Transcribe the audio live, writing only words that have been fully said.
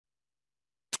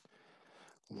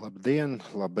Labdien,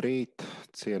 labrīt,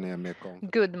 cienījamie konferences.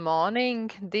 Good morning,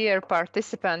 dear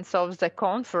participants of the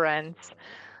conference.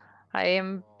 I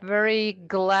am very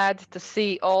glad to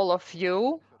see all of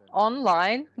you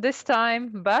online this time,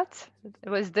 but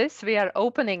with this we are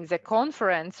opening the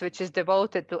conference which is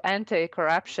devoted to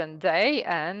Anti-Corruption Day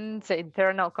and the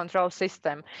internal control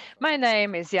system. My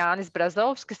name is Jānis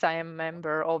Brazovskis. I am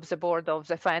member of the board of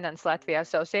the Finance Latvia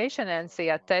Association and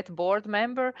CATET board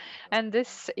member. And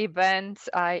this event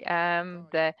I am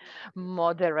the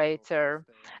moderator.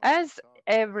 As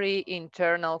every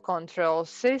internal control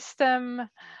system,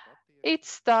 it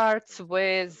starts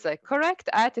with the correct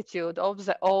attitude of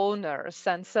the owners.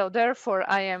 And so therefore,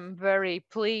 I am very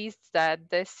pleased that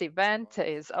this event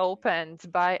is opened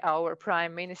by our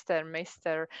Prime Minister,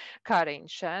 Mr.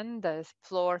 Kariņš, and the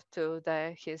floor to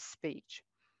his speech.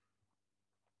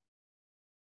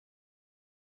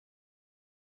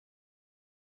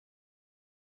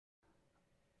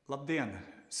 Labdien!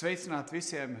 Sveicināti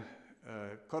visiem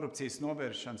korupcijas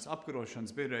novēršanas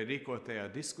apkarošanas biroja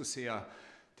rīkotajā diskusijā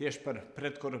tieši par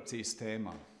pretkorupcijas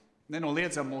tēmām.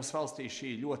 Nenoliedzami mūsu valstī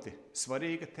šī ļoti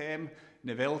svarīga tēma,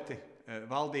 nevelti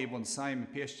valdība un saimi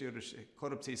piešķiruši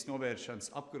korupcijas novēršanas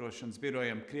apkarošanas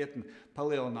birojam krietni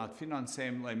palielināt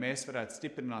finansējumu, lai mēs varētu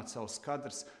stiprināt savus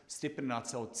kadrus, stiprināt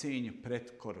savu cīņu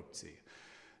pret korupciju.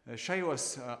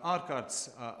 Šajos ārkārtas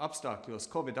apstākļos,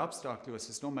 Covid apstākļos,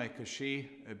 es domāju, ka šī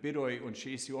biroja un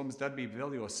šīs jomas darbība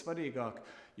vēl jo svarīgāk,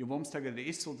 jo mums tagad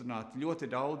ir izsludināti ļoti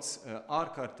daudz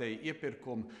ārkārtēji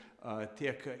iepirkumu,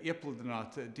 tiek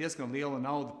iepludināta diezgan liela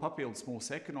nauda papildus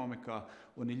mūsu ekonomikā,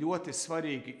 un ir ļoti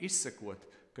svarīgi izsekot,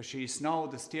 ka šīs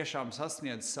naudas tiešām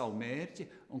sasniedz savu mērķi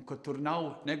un ka tur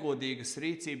nav negodīgas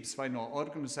rīcības vai no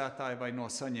organizētāja vai no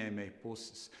saņēmēja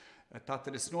puses.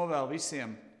 Tātad es novēlu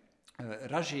visiem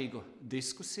ražīgu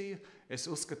diskusiju. Es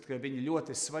uzskatu, ka viņi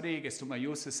ļoti svarīgi. Es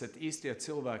domāju, jūs esat īstie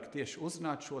cilvēki tieši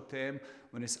uzrunāt šo tēmu,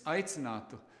 un es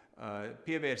aicinātu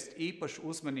pievērst īpašu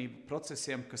uzmanību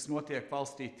procesiem, kas notiek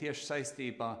valstī tieši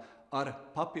saistībā ar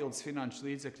papildus finanšu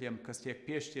līdzekļiem, kas tiek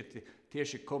piešķirti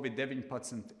tieši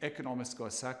Covid-19 ekonomisko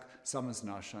seku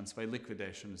samazināšanas vai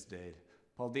likvidēšanas dēļ.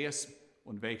 Paldies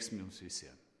un veiksmi jums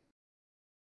visiem!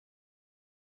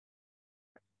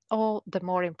 All the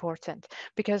more important,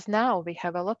 because now we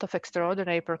have a lot of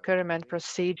extraordinary procurement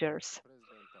procedures.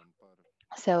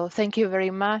 So thank you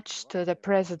very much to the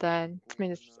President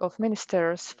of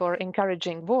Ministers for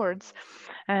encouraging words.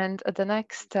 And the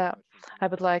next, I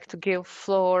would like to give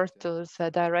floor to the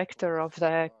Director of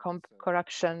the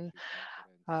Corruption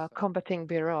Combating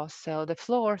Bureau. So the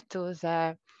floor to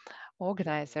the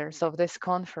organizers of this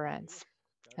conference.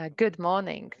 Good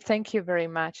morning. Thank you very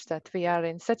much that we are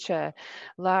in such a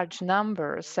large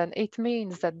numbers, and it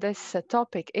means that this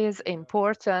topic is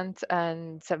important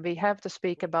and we have to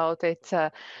speak about it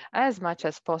as much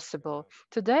as possible.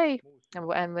 Today, and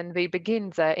when we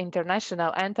begin the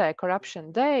International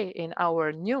Anti-Corruption Day in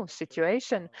our new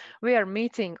situation, we are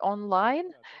meeting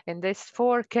online in this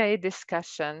 4K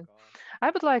discussion. I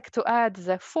would like to add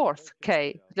the fourth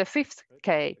K, the fifth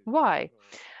K. Why?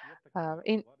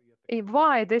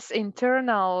 Why this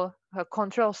internal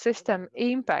control system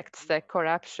impacts the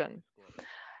corruption.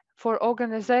 For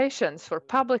organizations, for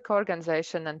public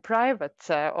organization and private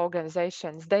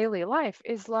organizations, daily life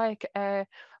is like a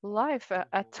life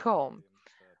at home,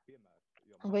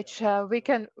 which we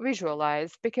can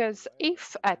visualize, because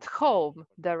if at home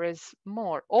there is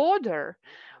more order,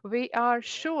 we are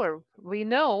sure we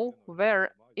know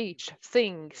where each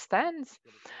thing stands.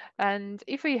 And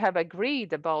if we have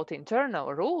agreed about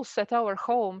internal rules at our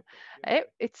home,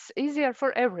 it's easier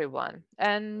for everyone.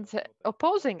 And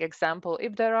opposing example,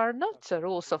 if there are not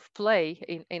rules of play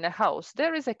in a house,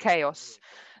 there is a chaos.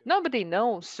 Nobody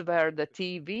knows where the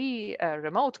TV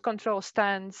remote control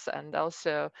stands, and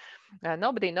also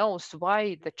nobody knows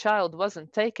why the child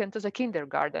wasn't taken to the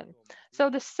kindergarten. So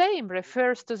the same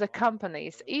refers to the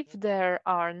companies. If there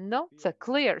are not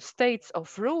clear states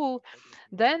of rule,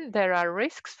 then there are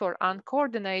risks for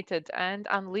uncoordinated and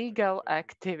illegal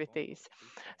activities.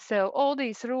 So all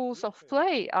these rules of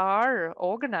play are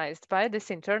organized by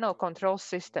this internal control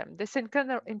system. This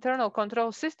internal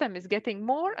control system is getting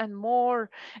more and more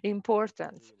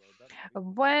important.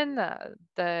 When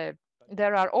the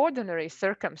there are ordinary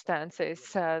circumstances,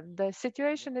 the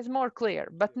situation is more clear.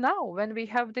 But now, when we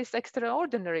have this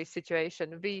extraordinary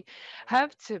situation, we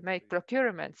have to make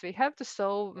procurements, we have to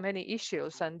solve many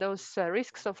issues, and those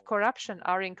risks of corruption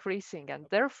are increasing, and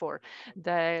therefore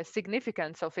the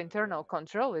significance of internal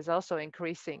control is also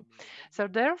increasing. So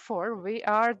therefore, we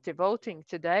are devoting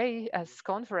today as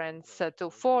conference to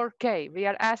 4K. We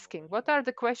are asking what are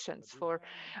the questions for,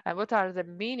 what are the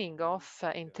meaning of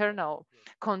internal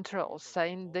controls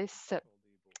in this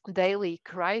daily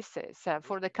crisis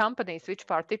for the companies which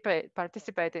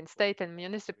participate in state and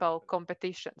municipal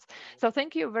competitions. So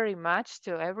thank you very much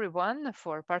to everyone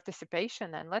for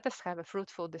participation, and let us have a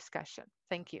fruitful discussion.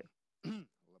 Thank you.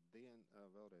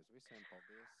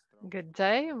 Good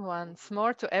day once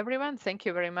more to everyone. Thank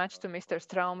you very much to Mr.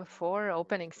 Straum for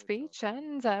opening speech,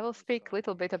 and I will speak a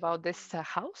little bit about this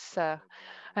house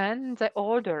and the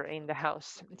order in the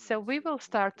house. So we will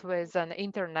start with an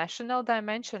international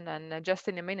dimension, and just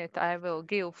in a minute I will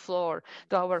give floor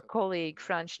to our colleague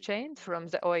Franz Chain from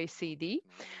the OECD.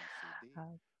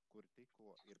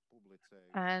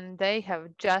 And they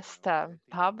have just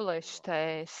published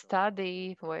a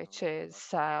study which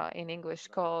is in English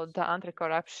called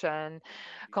Anti-Corruption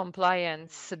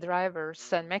Compliance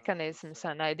Drivers and Mechanisms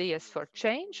and Ideas for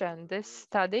Change. And this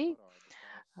study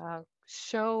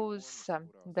shows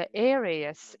the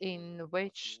areas in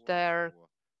which there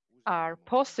are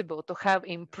possible to have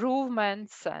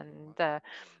improvements, and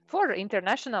for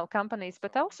international companies,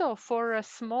 but also for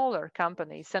smaller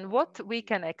companies, and what we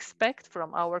can expect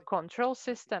from our control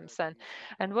systems,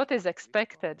 and what is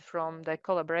expected from the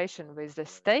collaboration with the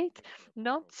state,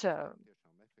 not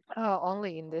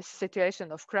only in this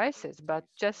situation of crisis, but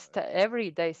just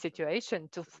everyday situation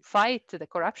to fight the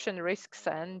corruption risks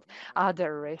and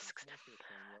other risks.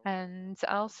 And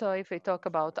also, if we talk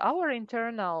about our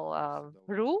internal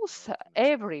rules,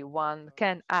 everyone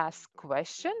can ask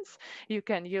questions. You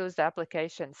can use the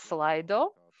application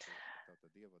Slido,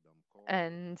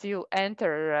 and you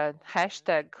enter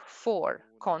hashtag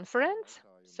 4conference,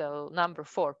 so number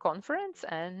 4conference,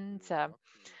 and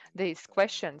these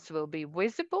questions will be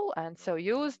visible, and so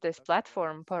use this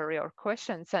platform for your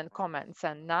questions and comments.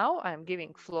 And now I'm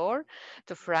giving floor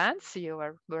to Franz. You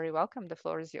are very welcome. The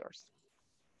floor is yours.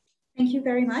 Thank you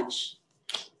very much.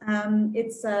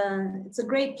 It's a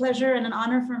great pleasure and an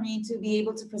honor for me to be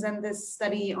able to present this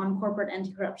study on corporate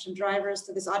anti-corruption drivers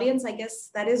to this audience. I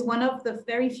guess that is one of the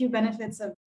very few benefits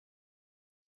of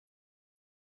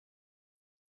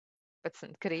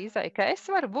krīzē, ka es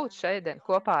varu būt šeit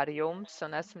kopā ar jums,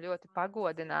 un esmu ļoti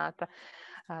pagodināta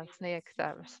sniegt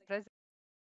prezentāciju.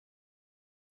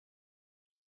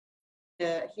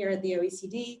 Here at the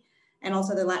OECD and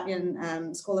also the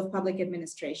Latvian School of Public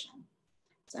Administration.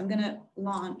 So I'm going to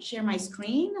share my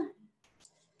screen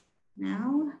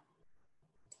now.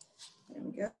 There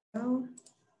we go.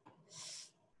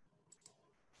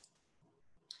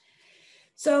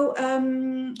 So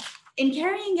in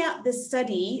carrying out this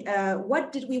study,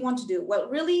 what did we want to do? Well,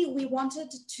 really, we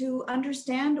wanted to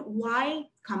understand why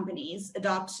companies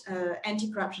adopt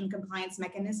anti-corruption compliance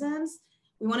mechanisms.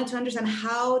 We wanted to understand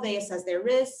how they assess their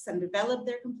risks and develop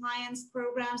their compliance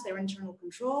programs, their internal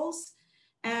controls,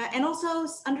 and also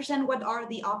understand what are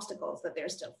the obstacles that they're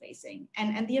still facing.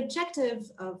 And the objective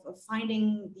of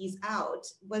finding these out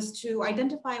was to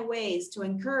identify ways to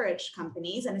encourage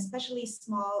companies, and especially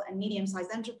small and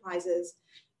medium-sized enterprises,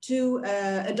 to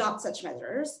adopt such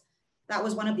measures. That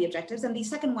was one of the objectives. And the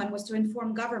second one was to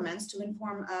inform governments, to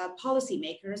inform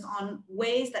policymakers on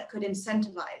ways that could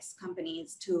incentivize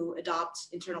companies to adopt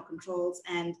internal controls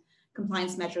and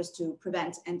compliance measures to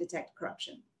prevent and detect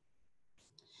corruption.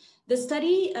 The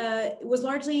study was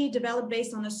largely developed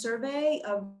based on a survey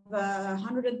of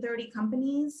 130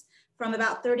 companies from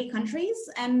about 30 countries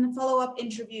and follow-up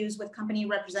interviews with company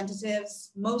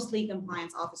representatives, mostly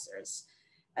compliance officers.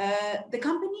 The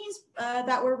companies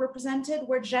that were represented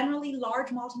were generally large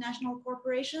multinational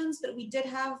corporations, but we did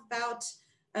have about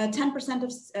 10%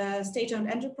 of state-owned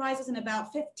enterprises and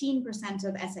about 15%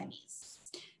 of SMEs.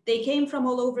 They came from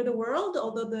all over the world,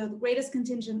 although the greatest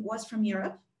contingent was from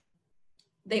Europe.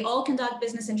 They all conduct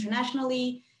business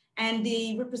internationally, and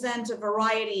they represent a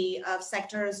variety of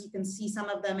sectors. You can see some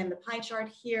of them in the pie chart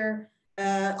here.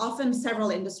 Often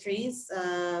several industries,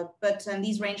 but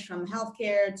these range from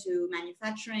healthcare to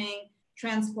manufacturing,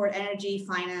 transport, energy,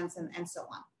 finance, and so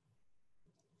on.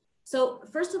 So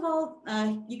first of all,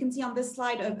 you can see on this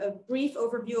slide a brief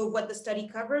overview of what the study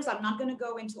covers. I'm not going to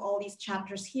go into all these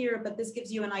chapters here, but this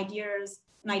gives you an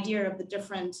idea of the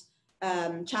different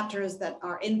chapters that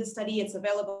are in the study. It's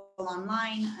available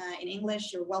online in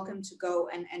English. You're welcome to go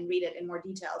and read it in more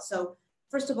detail. So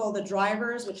First of all, the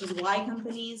drivers, which is why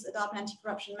companies adopt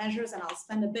anti-corruption measures, and I'll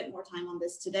spend a bit more time on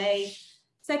this today.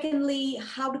 Secondly,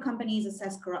 how do companies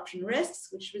assess corruption risks,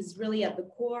 which was really at the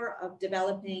core of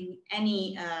developing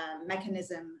any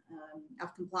mechanism of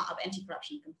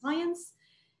anti-corruption compliance.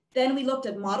 Then we looked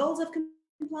at models of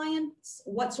compliance.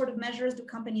 What sort of measures do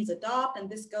companies adopt? And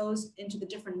this goes into the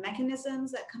different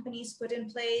mechanisms that companies put in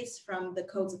place, from the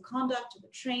codes of conduct to the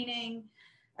training,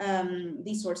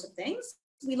 these sorts of things.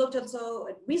 We looked also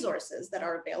at resources that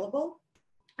are available.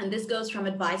 And this goes from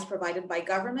advice provided by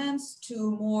governments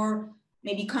to more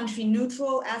maybe country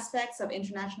neutral aspects of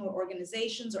international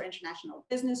organizations or international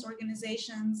business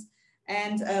organizations.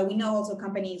 And we know also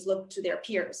companies look to their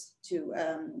peers to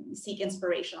seek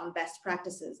inspiration on best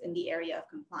practices in the area of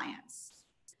compliance.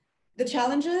 The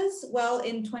challenges, well,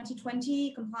 in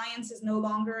 2020, compliance is no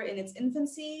longer in its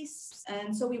infancy.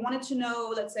 And so we wanted to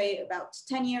know, let's say about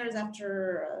 10 years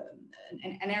after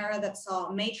an era that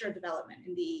saw major development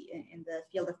in the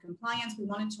field of compliance, we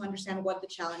wanted to understand what the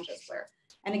challenges were.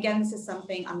 And again, this is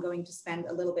something I'm going to spend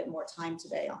a little bit more time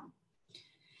today on.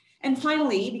 And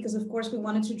finally, because of course we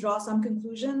wanted to draw some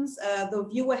conclusions, the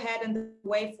view ahead and the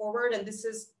way forward, and this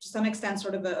is to some extent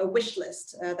sort of a wish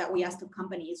list that we asked of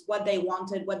companies, what they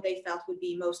wanted, what they felt would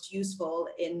be most useful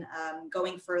in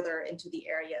going further into the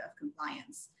area of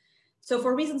compliance. So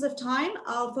for reasons of time,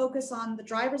 I'll focus on the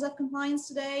drivers of compliance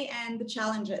today and the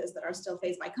challenges that are still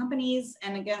faced by companies,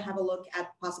 and again, have a look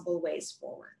at possible ways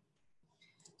forward.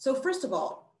 So first of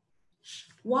all,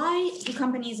 why do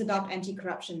companies adopt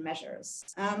anti-corruption measures?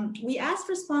 We asked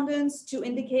respondents to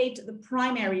indicate the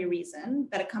primary reason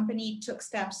that a company took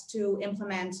steps to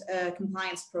implement a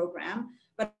compliance program.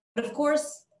 But of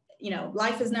course, you know,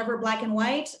 life is never black and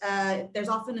white. There's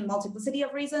often a multiplicity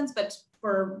of reasons, but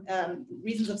for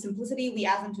reasons of simplicity, we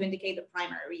asked them to indicate the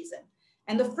primary reason.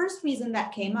 And the first reason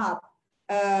that came up,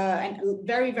 and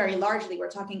very, very largely, we're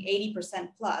talking 80%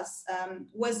 plus,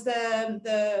 was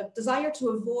the desire to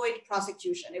avoid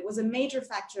prosecution. It was a major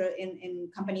factor in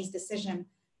companies' decision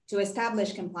to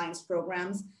establish compliance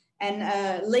programs.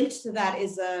 And linked to that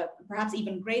is a perhaps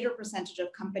even greater percentage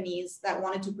of companies that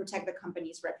wanted to protect the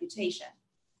company's reputation.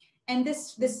 And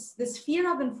this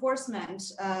fear of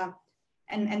enforcement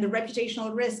and the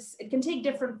reputational risks, it can take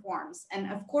different forms. And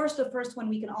of course, the first one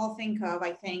we can all think of,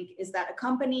 I think, is that a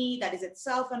company that is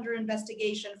itself under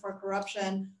investigation for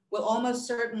corruption will almost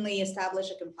certainly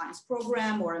establish a compliance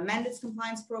program or amend its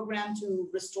compliance program to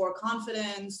restore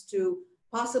confidence, to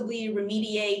possibly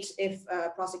remediate if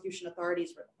prosecution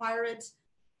authorities require it.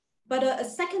 But a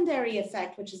secondary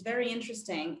effect, which is very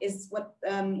interesting, is what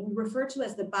we refer to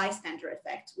as the bystander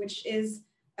effect, which is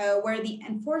where the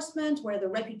enforcement, where the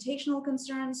reputational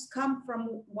concerns come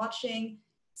from watching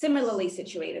similarly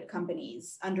situated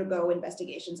companies undergo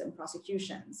investigations and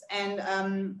prosecutions.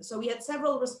 And so we had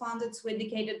several respondents who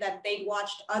indicated that they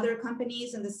watched other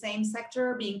companies in the same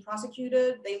sector being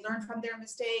prosecuted, they learned from their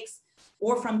mistakes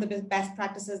or from the best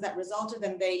practices that resulted,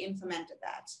 and they implemented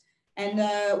that.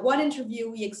 And one interview,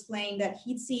 we explained that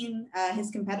he'd seen his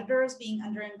competitors being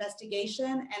under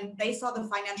investigation, and they saw the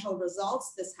financial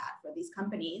results this had for these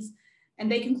companies. And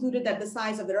they concluded that the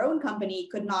size of their own company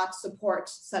could not support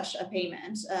such a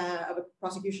payment of a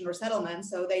prosecution or settlement.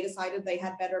 So they decided they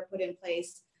had better put in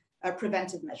place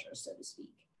preventive measures, so to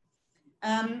speak.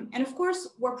 And of course,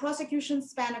 where prosecutions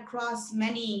span across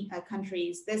many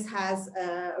countries, this has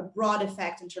a broad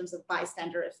effect in terms of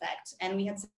bystander effect. And we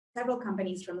had several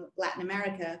companies from Latin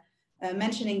America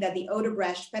mentioning that the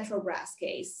Odebrecht Petrobras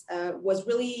case was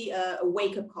really a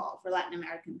wake-up call for Latin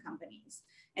American companies.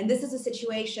 And this is a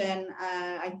situation,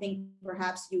 I think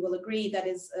perhaps you will agree, that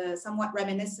is somewhat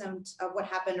reminiscent of what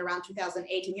happened around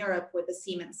 2008 in Europe with the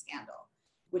Siemens scandal,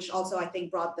 which also I think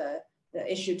brought the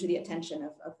issue to the attention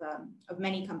of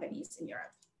many companies in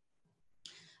Europe.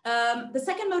 The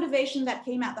second motivation that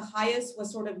came at the highest was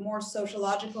sort of more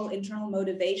sociological, internal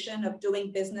motivation of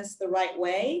doing business the right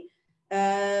way.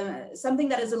 Something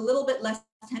that is a little bit less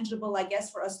tangible, I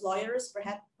guess, for us lawyers.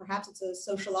 Perhaps it's a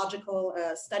sociological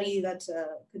study that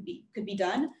could be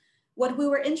done. What we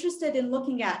were interested in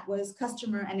looking at was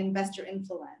customer and investor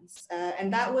influence.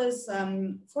 And that was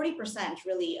 40%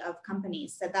 really of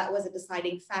companies said that was a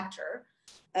deciding factor.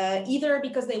 Either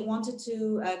because they wanted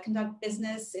to conduct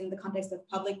business in the context of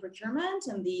public procurement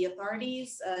and the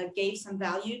authorities gave some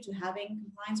value to having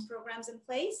compliance programs in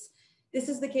place. This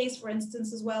is the case, for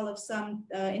instance, as well of some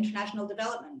international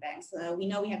development banks. We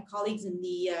know we have colleagues in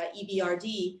the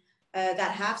EBRD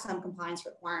that have some compliance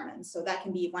requirements. So that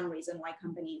can be one reason why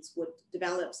companies would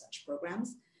develop such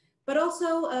programs. But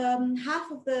also half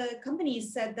of the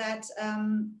companies said that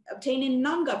obtaining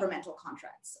non-governmental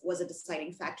contracts was a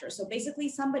deciding factor. So basically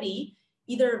somebody,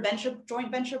 either a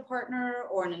joint venture partner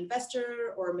or an investor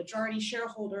or a majority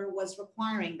shareholder was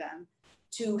requiring them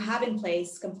to have in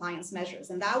place compliance measures.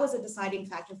 And that was a deciding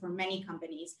factor for many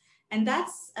companies. And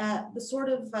that's the sort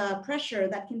of pressure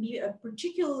that can be a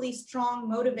particularly strong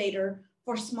motivator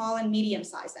for small and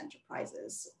medium-sized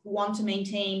enterprises who want to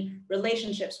maintain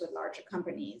relationships with larger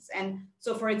companies. And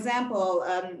so, for example,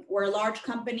 where a large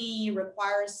company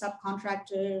requires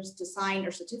subcontractors to sign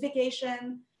a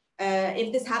certification,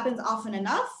 if this happens often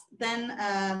enough, then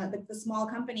the small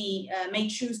company may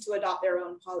choose to adopt their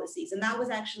own policies. And that was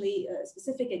actually a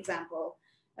specific example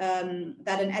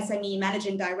that an SME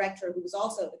managing director, who was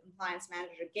also the compliance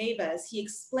manager, gave us. He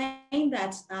explained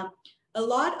that a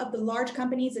lot of the large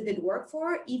companies it did work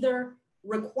for either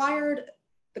required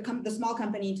the small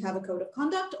company to have a code of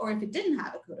conduct, or if it didn't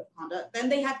have a code of conduct, then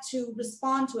they had to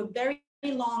respond to a very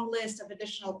long list of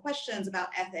additional questions about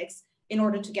ethics in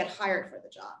order to get hired for the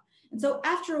job. And so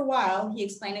after a while, he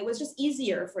explained it was just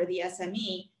easier for the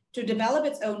SME to develop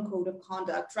its own code of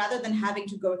conduct rather than having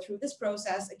to go through this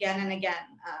process again and again.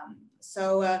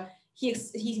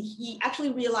 He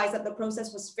actually realized that the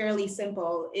process was fairly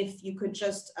simple if you could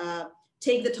just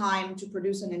take the time to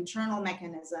produce an internal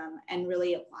mechanism and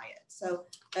really apply it. So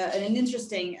an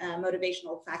interesting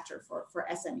motivational factor for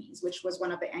SMEs, which was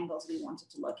one of the angles we wanted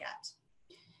to look at.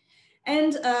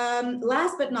 And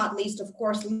last but not least, of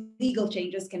course, legal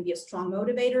changes can be a strong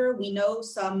motivator. We know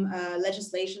some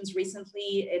legislations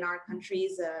recently in our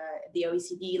countries, the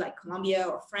OECD, like Colombia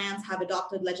or France, have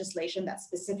adopted legislation that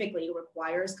specifically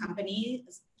requires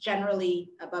companies, generally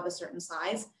above a certain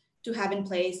size, to have in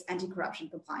place anti-corruption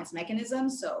compliance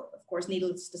mechanisms. So, of course,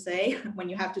 needless to say, when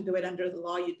you have to do it under the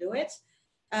law, you do it.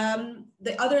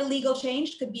 The other legal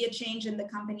change could be a change in the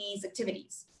company's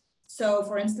activities. So,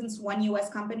 for instance, one US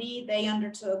company, they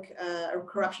undertook a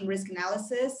corruption risk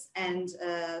analysis and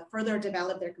further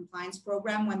developed their compliance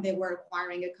program when they were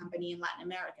acquiring a company in Latin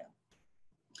America.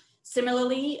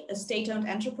 Similarly, a state-owned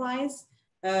enterprise,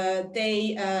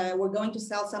 they were going to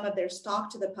sell some of their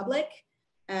stock to the public.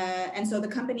 And so the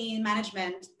company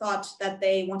management thought that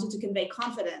they wanted to convey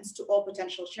confidence to all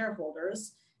potential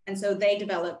shareholders. And so they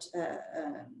developed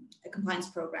a compliance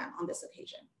program on this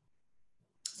occasion.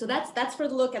 So that's for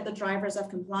the look at the drivers of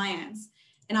compliance.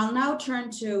 And I'll now turn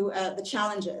to the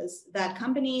challenges that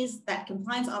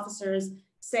compliance officers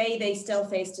say they still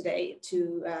face today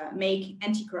to make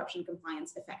anti-corruption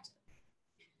compliance effective.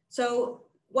 So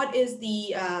what is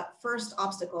the first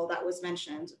obstacle that was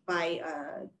mentioned by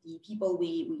the people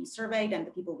we surveyed and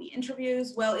the people we interviewed?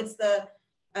 Well, it's the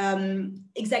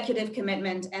executive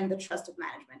commitment and the trust of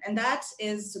management. And that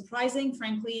is surprising,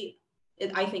 frankly.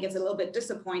 I think it's a little bit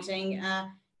disappointing,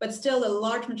 but still a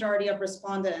large majority of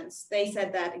respondents, they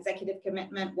said that executive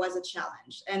commitment was a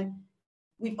challenge. And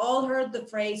we've all heard the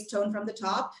phrase tone from the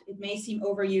top. It may seem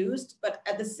overused, but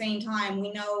at the same time,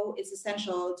 we know it's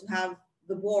essential to have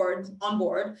the board on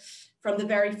board from the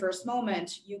very first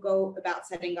moment you go about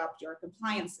setting up your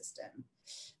compliance system.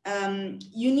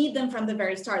 You need them from the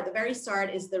very start. The very start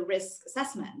is the risk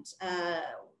assessment.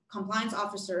 Compliance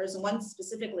officers, and one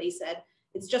specifically said,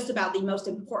 it's just about the most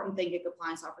important thing a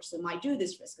compliance officer might do,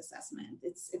 this risk assessment.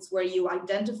 It's where you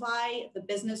identify the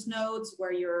business nodes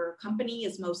where your company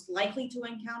is most likely to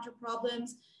encounter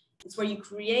problems. It's where you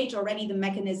create already the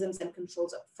mechanisms and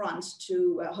controls up front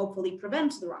to hopefully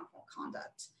prevent the wrongful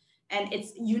conduct. And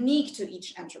it's unique to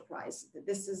each enterprise.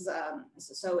 This is,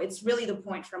 so it's really the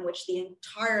point from which the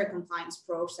entire compliance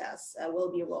process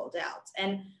will be rolled out.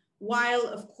 And while,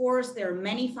 of course, there are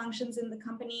many functions in the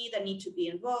company that need to be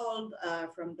involved,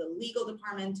 from the legal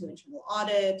department to internal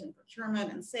audit and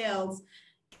procurement and sales,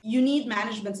 you need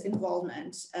management's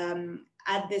involvement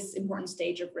at this important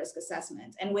stage of risk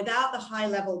assessment. And without the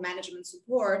high-level management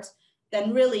support,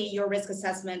 then really your risk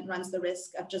assessment runs the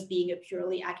risk of just being a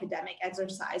purely academic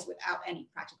exercise without any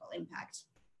practical impact.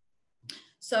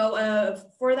 So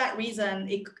for that reason,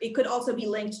 it could also be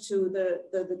linked to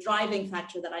the driving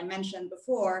factor that I mentioned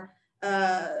before.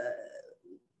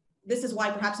 This is why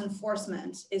perhaps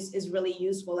enforcement is really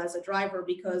useful as a driver,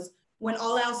 because when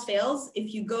all else fails,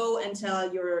 if you go and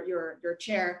tell your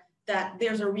chair that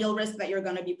there's a real risk that you're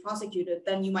going to be prosecuted,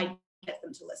 then you might get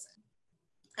them to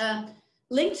listen.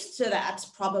 Linked to that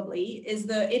probably is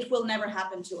it will never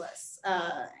happen to us.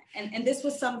 And this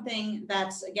was something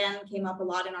that, again, came up a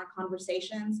lot in our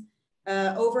conversations.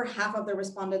 Over half of the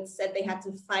respondents said they had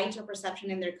to fight a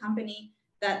perception in their company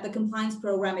that the compliance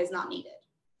program is not needed.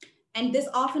 And this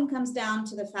often comes down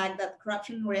to the fact that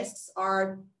corruption risks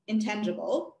are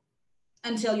intangible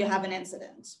until you have an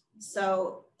incident.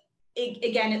 So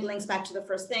again, it links back to the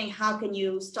first thing. How can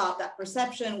you stop that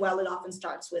perception? Well, it often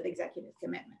starts with executive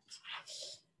commitment.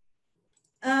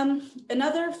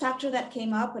 Another factor that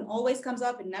came up and always comes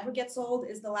up and never gets old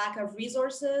is the lack of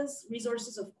resources.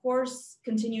 Resources, of course,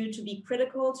 continue to be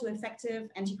critical to effective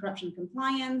anti-corruption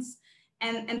compliance.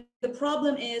 And the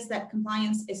problem is that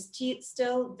compliance is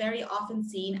still very often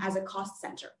seen as a cost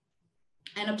center,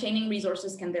 and obtaining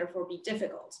resources can therefore be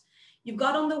difficult. You've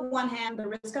got on the one hand the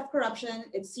risk of corruption,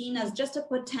 it's seen as just a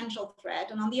potential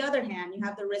threat, and on the other hand you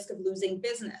have the risk of losing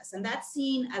business, and that's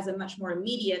seen as a much more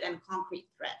immediate and concrete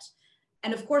threat.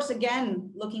 And of course, again,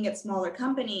 looking at smaller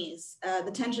companies,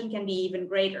 the tension can be even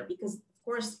greater because, of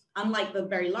course, unlike the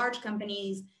very large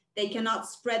companies, they cannot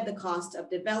spread the cost of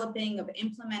developing, of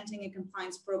implementing a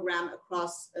compliance program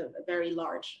across a very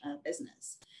large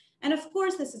business. And of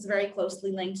course, this is very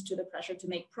closely linked to the pressure to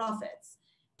make profits.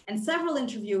 And several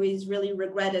interviewees really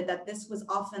regretted that this was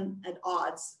often at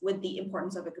odds with the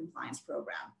importance of a compliance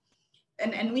program.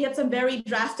 And we had some very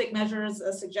drastic measures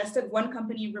suggested. One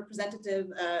company representative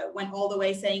went all the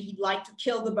way saying he'd like to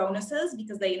kill the bonuses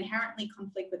because they inherently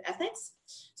conflict with ethics.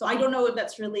 So I don't know if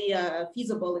that's really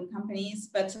feasible in companies,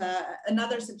 but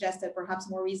another suggested, perhaps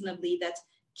more reasonably, that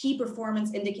key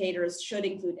performance indicators should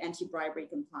include anti-bribery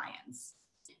compliance.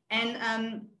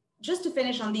 And just to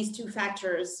finish on these two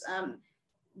factors,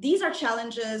 these are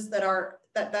challenges that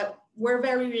were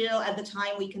very real at the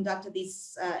time we conducted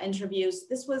these interviews.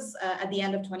 This was at the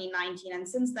end of 2019. And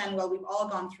since then, well, we've all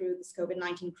gone through this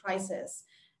COVID-19 crisis.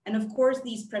 And of course,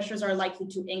 these pressures are likely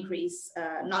to increase,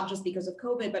 not just because of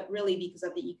COVID, but really because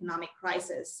of the economic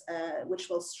crisis, which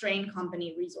will strain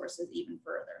company resources even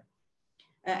further.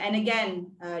 And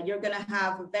again, you're going to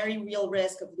have a very real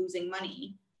risk of losing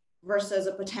money versus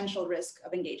a potential risk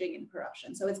of engaging in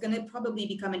corruption. So it's going to probably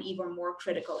become an even more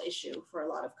critical issue for a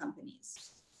lot of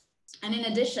companies. And in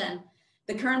addition,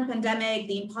 the current pandemic,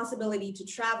 the impossibility to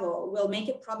travel will make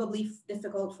it probably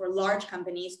difficult for large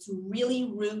companies to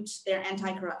really root their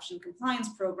anti-corruption compliance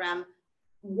program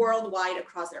worldwide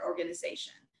across their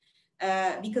organization.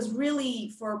 Because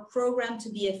really, for a program to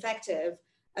be effective,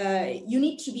 you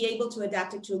need to be able to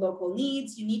adapt it to local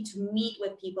needs. You need to meet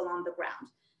with people on the ground.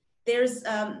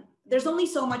 There's only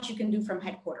so much you can do from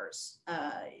headquarters.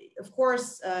 Of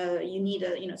course, you need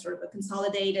a sort of a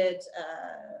consolidated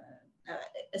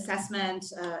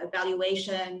assessment,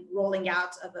 evaluation, rolling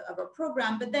out of a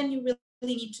program, but then you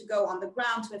really need to go on the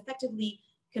ground to effectively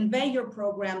convey your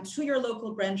program to your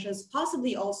local branches,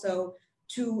 possibly also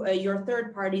to your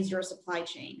third parties, your supply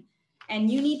chain. And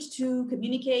you need to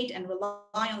communicate and rely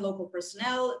on local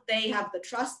personnel. They have the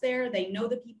trust there, they know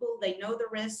the people, they know the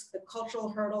risk, the cultural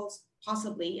hurdles,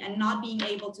 possibly, and not being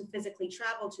able to physically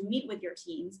travel to meet with your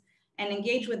teams and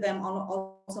engage with them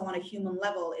also on a human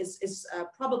level is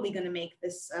probably going to make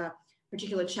this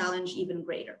particular challenge even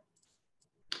greater.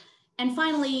 And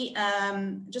finally,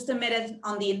 just a minute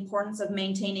on the importance of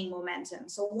maintaining momentum.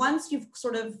 So once you've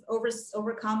sort of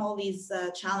overcome all these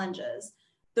challenges,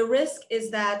 the risk is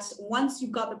that once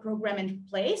you've got the program in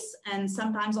place, and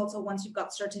sometimes also once you've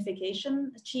got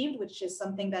certification achieved, which is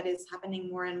something that is happening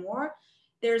more and more,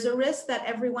 there's a risk that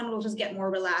everyone will just get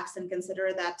more relaxed and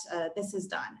consider that this is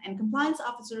done. And compliance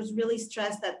officers really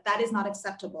stress that that is not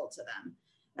acceptable to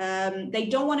them. They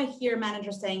don't want to hear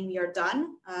managers saying we are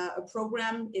done. A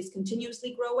program is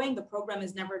continuously growing. The program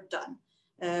is never done.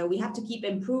 We have to keep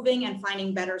improving and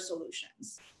finding better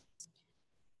solutions.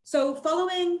 So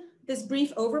following this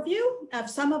brief overview of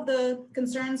some of the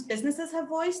concerns businesses have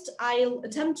voiced, I'll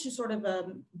attempt to sort of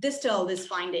distill these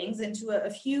findings into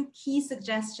a few key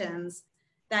suggestions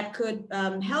that could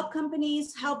help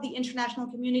companies, help the international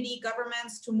community,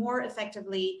 governments to more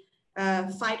effectively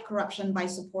fight corruption by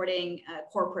supporting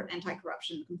corporate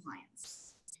anti-corruption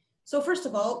compliance. So first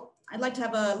of all, I'd like to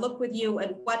have a look with you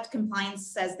at what compliance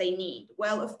says they need.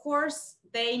 Well, of course,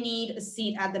 they need a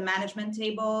seat at the management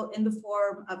table in the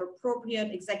form of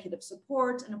appropriate executive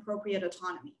support and appropriate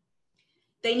autonomy.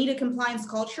 They need a compliance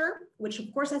culture, which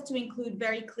of course has to include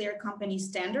very clear company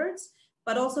standards,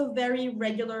 but also very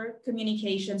regular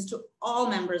communications to all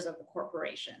members of the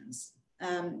corporations.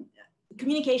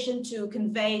 Communication to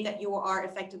convey that you are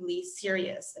effectively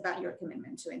serious about your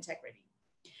commitment to integrity.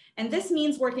 And this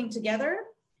means working together.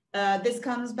 This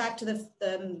comes back to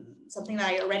something that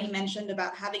I already mentioned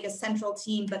about having a central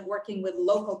team, but working with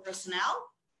local personnel.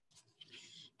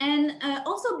 And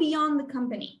also beyond the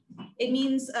company. It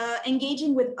means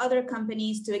engaging with other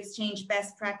companies to exchange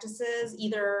best practices,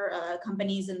 either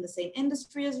companies in the same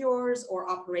industry as yours or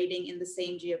operating in the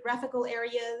same geographical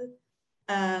area.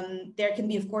 There can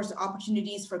be, of course,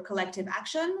 opportunities for collective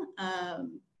action.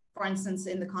 For instance,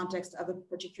 in the context of a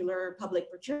particular public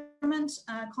procurement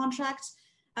contract.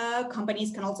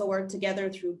 Companies can also work together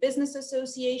through business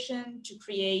association to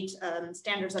create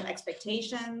standards of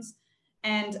expectations.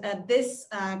 And this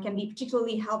can be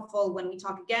particularly helpful when we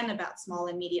talk again about small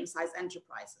and medium-sized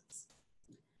enterprises.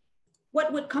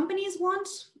 What would companies want?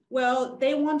 Well,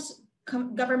 they want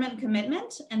government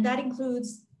commitment, and that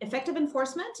includes effective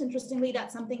enforcement. Interestingly,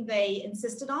 that's something they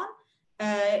insisted on.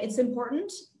 It's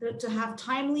important to have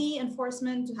timely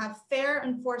enforcement, to have fair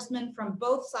enforcement from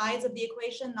both sides of the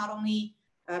equation, not only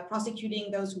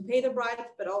prosecuting those who pay the bribes,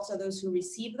 but also those who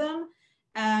receive them.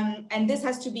 And this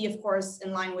has to be, of course,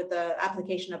 in line with the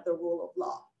application of the rule of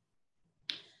law.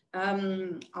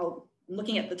 I'm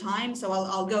looking at the time, so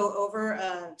I'll go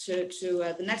over to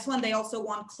the next one. They also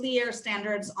want clear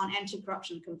standards on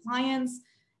anti-corruption compliance.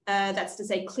 That's to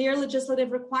say clear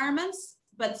legislative requirements,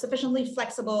 but sufficiently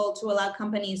flexible to allow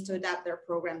companies to adapt their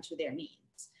program to their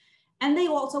needs. And they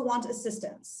also want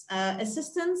assistance.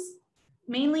 Assistance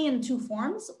mainly in two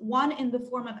forms. One in the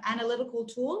form of analytical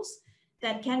tools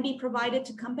that can be provided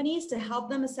to companies to help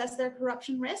them assess their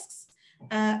corruption risks,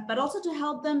 but also to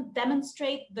help them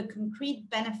demonstrate the concrete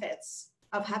benefits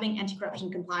of having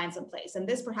anti-corruption compliance in place. And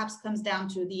this perhaps comes down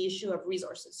to the issue of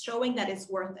resources, showing that it's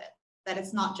worth it, that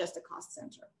it's not just a cost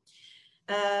center.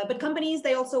 But companies,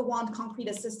 they also want concrete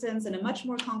assistance in a much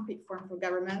more concrete form for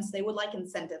governments. They would like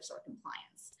incentives or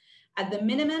compliance. At the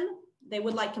minimum, they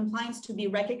would like compliance to be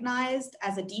recognized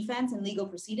as a defense in legal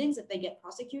proceedings if they get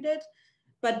prosecuted.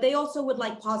 But they also would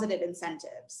like positive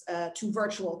incentives to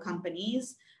virtual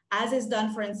companies, as is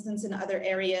done, for instance, in other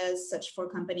areas, such for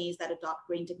companies that adopt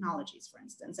green technologies, for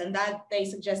instance. And that they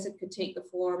suggested could take the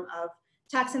form of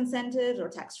tax incentives or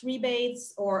tax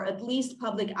rebates, or at least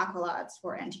public accolades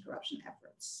for anti-corruption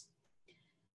efforts.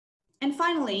 And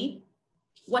finally,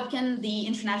 what can the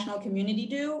international community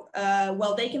do?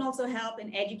 Well, they can also help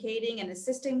in educating and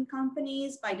assisting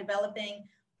companies by developing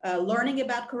learning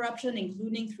about corruption,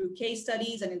 including through case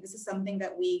studies. And this is something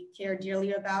that we care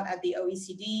dearly about at the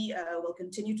OECD. We'll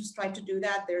continue to strive to do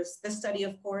that. There's this study,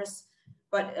 of course,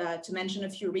 but to mention a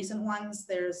few recent ones,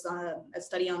 there's a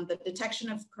study on the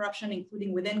detection of corruption,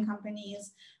 including within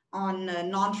companies, on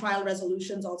non-trial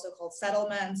resolutions, also called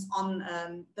settlements,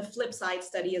 on the flip side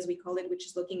study, as we call it, which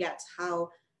is looking at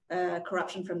how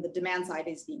corruption from the demand side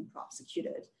is being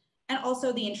prosecuted. And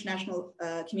also the international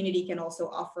community can also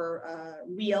offer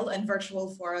real and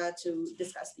virtual fora to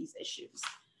discuss these issues.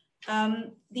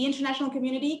 The international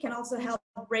community can also help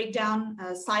break down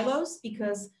silos,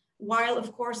 because while,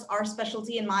 of course, our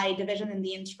specialty in my division, in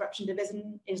the anti-corruption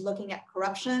division, is looking at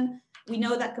corruption, we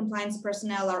know that compliance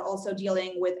personnel are also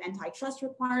dealing with antitrust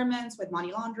requirements, with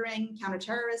money laundering,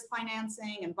 counter-terrorist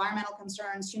financing, environmental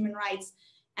concerns, human rights,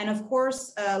 and of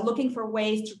course, looking for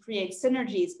ways to create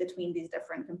synergies between these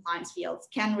different compliance fields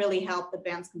can really help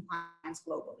advance compliance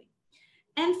globally.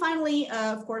 And finally,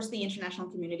 of course, the international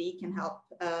community can help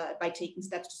by taking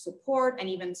steps to support and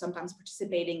even sometimes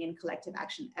participating in collective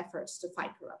action efforts to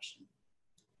fight corruption.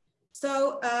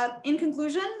 So in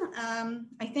conclusion,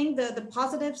 I think the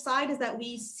positive side is that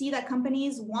we see that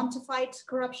companies want to fight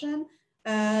corruption.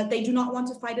 They do not want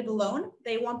to fight it alone.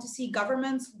 They want to see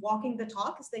governments walking the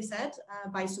talk, as they said,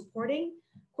 by supporting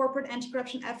corporate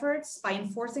anti-corruption efforts, by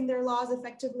enforcing their laws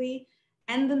effectively,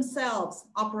 and themselves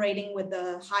operating with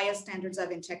the highest standards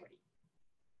of integrity.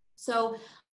 So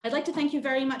I'd like to thank you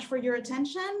very much for your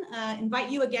attention, invite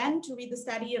you again to read the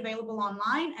study available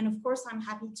online, and of course, I'm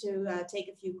happy to take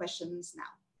a few questions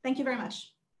now. Thank you very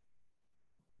much.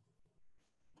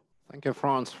 Thank you,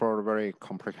 Franz, for a very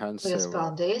comprehensive.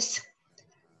 Paldies.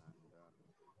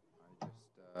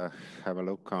 Have a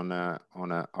look on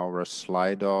our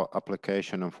Slido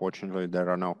application. Unfortunately, there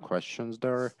are no questions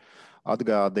there.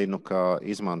 Atgādinu, ka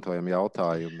izmantojam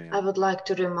jautājumiem. I would like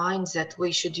to remind that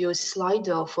we should use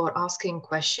Slido for asking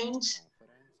questions.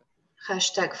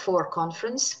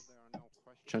 #4conference. There are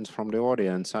no questions from the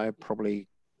audience. I probably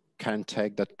can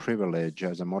take that privilege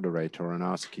as a moderator and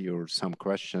ask you some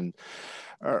questions.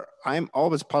 I'm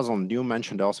always puzzled. You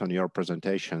mentioned also in your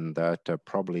presentation that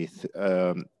probably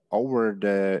over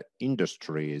the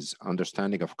industries,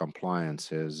 understanding of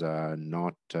compliance is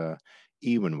not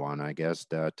even one. I guess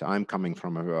that I'm coming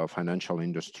from a financial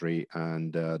industry,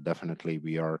 and definitely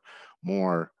we are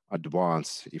more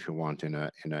advanced, if you want, in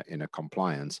a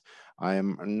compliance. I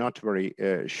am not very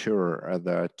sure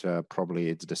that probably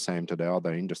it's the same to the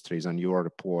other industries, and your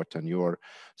report and your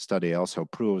study also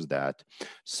proves that.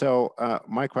 So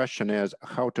my question is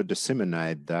how to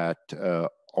disseminate that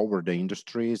over the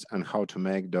industries, and how to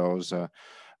make those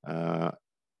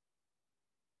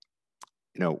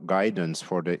guidance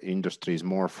for the industries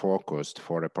more focused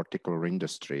for a particular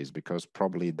industries, because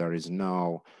probably there is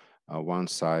no one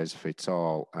size fits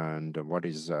all. And what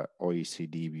is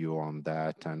OECD view on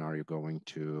that? And are you going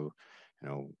to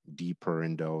deeper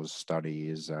in those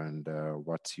studies, and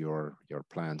what's your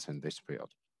plans in this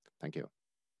field? Thank you.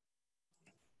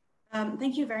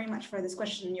 Thank you very much for this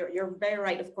question. You're very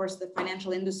right. Of course, the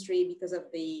financial industry, because of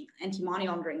the anti-money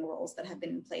laundering rules that have been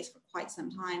in place for quite some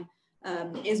time,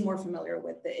 is more familiar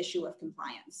with the issue of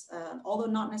compliance, although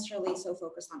not necessarily so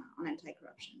focused on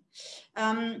anti-corruption.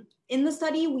 In the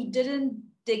study, we didn't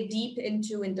dig deep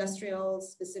into industrial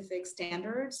specific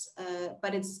standards,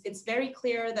 but it's very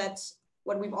clear that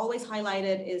what we've always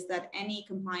highlighted is that any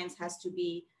compliance has to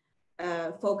be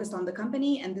focused on the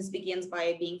company, and this begins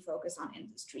by being focused on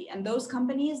industry. And those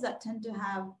companies that tend to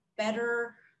have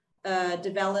better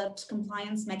developed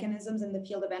compliance mechanisms in the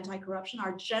field of anti-corruption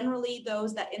are generally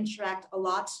those that interact a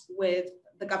lot with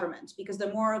the government, because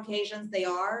the more occasions they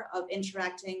are of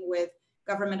interacting with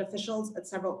government officials at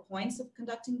several points of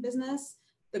conducting business,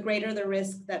 the greater the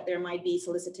risk that there might be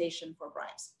solicitation for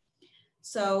bribes.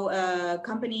 So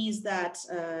companies that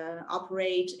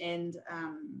operate in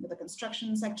the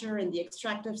construction sector, in the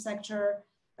extractive sector,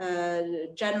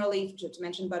 generally, to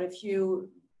mention but a few,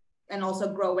 and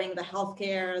also growing the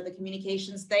healthcare, the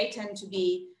communications, they tend to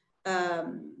be,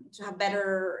 to have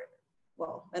better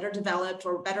developed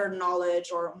or better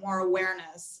knowledge or more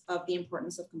awareness of the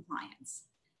importance of compliance.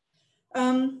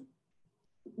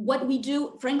 What we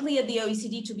do, frankly, at the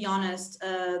OECD, to be honest,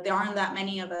 there aren't that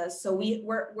many of us. So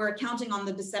we're counting on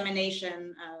the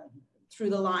dissemination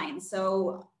through the line.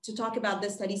 So to talk about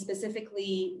this study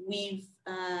specifically, we've,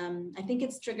 I think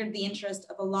it's triggered the interest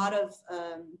of a lot of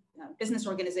business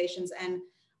organizations. And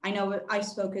I know I've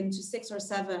spoken to 6 or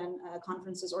 7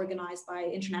 conferences organized by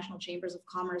international chambers of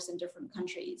commerce in different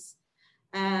countries.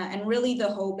 And really the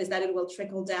hope is that it will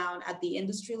trickle down at the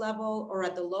industry level or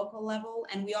at the local level.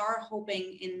 And we are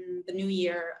hoping in the new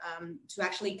year to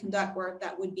actually conduct work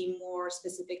that would be more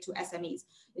specific to SMEs.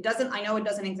 I know it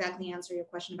doesn't exactly answer your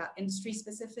question about industry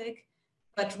specific,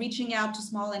 but reaching out to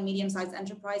small and medium-sized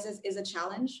enterprises is a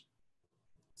challenge.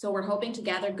 So we're hoping to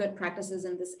gather good practices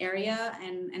in this area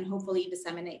and hopefully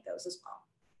disseminate those as well.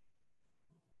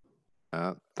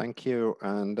 Thank you.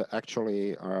 And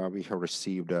actually, we have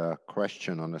received a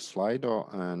question on the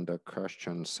Slido, and the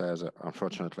question says,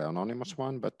 unfortunately, anonymous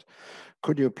one, but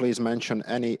could you please mention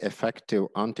any effective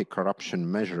anti-corruption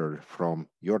measure from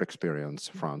your experience,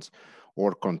 Franz,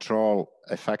 or control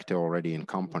effective already in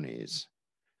companies?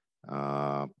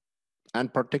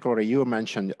 And particularly, you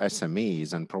mentioned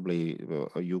SMEs, and probably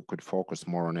you could focus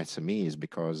more on SMEs,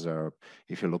 because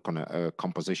if you look on a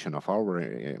composition of our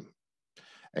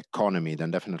economy,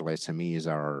 then definitely SMEs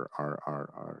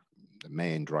are the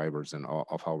main drivers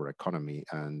of our economy.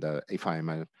 And if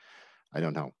I'm I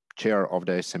don't know, chair of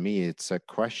the SME, it's a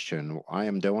question. I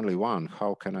am the only one.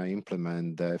 How can I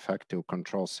implement the effective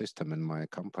control system in my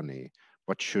company?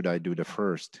 What should I do the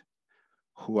first?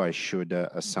 Who I should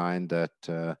assign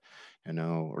that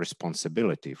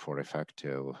responsibility for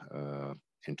effective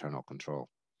internal control?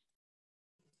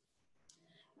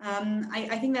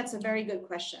 I think that's a very good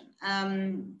question.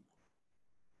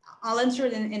 I'll answer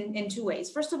it in 2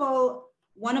 ways. First of all,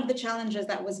 one of the challenges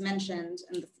that was mentioned,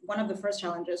 and one of the first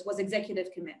challenges, was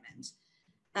executive commitment.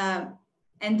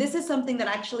 And this is something that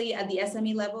actually at the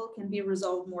SME level can be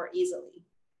resolved more easily,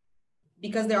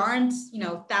 because there aren't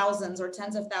thousands or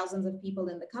tens of thousands of people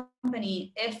in the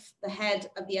company. If the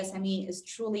head of the SME is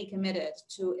truly committed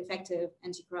to effective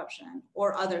anti-corruption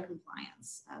or other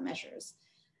compliance measures,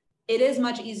 it is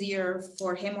much easier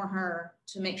for him or her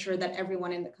to make sure that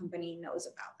everyone in the company knows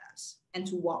about that and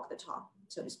to walk the talk,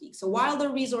 so to speak. So while the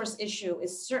resource issue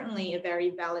is certainly a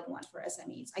very valid one for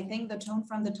SMEs, I think the tone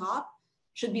from the top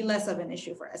should be less of an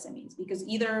issue for SMEs, because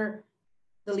either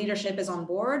the leadership is on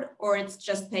board or it's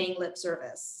just paying lip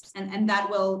service. And that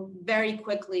will very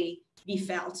quickly be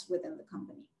felt within the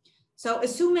company. So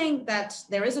assuming that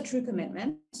there is a true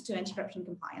commitment to anti-corruption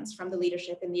compliance from the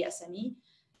leadership in the SME,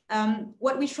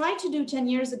 what we tried to do 10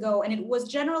 years ago, and it was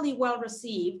generally well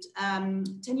received, 10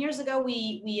 years ago,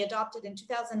 we adopted in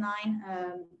 2009,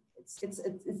 it's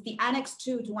the Annex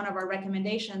 2 to one of our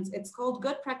recommendations. It's called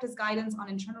Good Practice Guidance on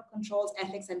Internal Controls,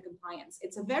 Ethics and Compliance.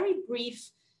 It's a very brief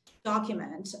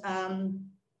document.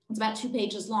 It's about 2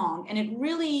 pages long, and it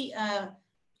really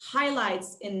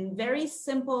highlights in very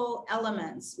simple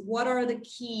elements what are the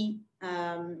key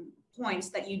points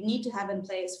that you need to have in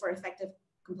place for effective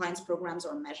compliance programs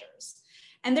or measures.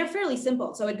 And they're fairly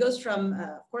simple. So it goes from,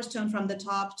 of course, tone from the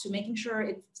top to making sure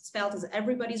it's felt as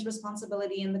everybody's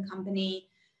responsibility in the company,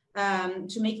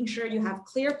 to making sure you have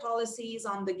clear policies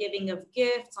on the giving of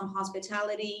gifts, on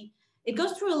hospitality. It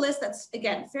goes through a list that's,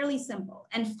 again, fairly simple.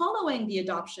 And following the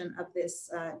adoption of this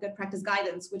good practice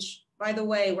guidance, which, by the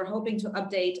way, we're hoping to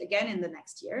update again in the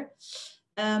next year,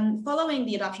 following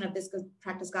the adoption of this good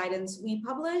practice guidance, we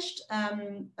published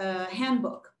a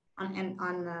handbook on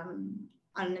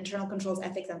internal controls,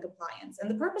 ethics, and compliance. And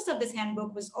the purpose of this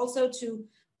handbook was also to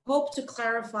hope to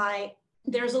clarify.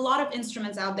 There's a lot of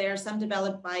instruments out there, some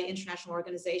developed by international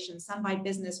organizations, some by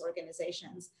business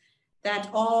organizations, that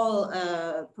all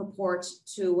purport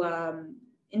to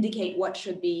indicate what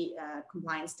should be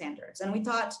compliance standards. And we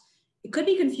thought it could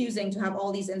be confusing to have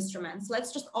all these instruments.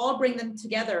 Let's just all bring them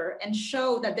together and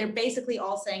show that they're basically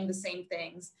all saying the same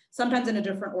things, sometimes in a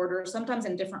different order, sometimes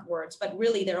in different words, but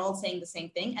really they're all saying the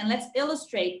same thing. And let's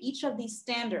illustrate each of these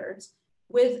standards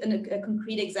with a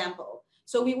concrete example.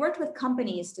 So we worked with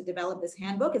companies to develop this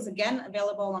handbook. It's again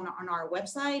available on our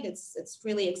website. It's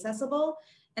freely accessible.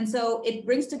 And so it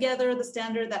brings together the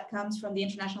standard that comes from the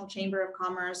International Chamber of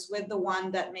Commerce with the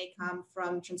one that may come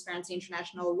from Transparency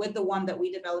International, with the one that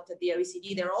we developed at the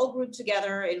OECD. They're all grouped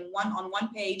together on one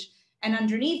page. And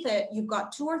underneath it, you've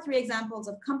got 2 or 3 examples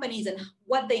of companies and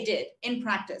what they did in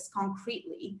practice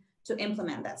concretely to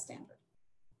implement that standard.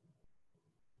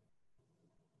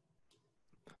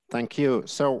 Thank you.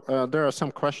 So there are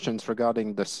some questions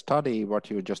regarding the study, what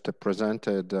you just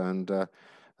presented, and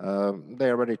they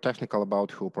are very technical about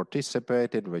who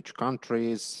participated, which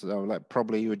countries.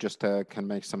 Probably you just can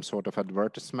make some sort of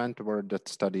advertisement where that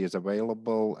study is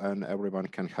available and everyone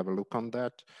can have a look on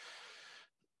that.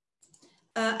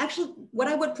 Actually, what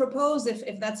I would propose,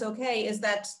 if that's okay, is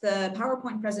that the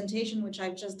PowerPoint presentation, which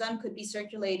I've just done, could be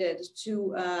circulated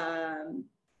to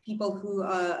people who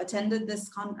attended this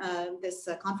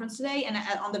conference today. And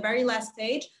on the very last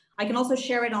page, I can also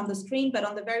share it on the screen, but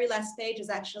on the very last page is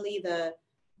actually the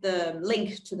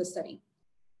link to the study.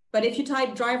 But if you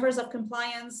type drivers of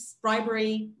compliance,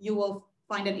 bribery, you will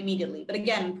find it immediately. But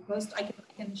again, I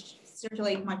can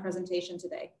circulate my presentation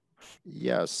today.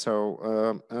 Yes,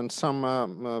 so and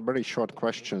some very short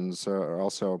questions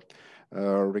also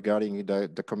regarding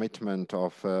the commitment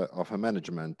of a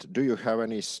management. Do you have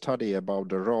any study about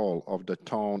the role of the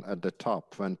tone at the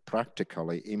top when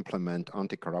practically implement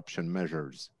anti-corruption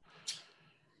measures?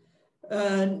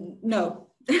 No.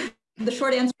 The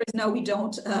short answer is no, we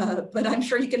don't. But I'm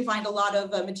sure you can find a lot of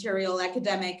material,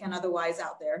 academic and otherwise,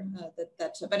 out there.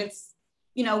 But it's,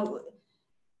 you know,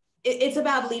 it's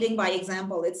about leading by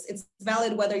example. It's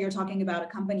valid whether you're talking about a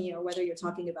company or whether you're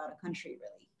talking about a country,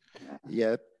 really.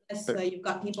 Yeah. You've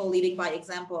got people leading by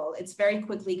example. It's very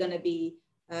quickly going to be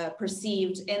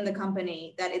perceived in the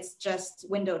company that it's just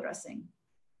window dressing.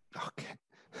 Okay.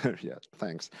 Yeah,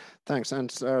 thanks.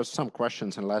 And some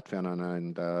questions in Latvian,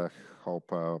 and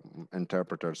hope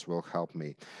interpreters will help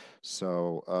me.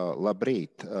 So,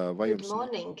 labrīt. Good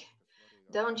morning.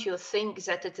 Don't you think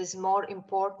that it is more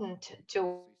important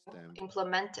to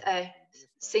implement a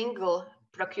single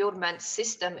procurement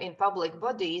system in public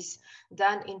bodies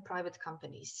than in private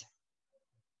companies?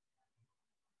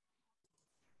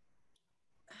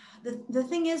 The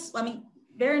thing is, I mean,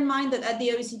 bear in mind that at the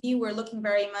OECD, we're looking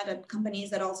very much at companies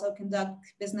that also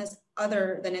conduct business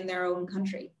other than in their own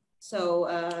country. So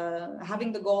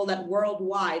having the goal that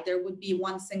worldwide there would be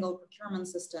one single procurement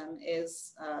system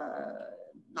is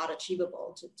not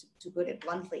achievable, to put it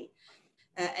bluntly.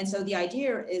 And so the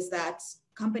idea is that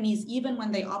companies, even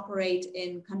when they operate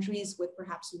in countries with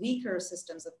perhaps weaker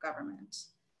systems of government,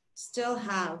 still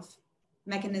have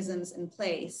mechanisms in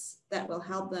place that will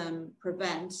help them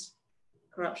prevent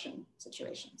corruption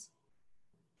situations.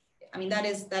 I mean, that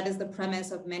is the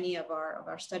premise of many of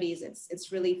our studies.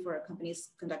 It's really for companies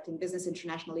conducting business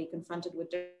internationally, confronted with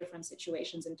different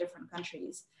situations in different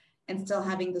countries, and still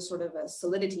having the sort of a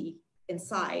solidity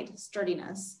inside,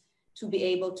 sturdiness, to be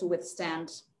able to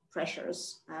withstand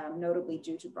pressures, notably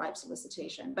due to bribe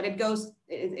solicitation. But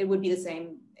it would be the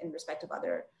same in respect of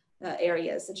other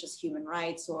areas such as human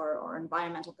rights or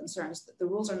environmental concerns. The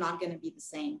rules are not going to be the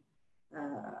same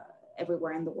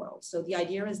everywhere in the world. So the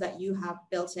idea is that you have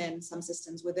built in some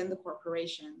systems within the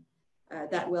corporation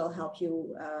that will help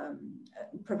you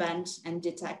prevent and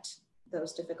detect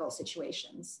those difficult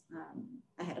situations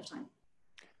ahead of time.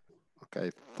 Okay,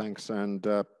 thanks. And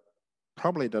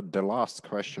probably the last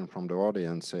question from the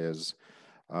audience is,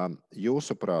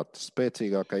 jūsuprāt,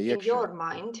 spēcīgākai in your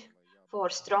mind, for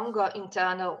stronger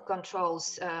internal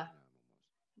controls,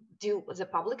 do the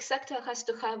public sector has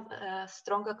to have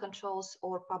stronger controls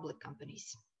or public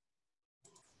companies?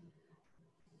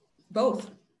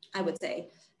 Both, I would say.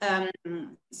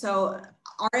 So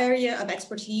our area of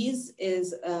expertise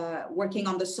is working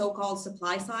on the so-called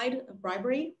supply side of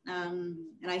bribery. And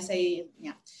I say,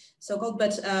 yeah, so-called,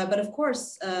 but of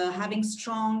course, having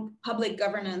strong public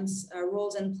governance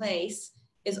rules in place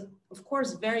is, of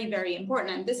course, very, very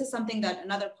important. And this is something that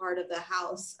another part of the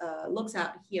House looks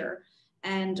at here.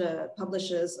 and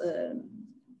publishes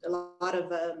a lot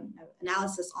of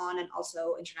analysis on, and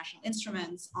also international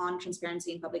instruments on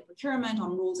transparency in public procurement,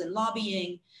 on rules in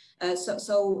lobbying.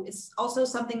 So it's also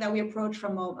something that we approach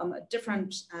from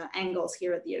different angles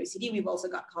here at the OECD. We've also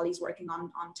got colleagues working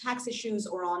on tax issues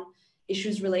or on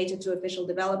issues related to official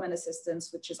development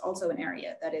assistance, which is also an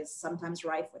area that is sometimes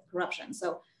rife with corruption.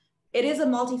 So it is a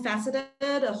multifaceted,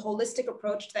 a holistic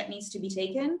approach that needs to be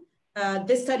taken.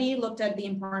 This study looked at the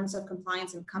importance of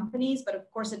compliance in companies, but of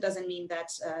course it doesn't mean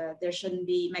that there shouldn't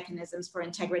be mechanisms for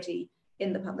integrity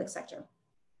in the public sector.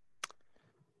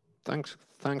 Thanks,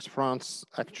 Franz.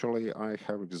 Actually, I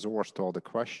have exhausted all the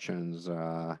questions.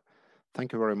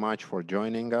 Thank you very much for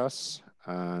joining us.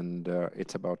 And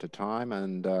it's about the time,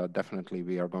 and definitely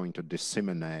we are going to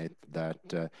disseminate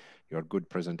that your good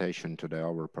presentation to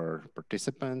our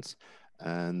participants.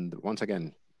 And once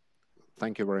again,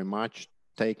 thank you very much.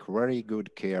 Take very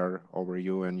good care over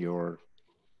you and your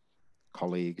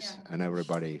colleagues and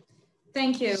everybody.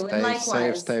 Thank you. Stay and likewise.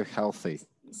 Safe, stay healthy.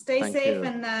 Stay safe,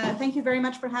 and thank you very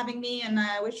much for having me, and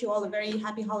I wish you all a very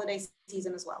happy holiday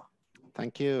season as well.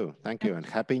 Thank you, and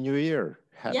Happy New Year.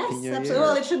 Happy New Year. Absolutely.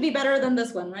 Well, it should be better than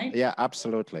this one, right? Yeah,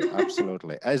 absolutely,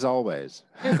 absolutely. As always.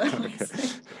 As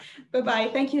always. Bye-bye.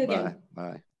 Thank you again.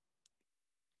 Bye.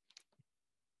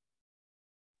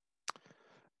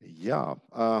 Jā,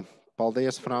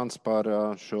 paldies, Frans, par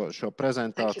šo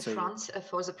prezentāciju. Thank you, Frans,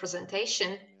 for the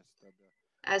presentation.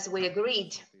 As we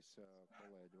agreed,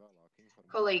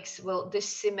 colleagues will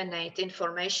disseminate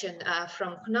information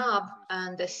from CNAB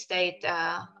and the State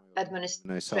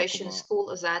Administration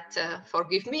School that,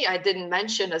 forgive me, I didn't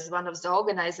mention as one of the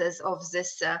organizers of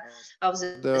this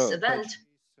event.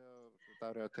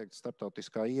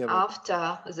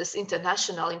 After this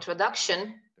international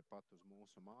introduction,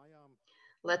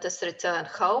 let us return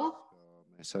home.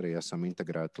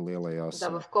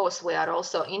 Though, of course, we are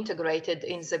also integrated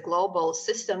in the global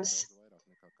systems,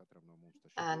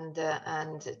 and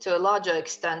to a larger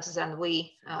extent than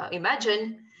we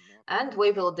imagine. And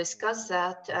we will discuss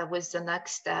that with the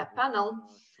next panel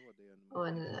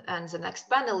and the next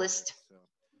panelist.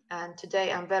 And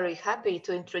today I'm very happy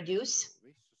to introduce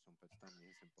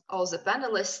all the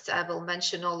panelists. I will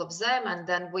mention all of them, and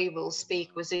then we will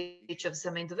speak with each of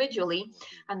them individually.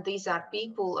 And these are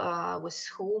people with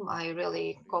whom I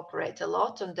really cooperate a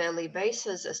lot on a daily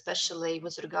basis, especially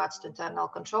with regards to internal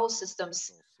control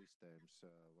systems,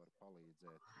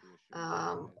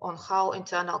 on how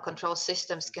internal control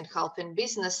systems can help in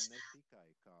business,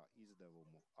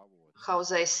 how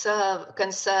they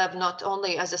can serve not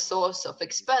only as a source of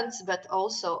expense, but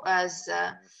also as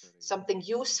something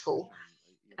useful.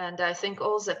 And I think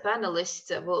all the panelists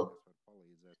will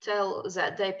tell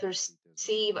that they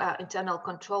perceive internal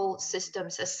control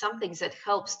systems as something that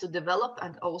helps to develop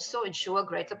and also ensure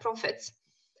greater profits.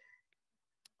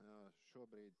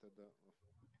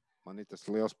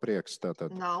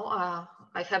 Now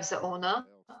I have the honor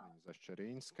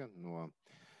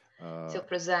to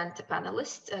present the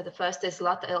panelists. The first is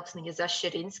Lata Elksniņa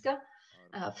Zašķerīnska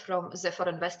from the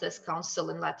Foreign Investors Council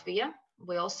in Latvia.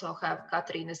 We also have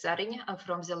Katrīna Zariņa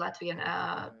from the Latvian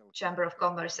Chamber of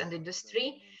Commerce and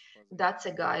Industry,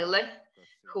 Dace Gaile,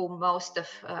 whom most of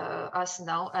us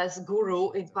know as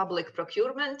guru in public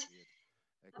procurement,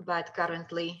 but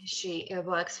currently she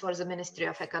works for the Ministry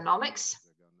of Economics.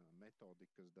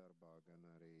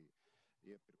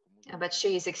 But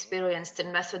she is experienced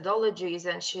in methodologies,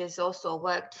 and she has also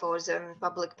worked for the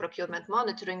Public Procurement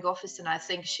Monitoring Office, and I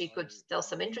think she could tell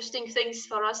some interesting things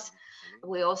for us.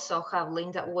 We also have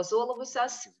Linda Ozola with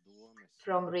us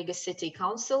from Riga City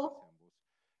Council.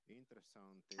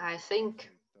 I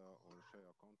think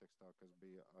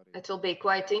it will be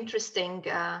quite interesting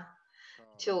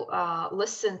to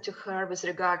listen to her with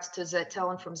regards to the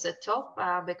tone from the top,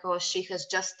 because she has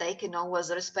just taken over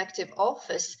the respective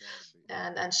office,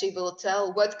 and she will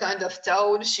tell what kind of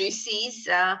tone she sees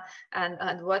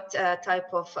and what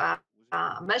type of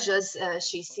measures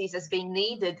she sees as being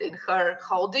needed in her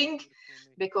holding,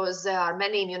 because there are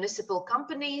many municipal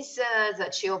companies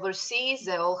that she oversees.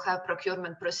 They all have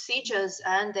procurement procedures,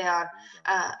 and they are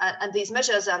and these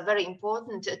measures are very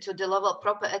important to deliver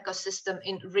proper ecosystem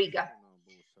in Riga.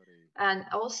 And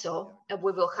also,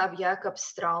 we will have Jakob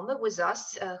Straume with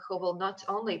us, who will not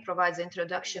only provide the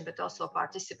introduction, but also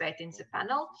participate in the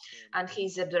panel. And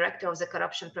he's the director of the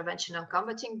Corruption Prevention and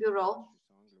Combating Bureau.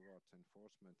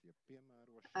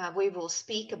 We will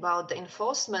speak about the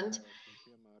enforcement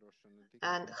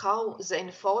and how the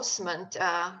enforcement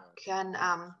can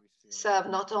serve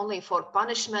not only for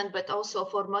punishment, but also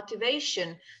for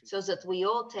motivation, so that we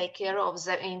all take care of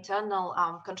the internal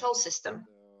control system.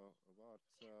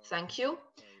 Thank you.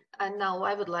 And now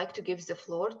I would like to give the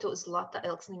floor to Zlata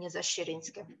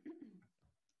Elksniņa-Zašķirinska.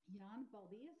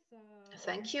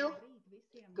 Thank you.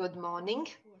 Good morning,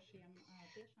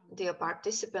 dear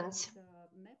participants.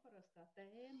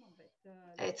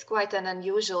 It's quite an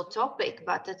unusual topic,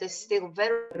 but it is still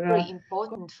very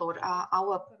important for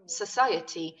our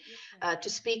society to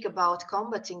speak about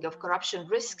combating of corruption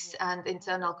risks and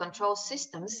internal control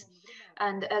systems.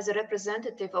 And as a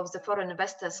representative of the Foreign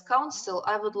Investors Council,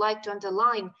 I would like to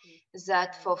underline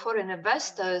that for foreign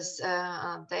investors,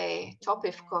 the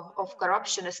topic of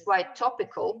corruption is quite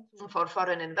topical for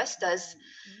foreign investors.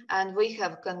 And we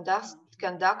have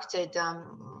conducted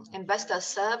investor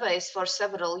surveys for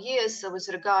several years with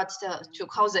regards to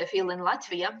how they feel in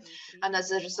Latvia. And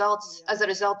as a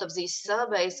result of these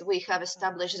surveys, we have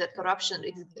established that corruption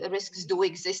risks do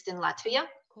exist in Latvia.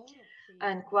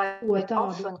 And quite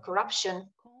often corruption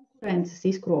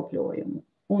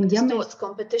distorts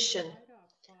competition.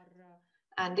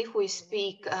 And if we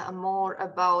speak more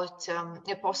about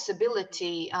a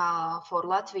possibility for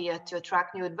Latvia to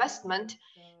attract new investment,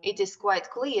 it is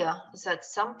quite clear that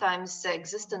sometimes the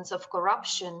existence of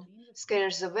corruption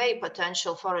scares away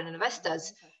potential foreign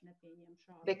investors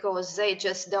because they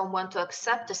just don't want to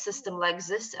accept a system like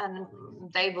this, and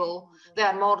they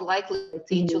are more likely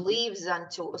to leave than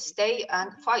to stay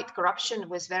and fight corruption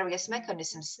with various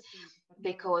mechanisms,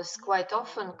 because quite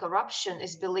often corruption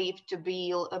is believed to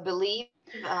be a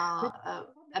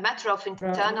matter of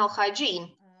internal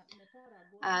hygiene.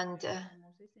 And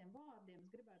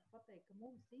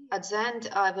at the end,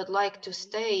 I would like to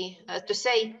say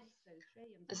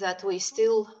that we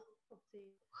still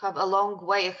have a long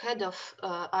way ahead of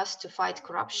us to fight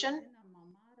corruption,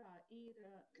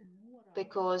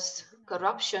 because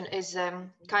corruption is a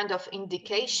kind of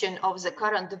indication of the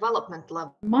current development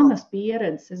level.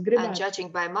 And judging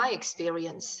by my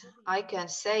experience, I can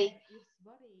say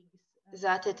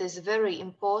that it is very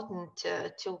important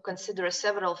to consider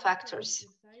several factors.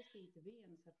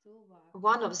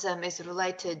 One of them is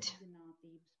related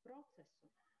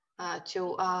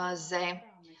to the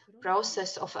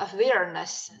process of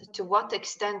awareness, to what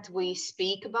extent we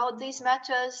speak about these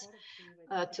matters,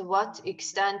 to what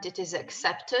extent it is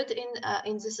accepted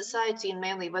in the society, and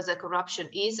mainly whether corruption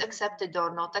is accepted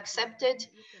or not accepted.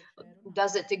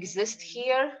 Does it exist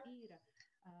here?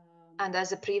 And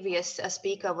as a previous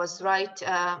speaker was right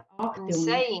in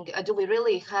saying, do we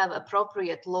really have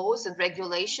appropriate laws and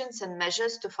regulations and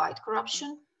measures to fight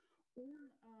corruption?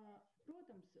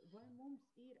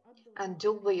 And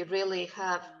do we really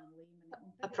have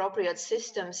appropriate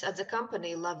systems at the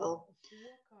company level?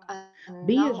 And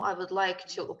now I would like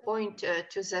to point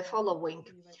to the following.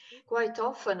 Quite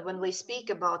often when we speak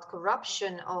about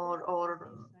corruption or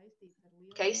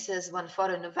cases when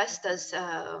foreign investors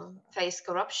face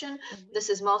corruption, this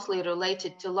is mostly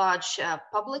related to large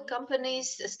public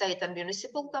companies, state and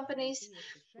municipal companies.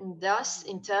 Thus,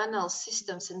 internal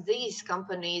systems in these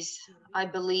companies, I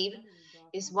believe,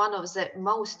 is one of the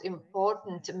most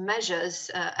important measures,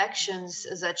 actions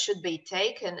that should be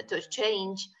taken to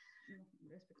change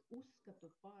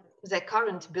the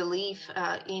current belief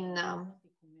in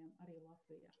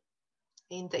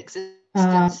the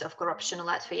existence of corruption in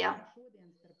Latvia.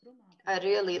 I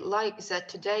really like that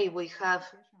today we have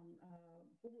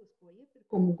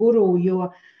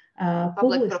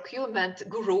public procurement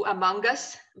guru among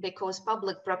us, because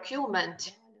public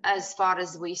procurement, as far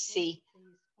as we see,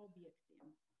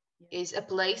 is a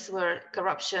place where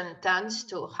corruption tends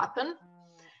to happen.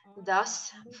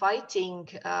 Thus, fighting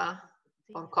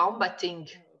or combating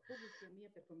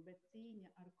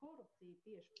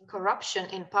corruption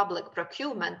in public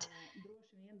procurement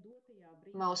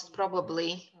most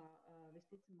probably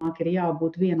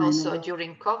also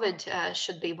during COVID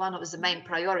should be one of the main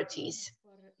priorities.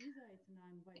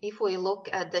 If we look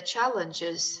at the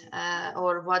challenges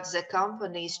or what the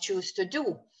companies choose to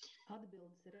do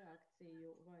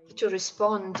to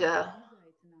respond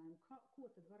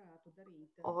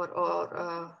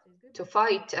or to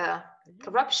fight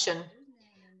corruption,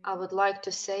 I would like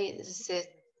to say that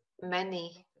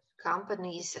many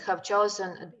companies have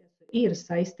chosen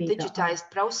digitized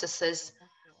processes,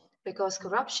 because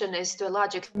corruption is to a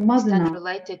large extent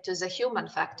related to the human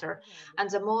factor. And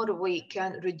the more we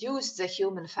can reduce the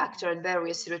human factor in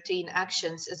various routine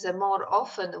actions, the more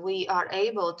often we are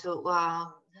able to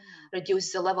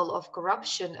reduce the level of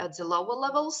corruption at the lower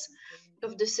levels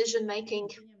of decision making.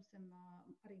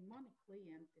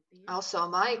 Also,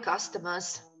 my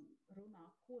customers,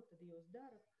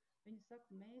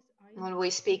 when we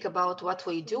speak about what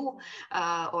we do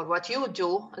or what you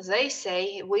do, they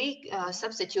say we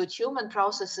substitute human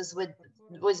processes with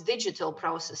with digital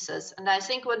processes. And I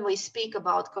think when we speak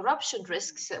about corruption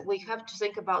risks, we have to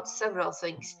think about several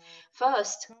things.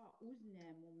 First,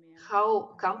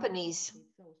 how companies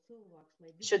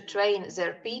should train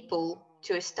their people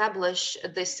to establish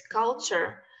this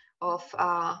culture of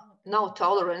no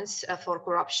tolerance for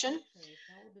corruption.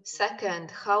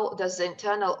 Second, how does the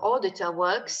internal auditor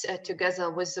works together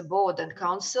with the board and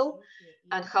council,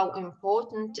 and how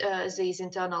important these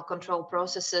internal control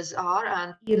processes are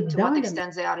and to what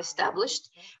extent they are established,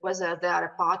 whether they are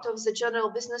a part of the general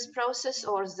business process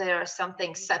or they are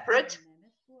something separate.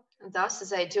 Thus,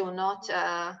 they do not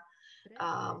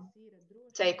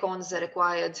take on the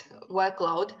required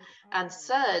workload. And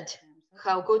third,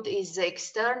 how good is the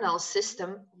external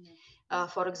system,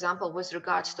 for example, with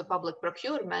regards to public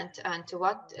procurement, and to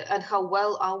what and how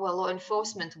well our law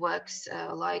enforcement works,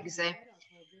 like the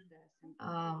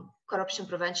Corruption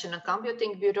Prevention and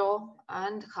Combating Bureau,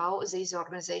 and how these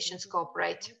organizations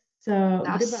cooperate.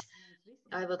 Thus,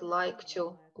 I would like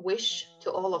to wish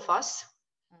to all of us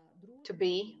to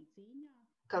be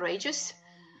courageous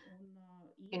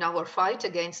in our fight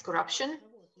against corruption,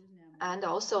 and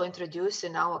also introduce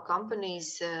in our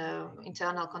companies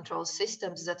internal control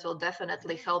systems that will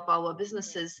definitely help our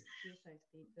businesses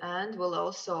and will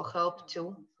also help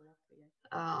to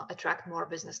attract more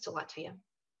business to Latvia.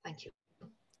 Thank you.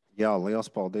 Jā, liels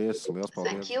paldies.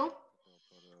 Thank you,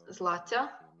 Zlata,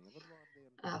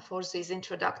 for these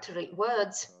introductory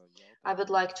words. I would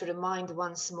like to remind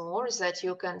once more that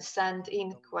you can send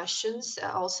in questions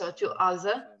also to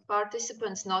other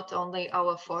participants, not only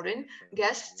our foreign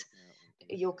guests.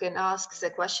 You can ask the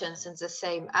questions in the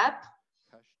same app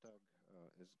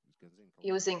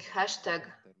using hashtag.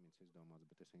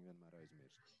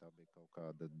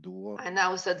 I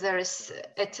know that there is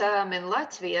a term in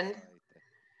Latvian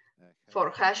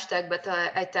for hashtag, but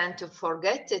I tend to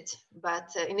forget it. But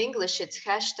in English, it's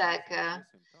hashtag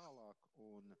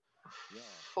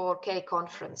 4K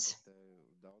conference.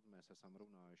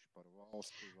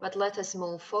 But let us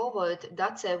move forward.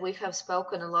 That's we have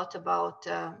spoken a lot about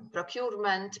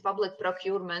procurement, public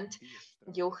procurement.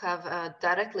 You have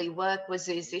directly worked with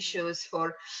these issues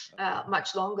for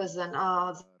much longer than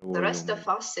the rest of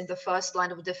us in the first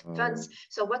line of defense.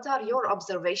 So what are your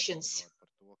observations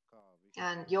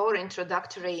and your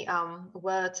introductory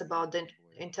words about the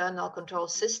internal control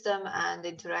system and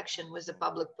interaction with the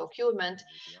public procurement?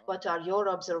 What are your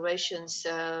observations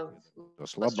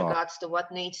with regards to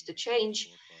what needs to change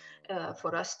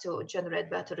for us to generate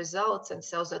better results, and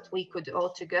so that we could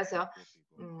all together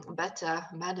better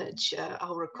manage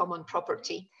our common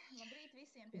property?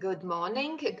 Good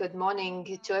morning. Good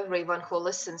morning to everyone who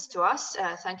listens to us.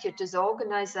 Thank you to the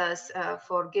organizers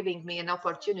for giving me an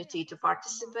opportunity to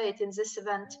participate in this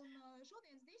event.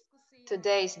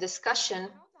 Today's discussion,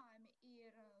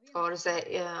 or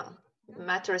the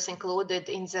matters included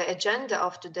in the agenda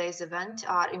of today's event,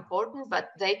 are important,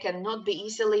 but they cannot be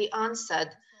easily answered.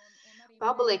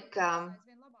 Public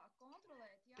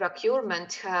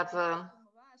procurement have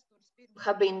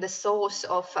been the source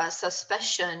of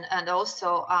suspicion and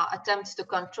also attempts to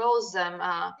control them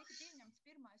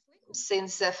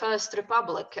since the First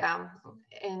Republic.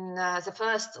 The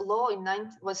first law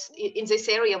in this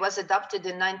area was adopted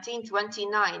in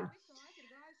 1929.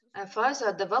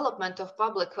 Further development of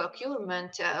public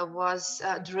procurement was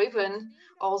driven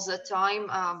all the time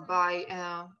by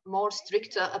more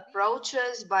stricter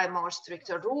approaches, by more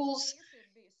stricter rules.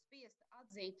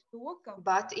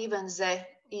 But even the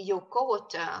EU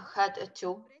court had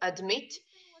to admit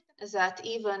that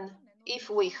even if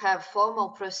we have formal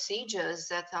procedures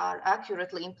that are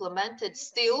accurately implemented,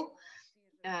 still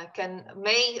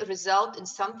may result in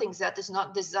something that is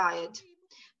not desired.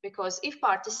 Because if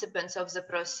participants of the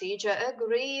procedure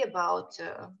agree about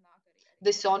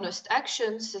dishonest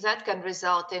actions, that can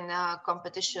result in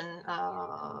competition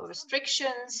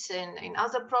restrictions, in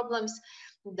other problems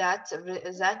that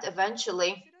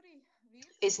eventually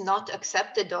is not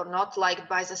accepted or not liked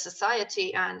by the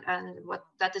society, and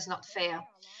that is not fair.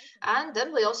 And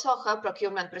then we also have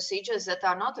procurement procedures that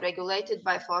are not regulated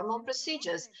by formal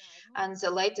procedures. And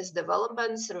the latest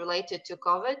developments related to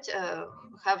COVID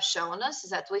have shown us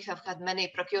that we have had many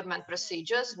procurement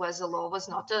procedures where the law was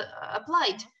not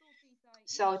applied.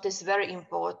 So it is very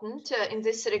important in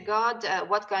this regard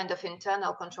what kind of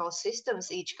internal control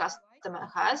systems each customer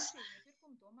has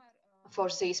for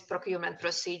these procurement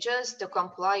procedures to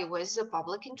comply with the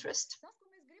public interest.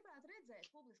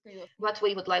 What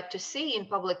we would like to see in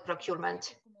public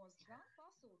procurement: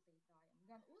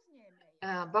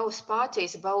 both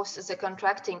parties, both the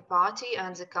contracting party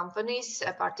and the companies,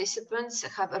 participants,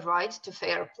 have a right to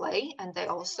fair play, and they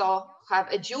also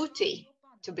have a duty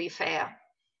to be fair.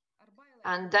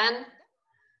 And then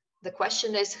the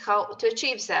question is how to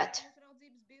achieve that.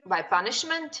 By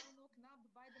punishment?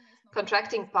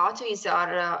 Contracting parties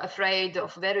are afraid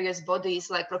of various bodies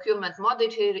like Procurement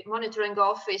Monitoring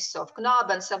Office, of CNAB,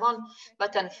 and so on.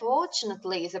 But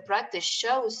unfortunately, the practice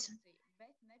shows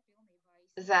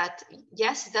that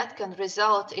yes, that can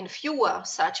result in fewer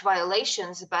such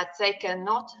violations, but it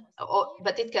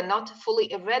cannot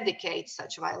fully eradicate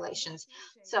such violations.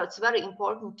 So it's very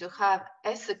important to have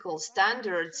ethical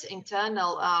standards,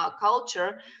 internal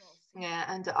culture,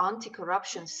 and the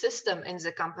anti-corruption system in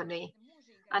the company.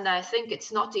 And I think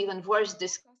it's not even worth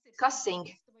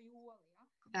discussing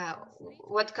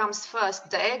what comes first,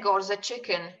 the egg or the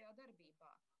chicken.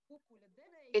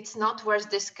 It's not worth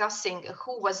discussing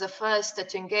who was the first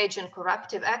to engage in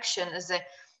corruptive action, as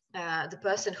the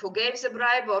person who gave the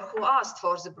bribe or who asked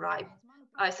for the bribe.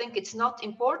 I think it's not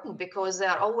important because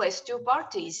there are always two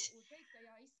parties.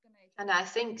 And I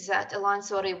think that aligns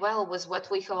very well with what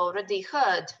we have already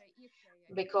heard,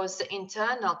 because the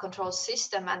internal control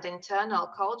system and internal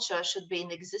culture should be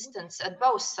in existence at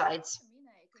both sides.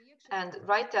 And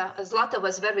Zlata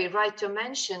was very right to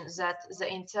mention that the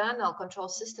internal control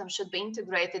system should be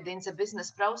integrated in the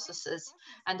business processes,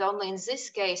 and only in this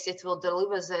case it will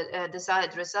deliver the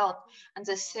desired result. And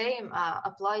the same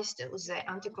applies to the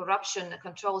anti-corruption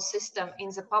control system in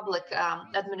the public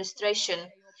administration.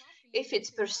 If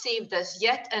it's perceived as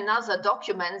yet another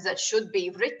document that should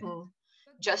be written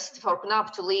just for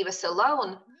CNAB to leave us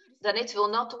alone, then it will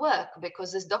not work,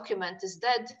 because this document is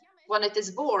dead when it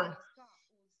is born.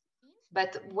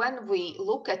 But when we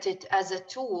look at it as a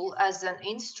tool, as an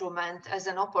instrument, as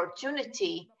an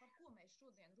opportunity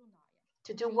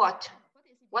to do what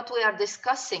we are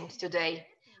discussing today,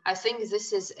 I think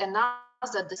this is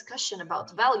another discussion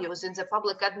about values in the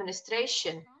public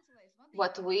administration,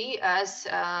 what we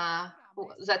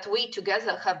that we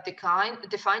together have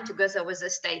defined together with the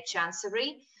State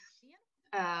Chancery.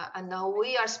 And now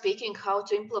we are speaking how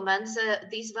to implement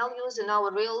these values in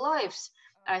our real lives.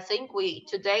 I think we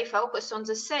today focus on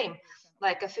the same,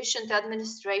 like efficient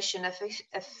administration,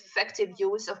 effective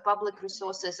use of public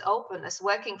resources, openness,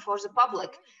 working for the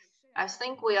public. I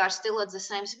think we are still at the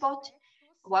same spot.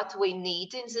 What we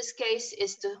need in this case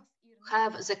is to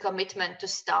have the commitment to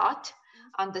start,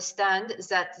 understand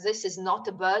that this is not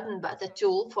a burden, but a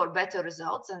tool for better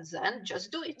results, and then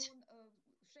just do it.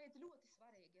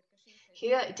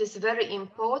 Here, it is very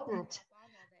important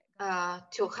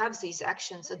to have these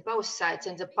actions at both sides,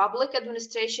 in the public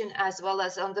administration as well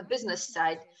as on the business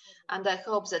side. And I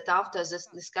hope that after this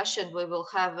discussion, we will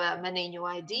have many new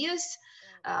ideas,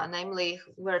 namely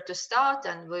where to start,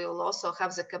 and we will also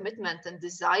have the commitment and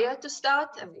desire to start.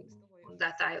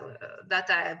 That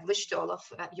I wish to all of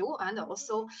you, and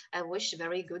also I wish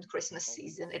very good Christmas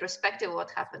season, irrespective of what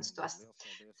happens to us.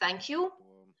 Thank you,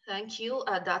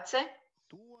 Dace,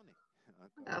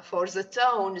 for the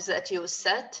tone that you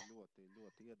set.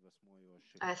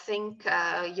 I think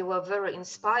you were very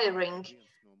inspiring.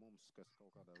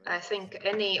 I think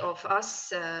any of us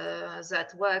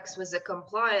that works with the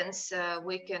compliance,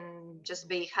 we can just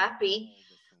be happy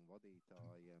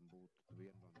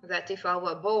that if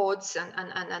our boards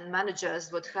and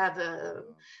managers would have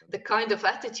the kind of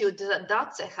attitude that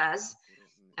Dace has,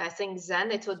 I think then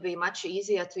it would be much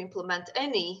easier to implement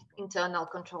any internal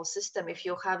control system if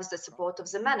you have the support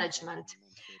of the management.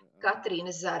 Katrīna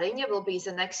Zariņa will be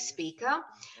the next speaker.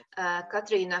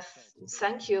 Katrīna,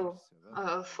 thank you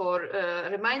for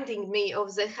reminding me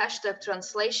of the hashtag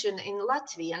translation in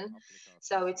Latvian.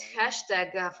 So it's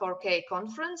hashtag 4K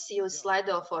conference, use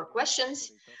Slido for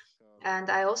questions.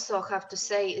 And I also have to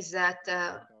say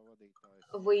that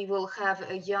we will have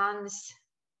Jānis,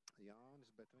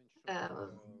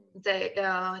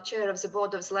 the chair of the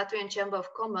board of the Latvian Chamber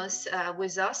of Commerce,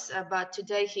 with us, but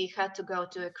today he had to go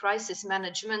to a crisis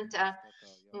management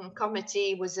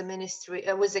committee with the ministry,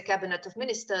 with the cabinet of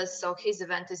ministers, so his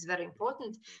event is very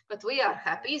important. But we are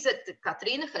happy that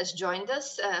Katrīna has joined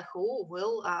us, who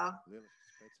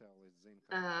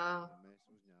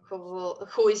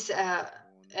is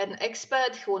an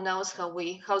expert who knows how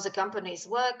the companies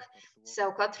work.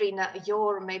 So Katrīna,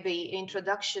 your maybe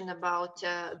introduction about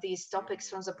these topics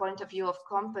from the point of view of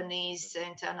companies,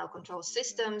 internal control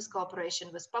systems,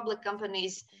 cooperation with public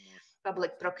companies,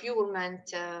 public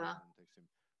procurement,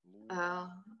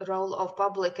 role of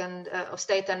public and of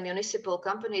state and municipal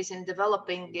companies in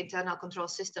developing internal control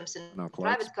systems in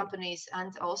private companies.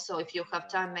 And also, if you have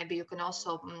time, maybe you can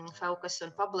also focus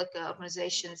on public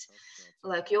organizations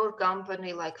like your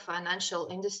company, like financial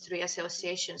industry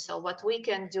association. So what we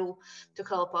can do to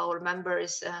help our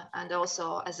members, and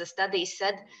also, as the study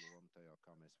said,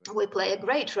 we play a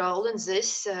great role in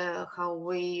this, how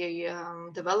we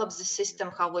develop the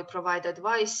system, how we provide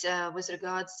advice with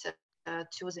regards to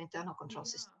the internal control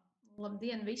system.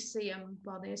 Labdien visiem!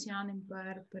 Paldies Jānim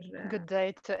Good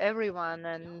day to everyone,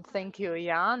 and thank you,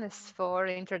 Jānis, for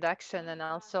introduction and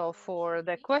also for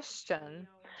the question.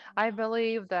 I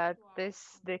believe that the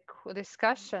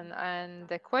discussion and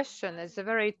the question is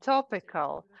very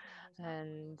topical,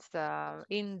 and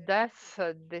in-depth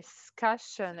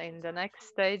discussion in the next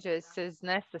stages is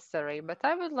necessary. But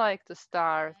I would like to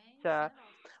start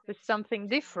with something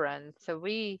different. So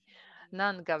we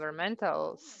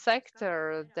non-governmental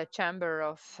sector, the Chamber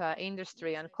of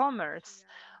Industry and Commerce,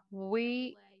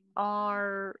 we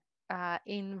are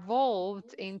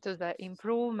involved into the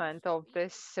improvement of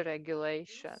this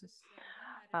regulation.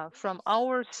 From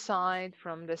our side,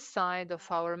 from the side of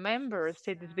our members,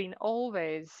 it has been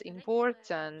always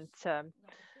important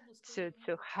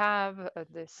to have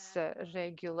this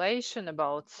regulation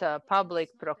about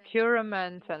public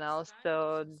procurement and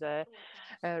also the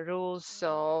rules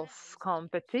of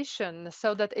competition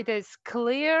so that it is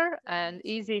clear and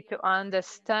easy to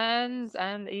understand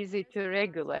and easy to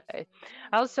regulate.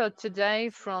 Also today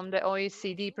from the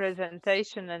OECD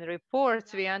presentation and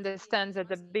reports, we understand that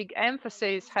the big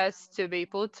emphasis has to be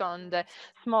put on the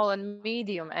small and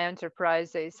medium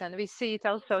enterprises. And we see it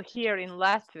also here in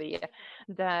Latvia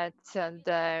that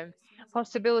the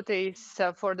possibilities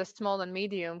for the small and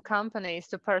medium companies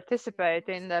to participate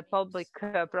in the public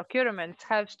procurement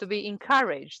have to be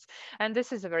encouraged. And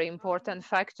this is a very important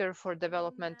factor for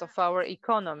development of our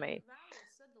economy.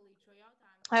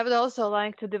 I would also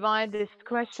like to divide this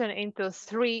question into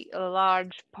three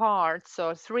large parts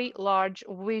or three large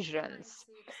visions.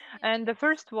 And the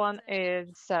first one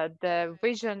is the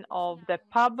vision of the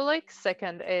public,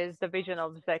 second is the vision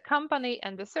of the company,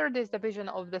 and the third is the vision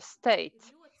of the state.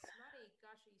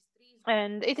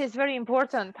 And it is very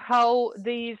important how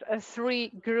these three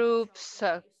groups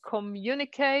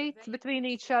communicate between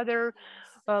each other,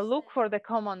 look for the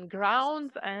common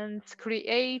ground, and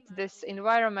create this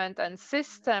environment and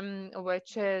system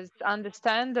which is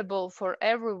understandable for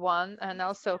everyone and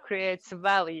also creates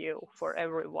value for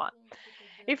everyone.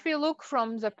 If we look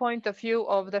from the point of view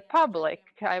of the public,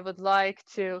 I would like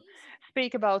to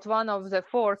speak about one of the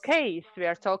four Ks we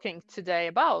are talking today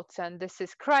about, and this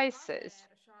is crisis.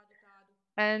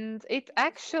 And it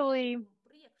actually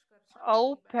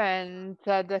opened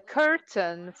the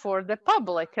curtain for the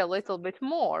public a little bit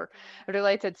more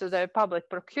related to the public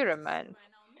procurement.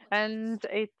 And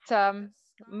it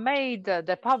made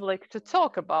the public to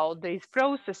talk about these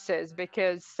processes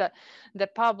because the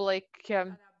public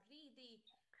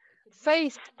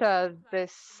faced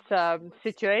this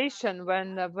situation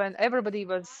when everybody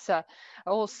was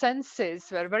all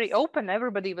senses were very open.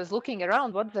 Everybody was looking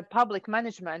around what the public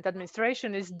management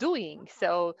administration is doing.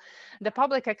 So the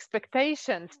public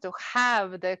expectations to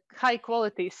have the high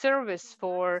quality service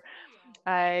for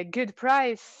a good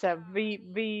price,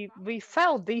 we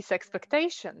felt these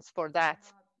expectations for that.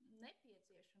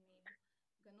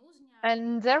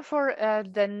 And therefore,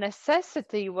 the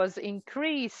necessity was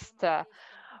increased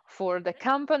for the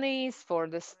companies, for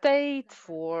the state,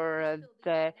 for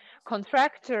the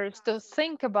contractors to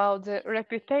think about the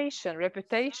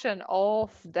reputation of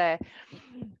the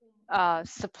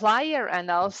supplier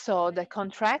and also the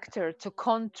contractor to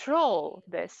control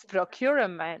this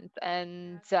procurement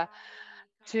and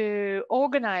to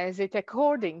organize it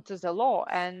according to the law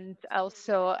and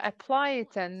also apply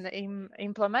it and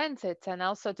implement it, and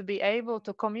also to be able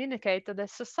to communicate to the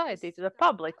society, to the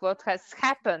public, what has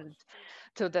happened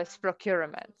to this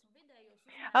procurement.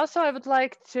 Also, I would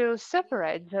like to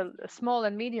separate the small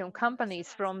and medium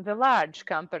companies from the large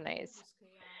companies,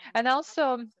 and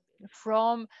also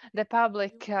from the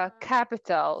public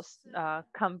capitals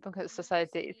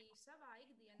societies,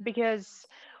 because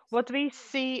what we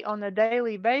see on a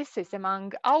daily basis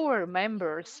among our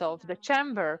members of the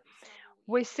chamber,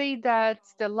 we see that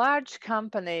the large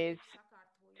companies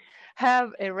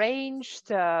have arranged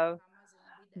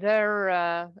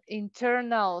their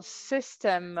internal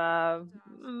system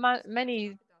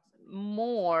many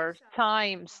more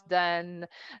times than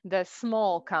the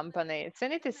small companies,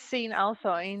 and it is seen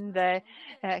also in the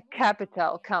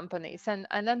capital companies. And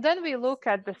then we look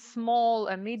at the small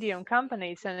and medium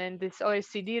companies, and in this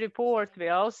OECD report we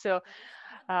also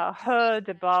heard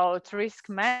about risk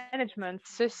management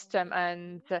system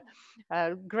and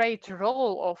great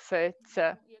role of it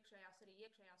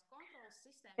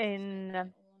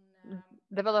in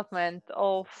development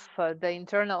of the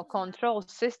internal control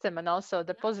system and also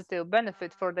the positive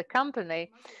benefit for the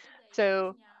company.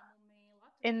 So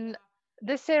in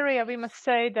this area, we must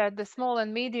say that the small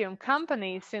and medium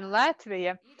companies in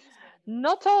Latvia,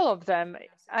 not all of them,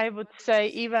 I would say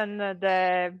even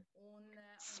the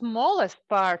smallest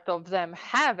part of them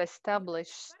have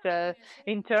established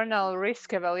internal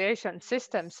risk evaluation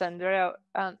systems and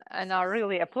are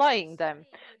really applying them.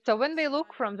 So when we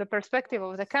look from the perspective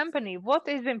of the company, what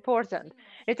is important?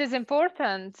 It is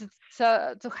important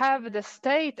to have the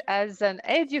state as an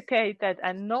educated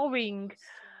and knowing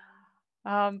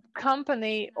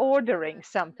company ordering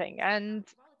something. And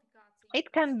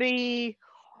it can be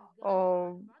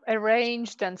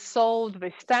arranged and sold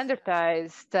with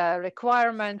standardized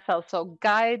requirements, also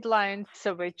guidelines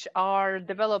which are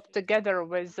developed together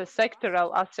with the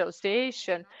sectoral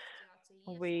association.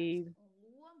 It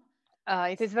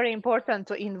is very important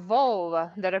to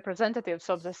involve the representatives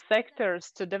of the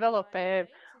sectors to develop a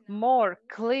more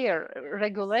clear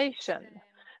regulation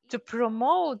to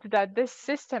promote that this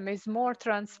system is more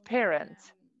transparent.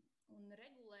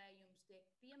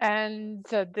 And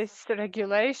this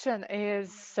regulation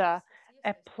is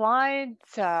applied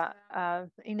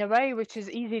in a way which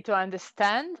is easy to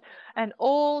understand, and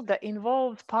all the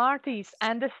involved parties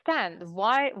understand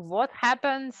what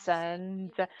happens,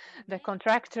 and the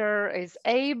contractor is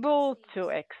able to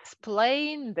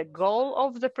explain the goal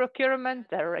of the procurement,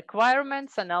 the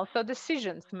requirements, and also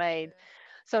decisions made.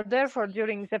 So therefore,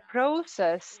 during the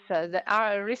process, the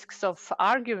risks of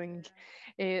arguing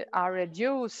are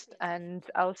reduced, and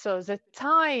also the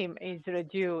time is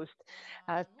reduced.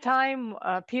 Time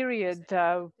period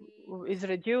is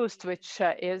reduced, which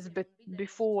is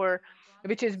before,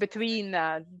 which is between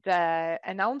the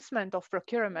announcement of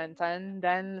procurement and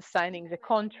then signing the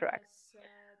contract.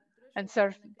 And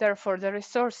so, therefore, the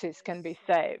resources can be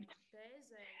saved.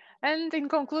 And in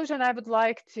conclusion, I would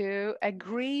like to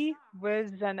agree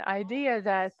with an idea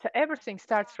that everything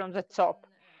starts from the top.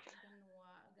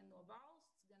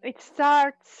 It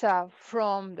starts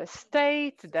from the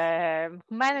state, the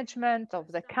management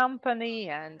of the company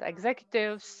and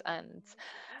executives,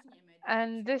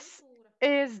 and this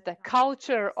is the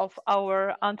culture of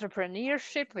our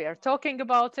entrepreneurship. We are talking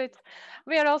about it.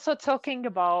 We are also talking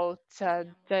about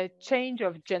the change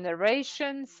of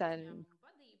generations, and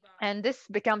this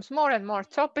becomes more and more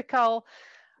topical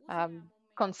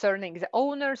concerning the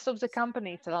owners of the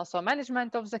companies and also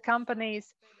management of the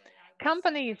companies.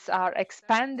 Companies are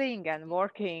expanding and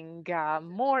working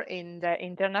more in the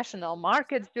international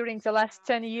markets during the last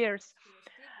 10 years.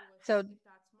 So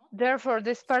therefore,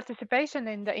 this participation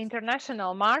in the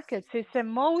international markets is a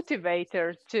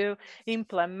motivator to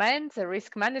implement the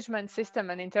risk management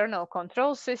system and internal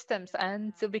control systems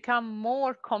and to become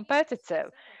more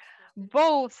competitive,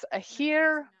 both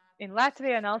here in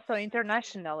Latvia and also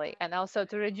internationally, and also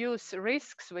to reduce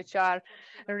risks which are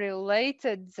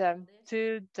related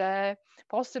to the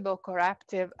possible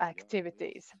corruptive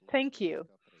activities. Thank you.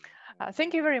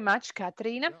 Thank you very much,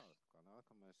 Katrina.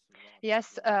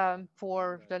 Yes,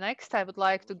 for the next, I would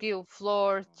like to give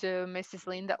floor to Mrs.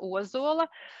 Linda Ozola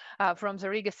from the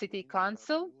Riga City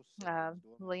Council.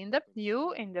 Linda,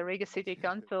 you in the Riga City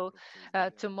Council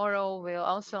tomorrow will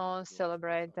also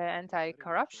celebrate the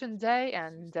Anti-Corruption Day,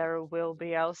 and there will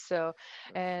be also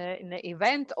an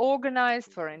event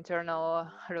organized for internal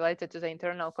related to the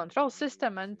internal control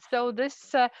system. And so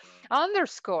this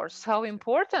underscores how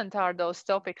important are those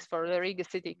topics for the Riga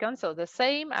City Council, the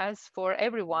same as for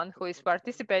everyone who is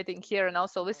participating here and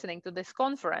also listening to this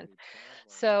conference.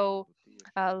 So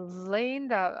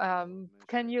Linda,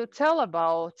 can you tell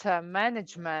about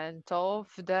management of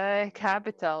the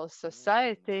capital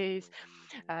societies?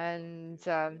 And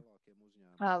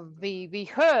we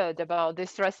heard about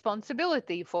this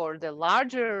responsibility for the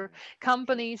larger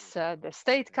companies, the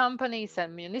state companies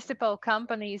and municipal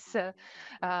companies,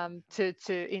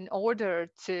 in order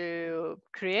to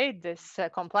create this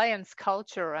compliance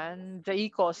culture and the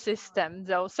ecosystem.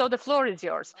 So the floor is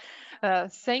yours.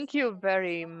 Thank you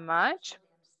very much.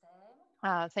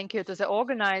 Thank you to the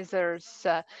organizers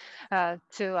to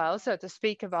also to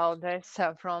speak about this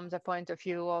from the point of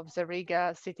view of the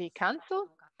Riga City Council.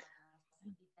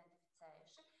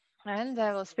 And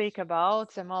I will speak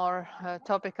about the more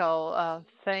topical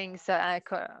things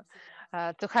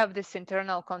to have this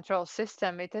internal control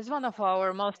system. It is one of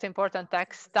our most important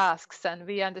tasks, and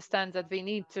we understand that we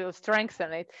need to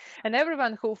strengthen it. And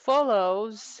everyone who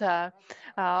follows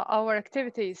our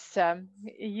activities,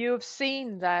 you've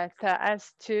seen that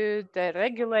as to the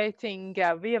regulating,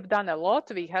 we have done a lot.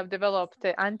 We have developed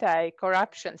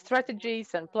anti-corruption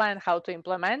strategies and plan how to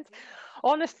implement.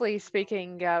 Honestly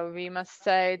speaking, we must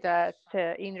say that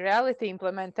in reality,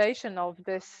 implementation of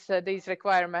these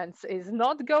requirements is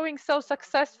not going so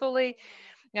successfully.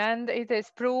 And it is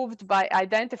proved by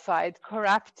identified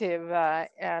corruptive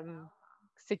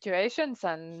situations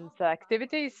and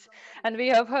activities. And we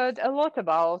have heard a lot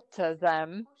about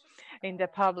them in the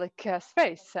public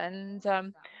space. And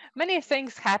many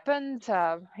things happened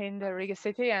in the Riga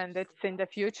city, and it's in the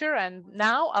future, and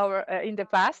now our in the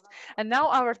past. And now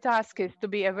our task is to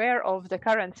be aware of the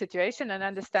current situation and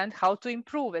understand how to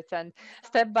improve it, and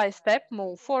step by step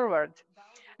move forward.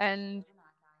 And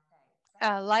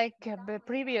like the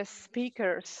previous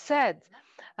speaker said,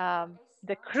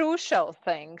 the crucial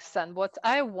things and what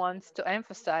I want to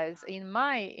emphasize in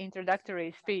my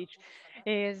introductory speech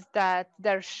is that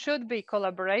there should be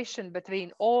collaboration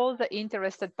between all the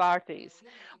interested parties,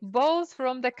 both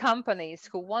from the companies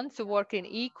who want to work in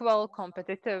equal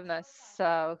competitiveness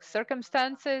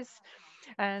circumstances,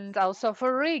 and also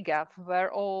for Riga,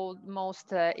 where all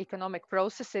most economic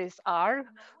processes are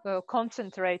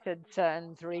concentrated,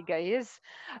 and Riga is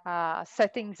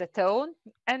setting the tone.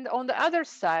 And on the other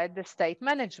side, the state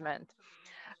management.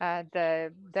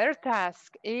 Their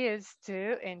task is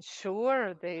to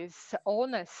ensure these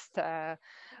honest,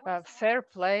 fair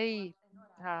play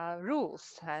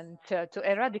rules, and to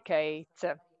eradicate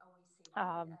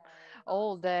um,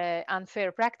 all the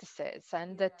unfair practices.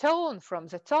 And the tone from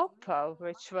the top,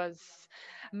 which was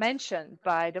mentioned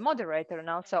by the moderator and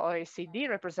also OECD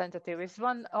representative, is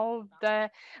one of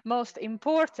the most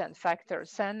important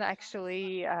factors. And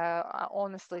actually,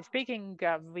 honestly speaking,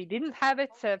 we didn't have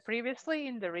it previously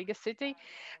in the Riga City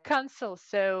Council.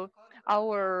 So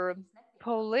our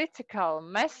political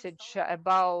message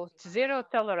about zero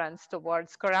tolerance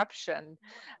towards corruption,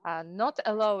 not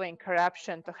allowing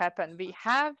corruption to happen. We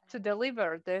have to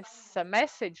deliver this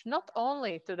message not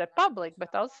only to the public,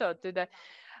 but also to the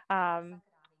um,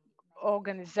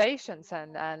 organizations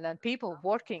and people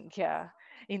working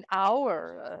in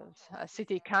our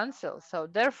city council. So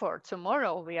therefore,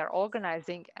 tomorrow we are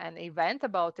organizing an event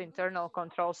about internal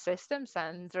control systems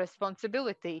and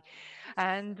responsibility.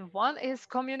 And one is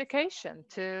communication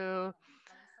to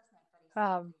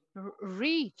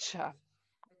reach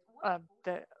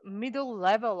the middle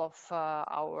level of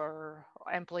our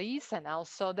employees and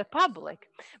also the public.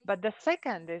 But the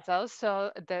second is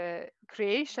also the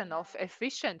creation of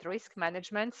efficient risk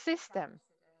management system.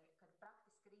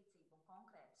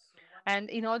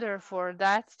 And in order for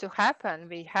that to happen,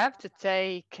 we have to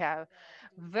take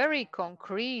very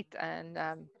concrete and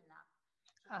um,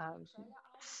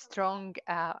 strong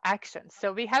action.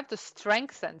 So we have to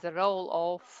strengthen the role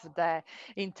of the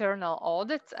internal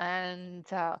audit, and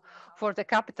for the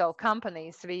capital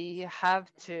companies, we have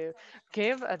to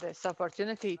give this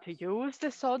opportunity to use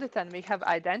this audit, and we have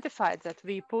identified that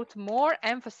we put more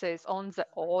emphasis on the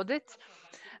audit,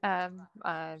 um,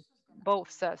 uh,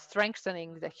 both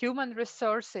strengthening the human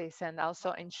resources and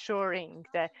also ensuring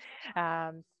the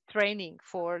training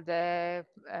for the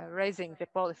raising the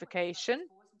qualification.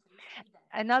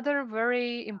 Another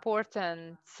very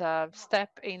important step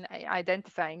in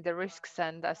identifying the risks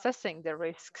and assessing the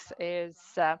risks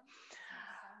is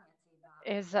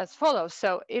as follows.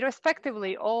 So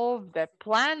irrespectively of the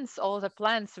plans, all the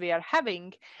plans we are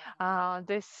having,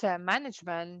 this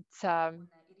management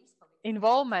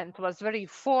involvement was very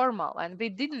formal, and we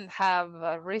didn't have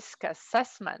risk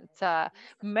assessment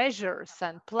measures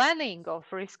and planning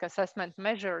of risk assessment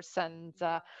measures,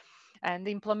 and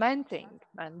implementing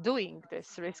and doing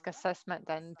this risk assessment.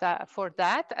 And for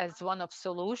that, as one of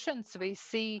solutions, we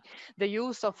see the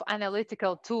use of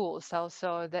analytical tools.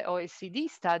 Also, the OECD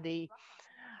study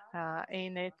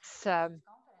in its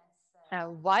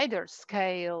wider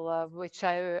scale, which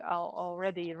I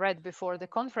already read before the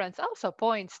conference, also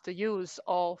points to use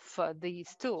of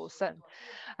these tools.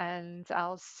 And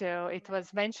also it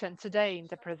was mentioned today in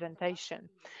the presentation.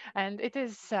 And it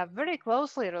is very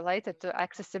closely related to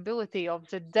accessibility of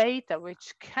the data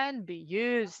which can be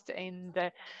used in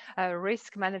the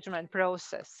risk management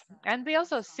process. And we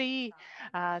also see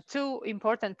two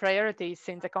important priorities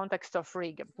in the context of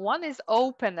RIG. One is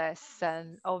openness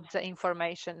and of the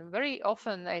information. Very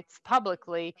often it's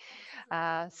publicly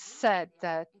said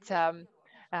that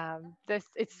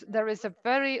there is a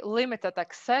very limited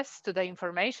access to the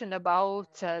information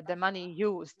about the money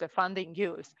used, the funding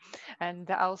used.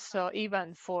 And also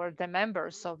even for the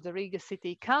members of the Riga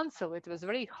City Council, it was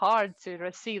very hard to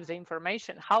receive the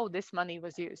information how this money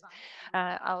was used.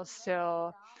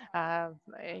 Also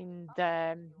in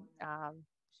the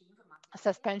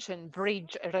suspension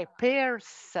bridge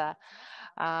repairs,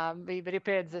 we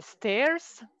repaired the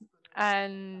stairs,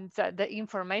 and the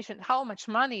information, how much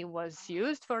money was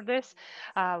used for this,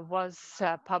 was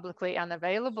publicly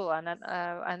unavailable.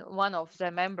 And one of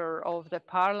the member of the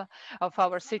of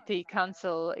our city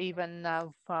council even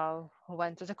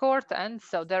went to the court, and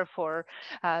so therefore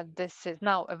this is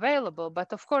now available.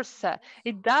 But of course,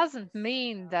 it doesn't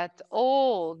mean that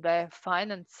all the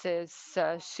finances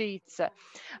sheets,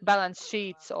 balance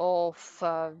sheets of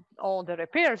all the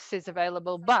repairs is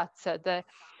available, but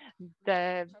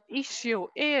the issue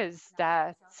is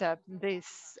that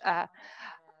this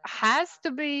has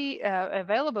to be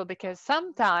available, because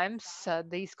sometimes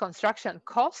these construction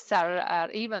costs are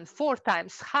even 4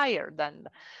 times higher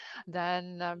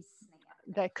than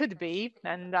they could be.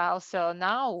 And also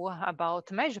now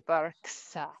about measure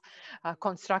parks,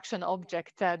 construction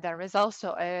object, there is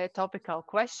also a topical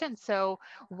question. So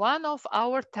one of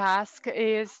our tasks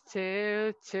is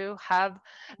to have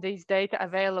these data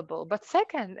available. But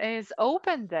second is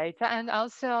open data, and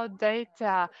also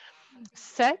data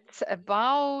sets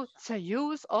about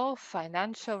use of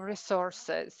financial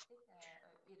resources.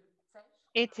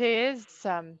 It is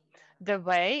the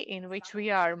way in which we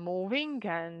are moving,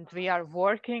 and we are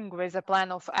working with a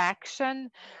plan of action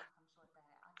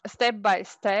step by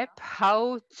step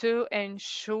how to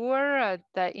ensure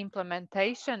the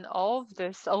implementation of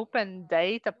this open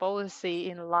data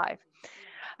policy in life.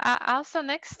 Also,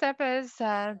 next step is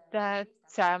that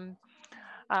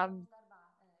um,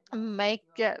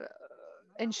 make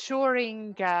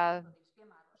ensuring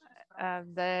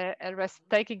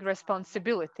taking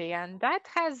responsibility, and that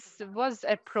was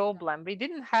a problem. We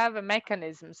didn't have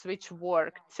mechanisms which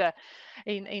worked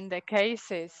in the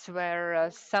cases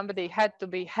where somebody had to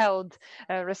be held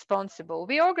responsible.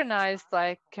 We organized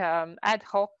like ad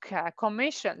hoc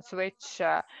commissions which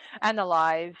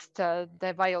analyzed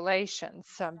the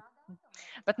violations.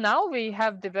 But now we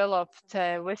have developed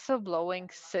a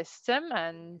whistleblowing system,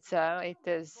 and it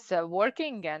is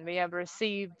working, and we have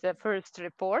received the first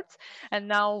reports. And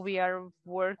now we are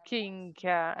working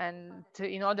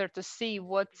in order to see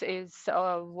what is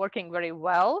working very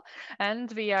well.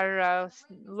 And we are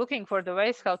looking for the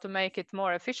ways how to make it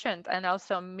more efficient and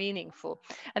also meaningful.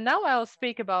 And now I'll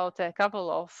speak about a couple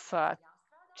of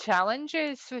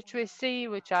challenges which we see,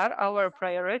 which are our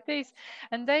priorities,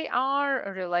 and they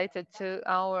are related to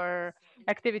our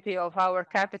activity of our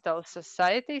capital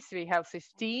societies. We have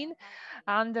 15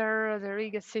 under the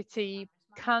Riga City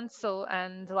Council,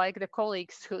 and like the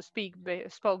colleagues who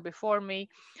spoke before me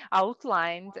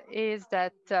outlined, is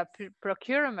that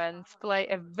procurements play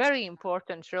a very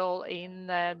important role in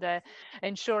the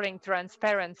ensuring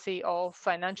transparency of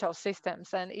financial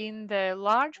systems. And in the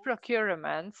large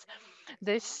procurements,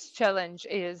 this challenge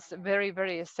is very,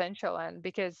 very essential, and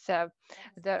because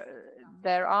there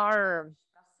there are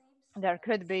there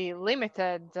could be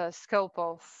limited scope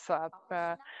of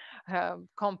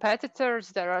competitors.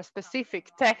 There are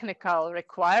specific technical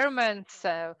requirements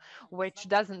which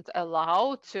doesn't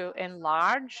allow to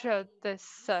enlarge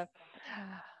this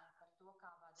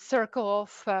circle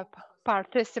of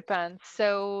participants.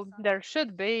 So there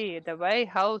should be the way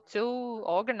how to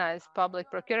organize public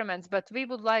procurements, but we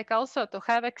would like also to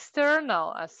have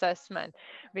external assessment.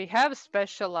 We have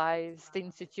specialized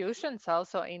institutions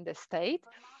also in the state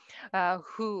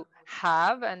who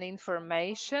have an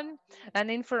information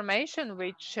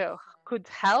which could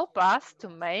help us to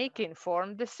make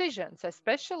informed decisions,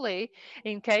 especially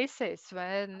in cases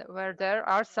where there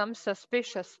are some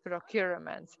suspicious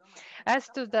procurements. As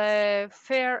to the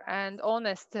fair and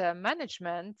honest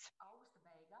management,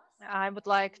 I would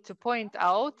like to point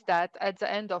out that at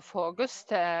the end of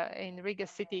August, in Riga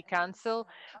City Council,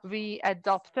 we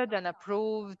adopted and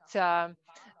approved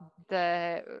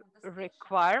the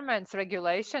requirements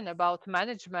regulation about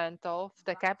management of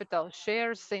the capital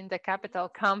shares in the capital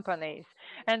companies.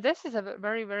 And this is a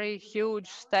very, very huge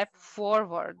step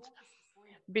forward,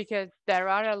 because there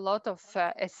are a lot of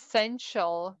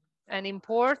essential and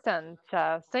important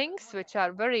things which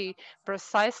are very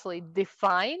precisely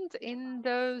defined in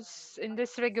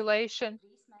this regulation.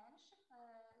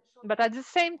 But at the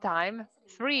same time,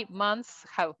 3 months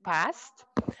have passed,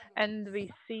 and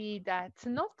we see that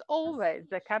not always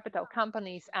the capital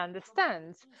companies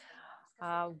understand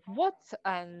what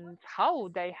and how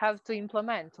they have to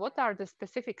implement, what are the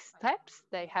specific steps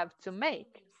they have to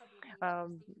make,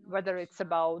 whether it's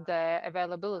about the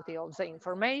availability of the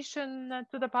information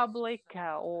to the public,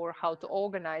 or how to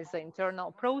organize the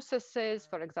internal processes,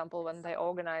 for example, when they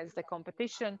organize the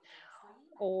competition,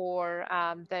 or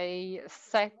they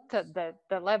set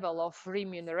the level of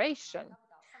remuneration.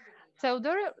 So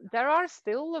there are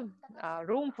still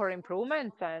room for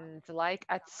improvement, and like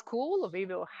at school, we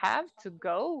will have to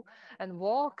go and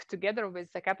walk together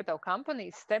with the capital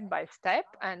companies step by step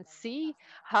and see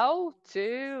how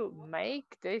to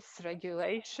make this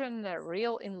regulation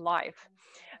real in life.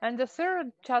 And the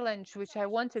third challenge, which I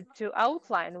wanted to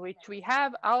outline, which we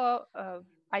have our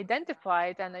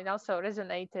identified and it also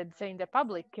resonated in the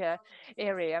public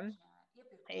area,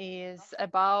 is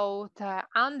about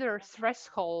under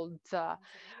threshold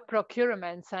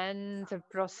procurements and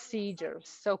procedures,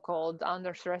 so-called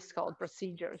under threshold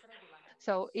procedures.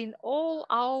 So in all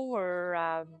our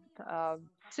uh,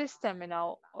 system,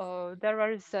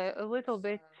 there is a little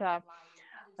bit a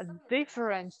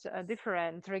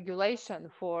different regulation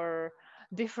for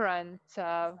different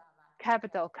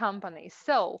capital companies.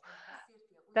 So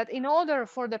that in order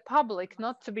for the public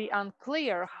not to be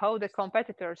unclear how the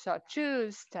competitors are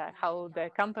chosen, how the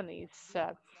companies,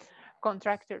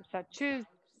 contractors are chosen,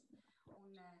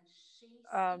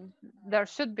 there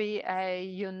should be a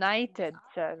united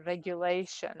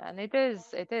regulation, and it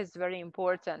is very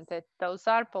important that those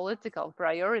are political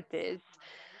priorities.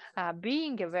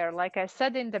 Being aware, like I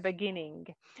said in the beginning,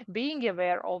 being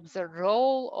aware of the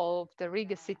role of the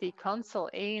Riga City Council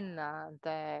in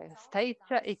the state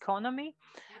economy,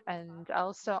 and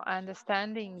also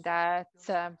understanding that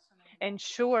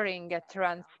ensuring a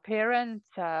transparent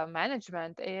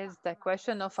management is the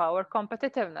question of our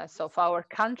competitiveness of our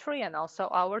country and also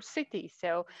our city.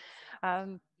 So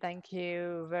thank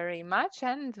you very much,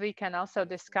 and we can also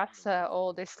discuss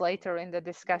all this later in the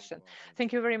discussion.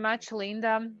 Thank you very much,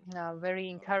 Linda. Very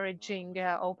encouraging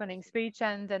opening speech,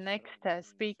 and the next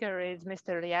speaker is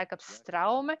Mr. Jakob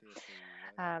Straume.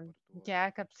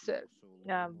 Jakobs,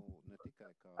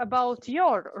 about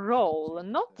your role,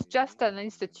 not just an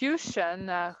institution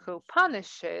who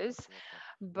punishes,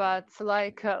 but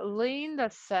like Linda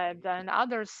said, and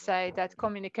others say that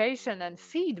communication and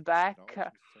feedback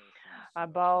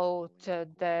about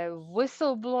the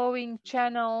whistleblowing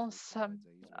channels,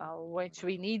 which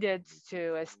we needed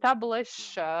to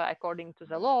establish according to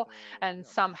the law, and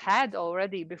some had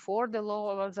already before the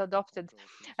law was adopted.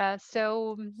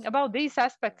 So about these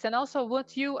aspects, and also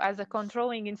what you as a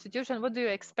controlling institution, what do you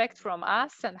expect from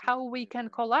us and how we can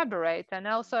collaborate, and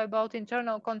also about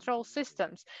internal control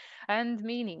systems and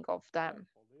meaning of them.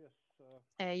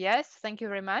 Yes, thank you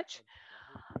very much.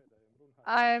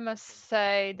 I must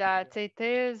say that it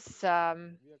is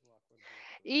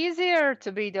easier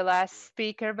to be the last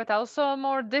speaker, but also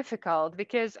more difficult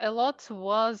because a lot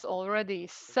was already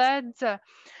said.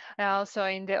 Also,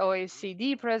 in the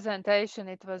OECD presentation,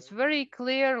 it was very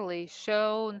clearly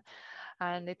shown,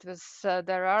 and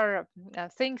there are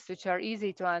things which are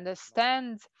easy to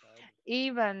understand,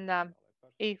 even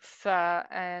if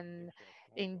an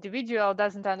individual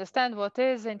doesn't understand what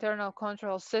is internal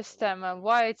control system and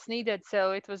why it's needed.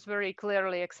 So it was very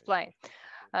clearly explained.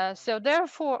 So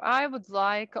therefore, I would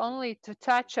like only to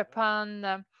touch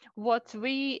upon what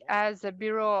we as a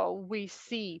bureau we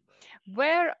see.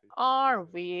 Where are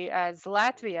we as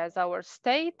Latvia, as our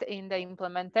state, in the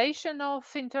implementation of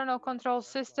internal control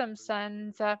systems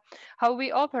and how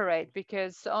we operate?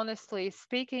 Because honestly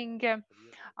speaking,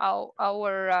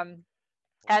 our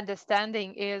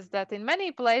understanding is that in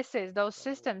many places those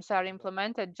systems are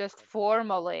implemented just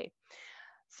formally.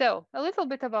 So a little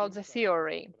bit about the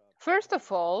theory. First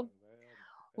of all,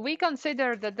 we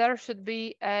consider that there should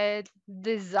be a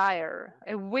desire,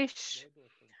 a wish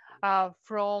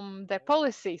from the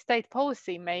state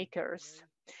policy makers,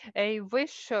 a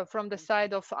wish from the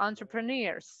side of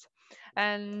entrepreneurs,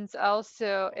 and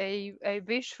also a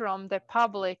wish from the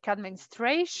public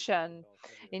administration,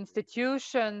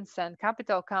 institutions and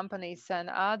capital companies and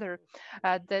other,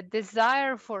 the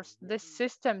desire for this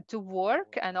system to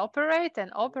work and operate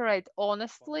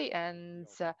honestly and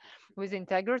with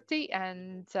integrity,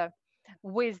 and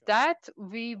with that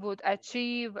we would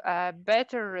achieve a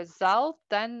better result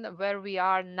than where we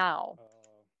are now.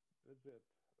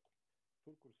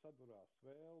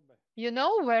 You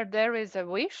know, where there is a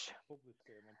wish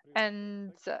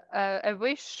and a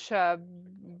wish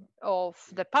of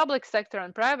the public sector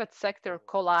and private sector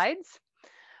collides,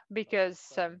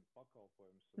 because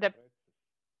the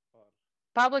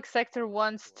public sector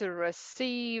wants to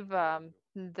receive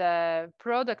the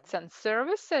products and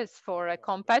services for a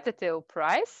competitive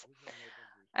price.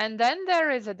 And then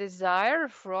there is a desire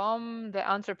from the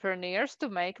entrepreneurs to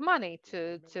make money,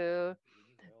 to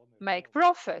make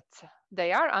profit.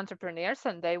 They are entrepreneurs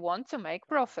and they want to make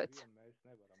profit.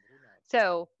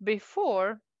 So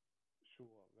before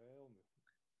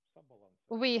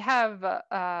we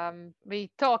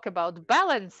talk about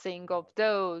balancing of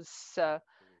those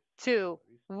two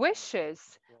wishes,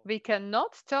 we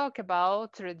cannot talk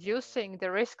about reducing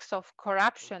the risks of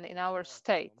corruption in our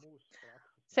state.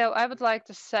 So I would like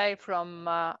to say from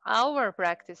our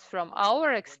practice, from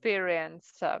our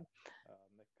experience,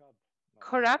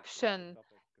 corruption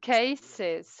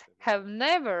cases have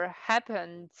never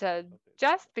happened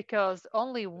just because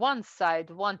only one side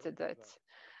wanted it.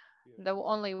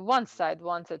 Only one side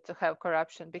wanted to have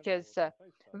corruption, because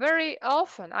very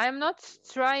often I'm not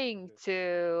trying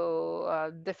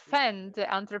to defend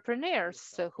the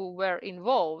entrepreneurs who were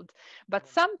involved, but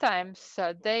sometimes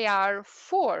they are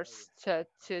forced to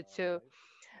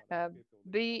uh,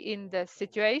 be in the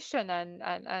situation,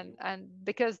 and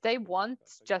because they want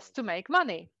just to make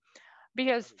money.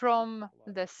 Because from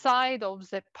the side of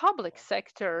the public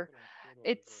sector,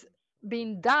 it's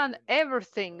been done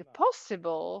everything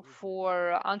possible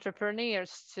for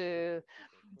entrepreneurs to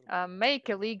make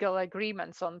illegal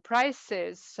agreements on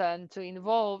prices and to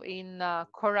involve in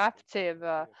corruptive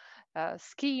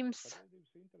schemes.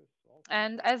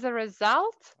 And as a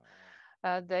result,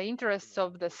 the interests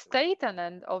of the state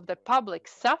and of the public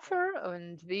suffer,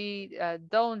 and we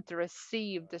don't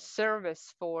receive the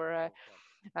service for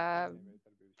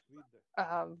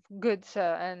good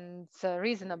and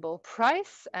reasonable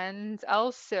price. And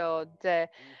also the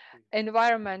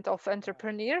environment of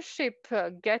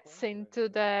entrepreneurship gets into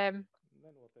the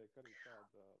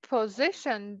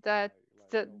position that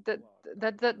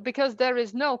because there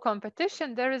is no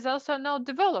competition, there is also no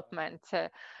development.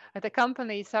 The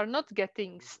companies are not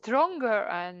getting stronger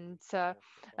and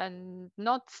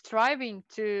not striving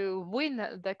to win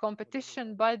the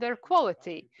competition by their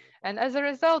quality. And as a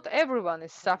result, everyone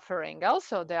is suffering.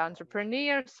 Also the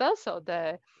entrepreneurs, also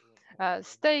the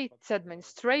state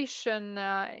administration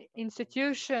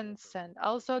institutions, and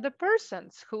also the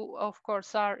persons who, of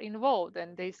course, are involved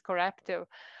in these corruptive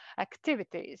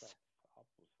activities.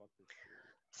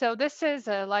 So this is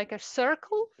like a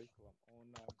circle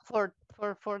for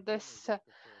this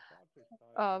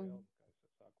um,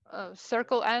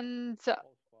 circle, and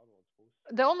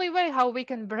the only way how we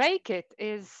can break it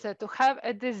is to have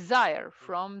a desire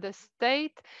from the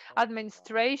state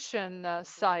administration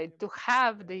side to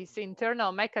have these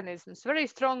internal mechanisms, very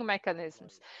strong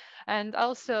mechanisms, and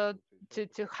also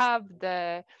to have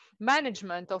the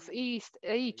management of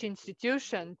each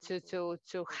institution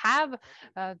to have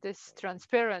this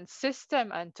transparent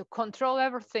system and to control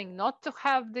everything, not to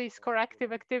have these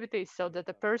corrective activities, so that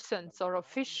the persons or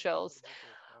officials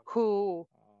who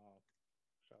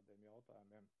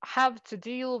have to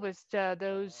deal with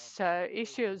those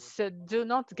issues do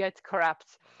not get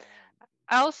corrupt.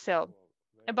 Also,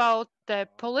 about the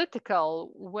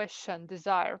political wish and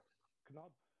desire.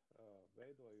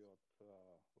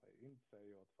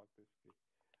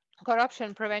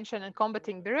 Corruption Prevention and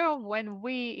Combating Bureau, when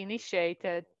we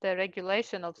initiated the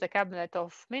regulation of the Cabinet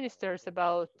of Ministers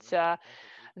about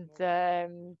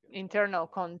the internal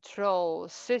control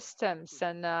systems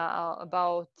and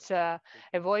about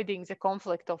avoiding the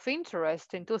conflict of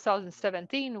interest in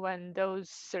 2017, when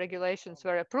those regulations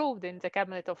were approved in the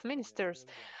Cabinet of Ministers.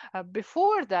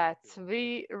 Before that,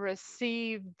 we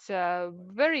received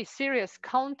very serious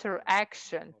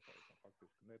counteraction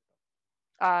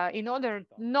in order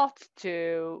not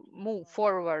to move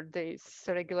forward these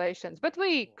regulations. But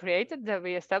we created them,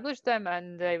 we established them,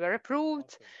 and they were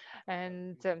approved.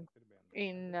 And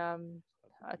in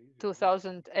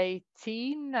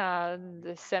 2018,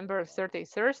 December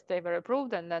 31st, they were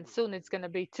approved, and then soon it's going to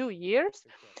be 2 years.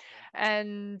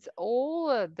 And all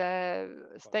the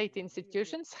state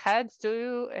institutions had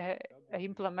to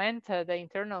implement the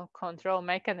internal control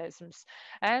mechanisms.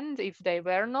 And if they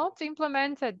were not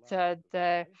implemented,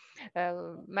 the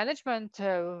management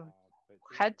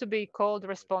had to be called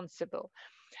responsible.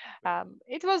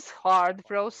 It was hard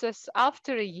process.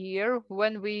 After a year,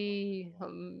 when we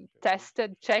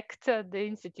tested, checked the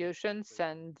institutions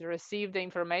and received the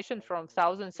information from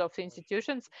thousands of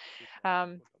institutions,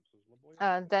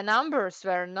 the numbers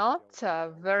were not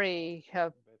very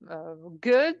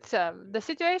good. The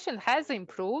situation has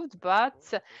improved,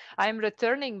 but I'm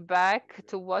returning back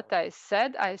to what I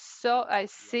said. I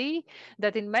see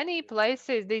that in many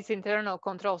places these internal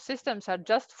control systems are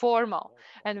just formal,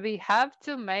 and we have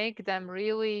to make them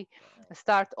really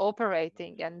start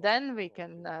operating, and then we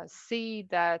can see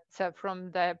that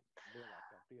from the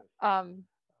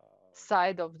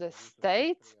side of the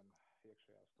state,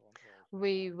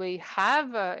 we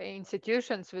have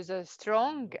institutions with a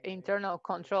strong internal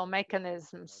control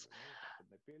mechanisms,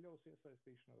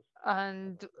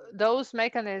 and those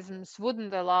mechanisms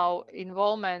wouldn't allow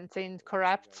involvement in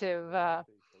corruptive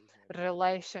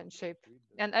relationship.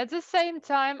 And at the same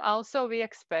time, also we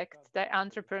expect the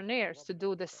entrepreneurs to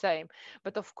do the same.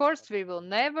 But of course, we will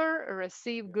never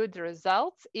receive good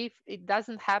results if it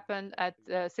doesn't happen at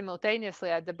simultaneously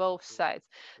at the both sides.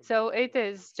 So it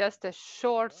is just a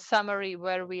short summary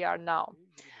where we are now.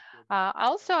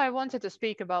 Also, I wanted to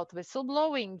speak about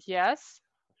whistleblowing. Yes.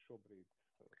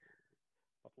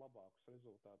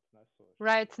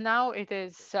 Right now, it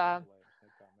is a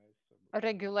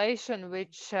regulation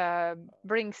which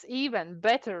brings even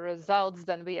better results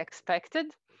than we expected.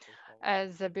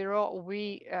 As a bureau,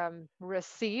 we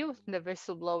receive the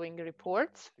whistleblowing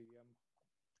reports,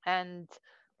 and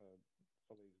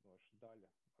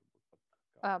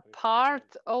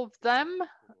part of them,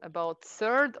 about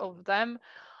third of them,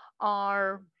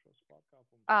 are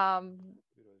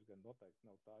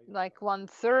like one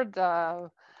third.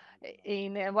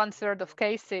 In one third of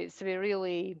cases, we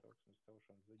really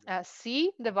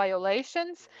see the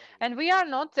violations, and we are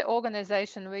not the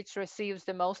organization which receives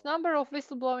the most number of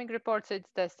whistleblowing reports. It's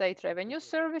the State Revenue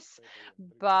Service,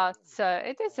 but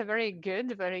it is a very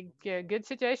good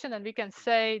situation, and we can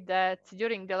say that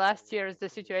during the last years the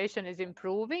situation is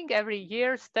improving. Every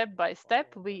year, step by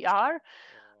step, we are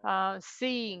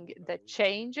seeing the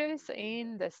changes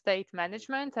in the state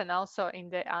management and also in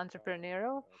the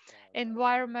entrepreneurial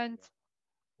environment.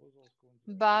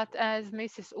 But as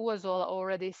Mrs. Ozola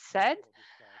already said,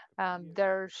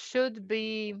 there should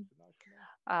be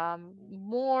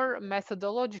more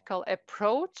methodological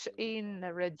approach in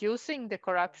reducing the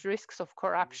risks of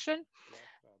corruption.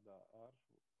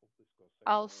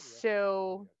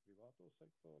 Also,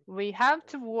 we have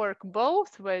to work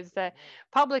both with the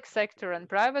public sector and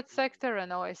private sector,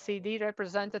 and OECD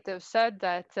representative said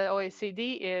that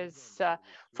OECD is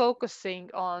focusing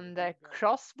on the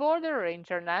cross-border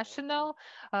international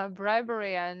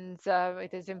bribery, and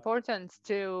it is important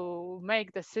to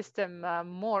make the system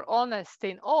more honest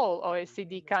in all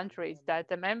OECD countries, that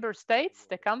the member states,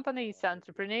 the companies,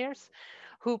 entrepreneurs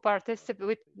who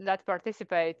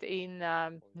participate in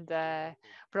the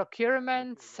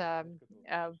procurements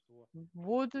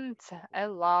wouldn't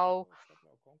allow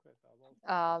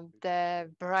the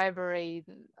bribery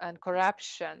and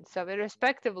corruption. So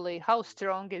irrespectively how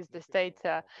strong is the state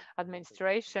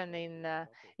administration in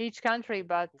each country,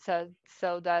 but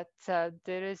so that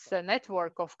there is a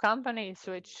network of companies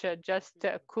which just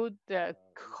could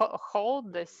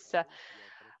hold this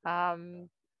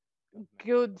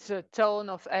good tone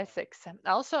of ethics.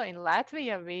 Also in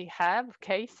Latvia, we have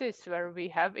cases where we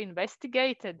have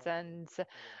investigated and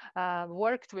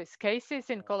worked with cases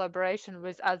in collaboration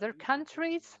with other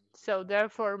countries. So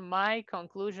therefore, my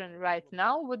conclusion right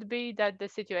now would be that the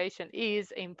situation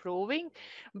is improving,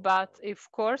 but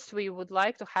of course, we would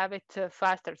like to have it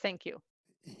faster. Thank you.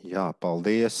 Jā,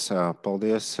 paldies.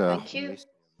 Paldies Thank you.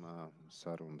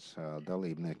 sarunas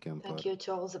dalībniekiem. Thank you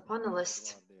to all the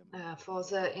panelists for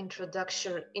the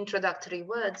introductory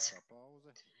words.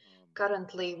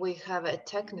 Currently, we have a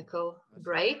technical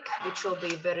break, which will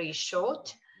be very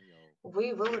short.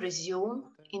 We will resume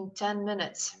in 10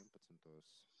 minutes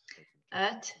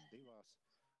at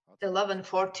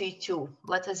 11:42.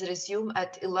 Let us resume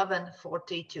at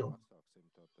 11:42.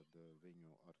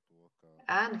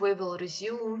 And we will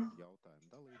resume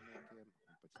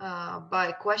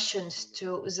by questions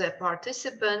to the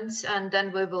participants, and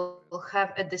then we will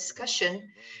have a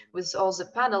discussion with all the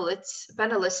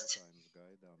panelists.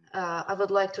 I would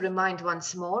like to remind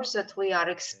once more that we are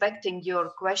expecting your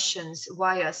questions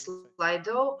via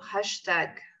Slido,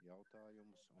 hashtag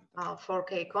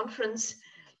 4K conference,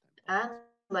 and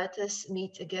let us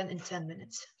meet again in 10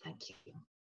 minutes. Thank you.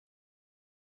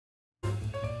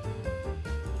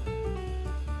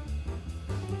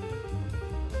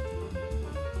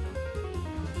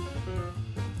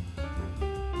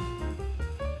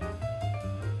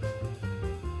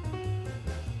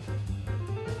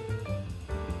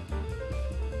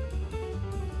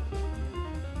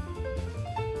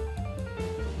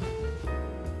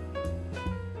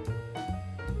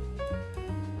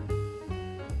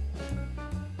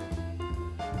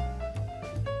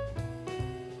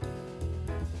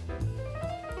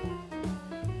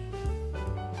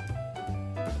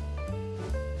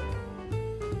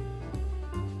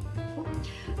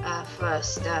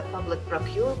 First, public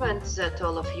procurement that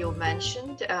all of you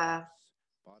mentioned.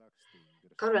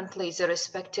 Currently, the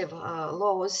respective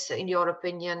laws, in your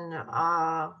opinion,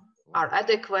 are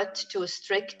adequate, too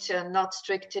strict, not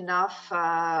strict enough?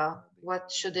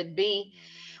 What should it be?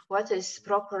 What is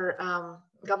proper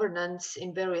governance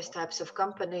in various types of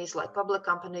companies, like public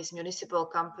companies, municipal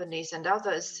companies, and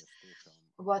others?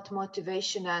 what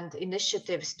motivation and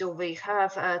initiatives do we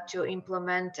have to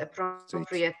implement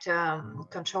appropriate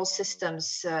control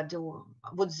systems?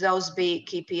 Would those be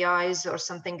KPIs or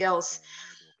something else?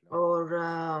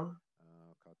 Or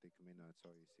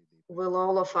will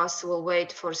all of us will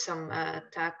wait for some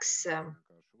tax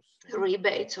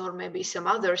rebates or maybe some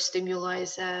other stimuli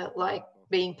like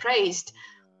being praised?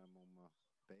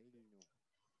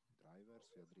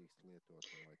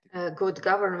 Good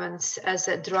governance as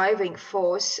a driving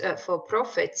force for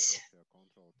profits.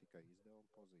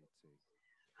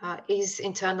 Is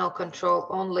internal control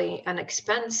only an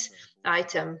expense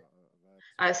item?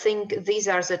 I think these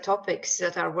are the topics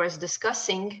that are worth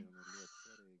discussing.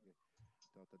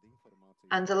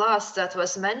 And the last that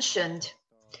was mentioned,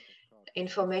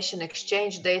 information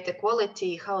exchange, data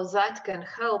quality, how that can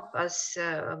help us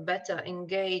better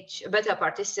engage, better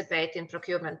participate in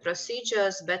procurement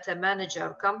procedures, better manage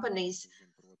our companies.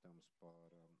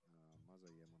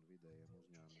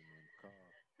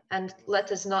 And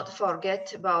let us not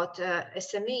forget about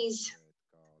SMEs,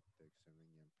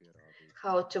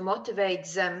 how to motivate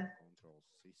them,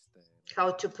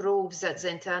 how to prove that the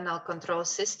internal control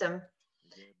system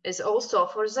is also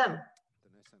for them.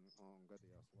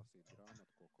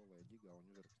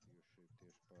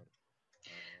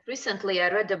 Recently, I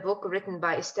read a book written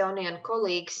by Estonian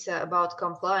colleagues about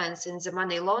compliance in the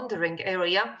money laundering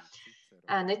area.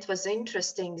 And it was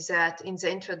interesting that in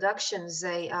the introduction,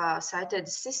 they cited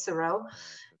Cicero,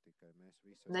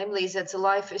 namely that the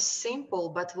life is simple,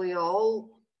 but we all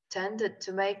tended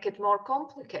to make it more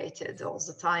complicated all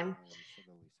the time.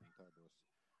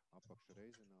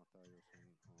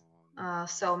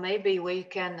 So maybe we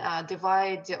can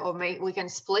divide, or we can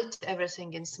split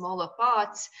everything in smaller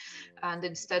parts. And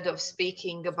instead of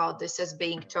speaking about this as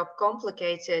being top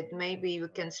complicated, maybe we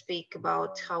can speak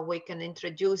about how we can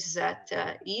introduce that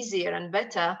easier and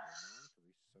better.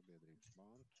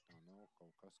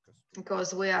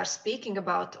 Because we are speaking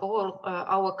about all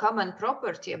our common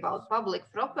property, about public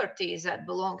property that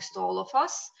belongs to all of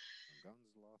us.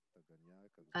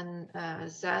 And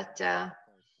that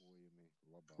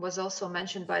was also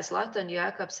mentioned by Zlatan,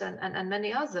 Jakobs, and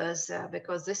many others,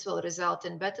 because this will result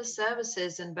in better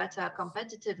services and better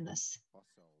competitiveness.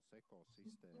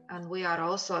 And we are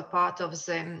also a part of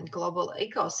the global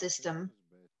ecosystem.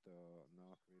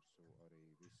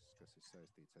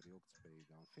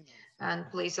 And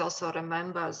please also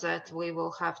remember that we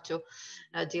will have to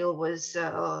deal with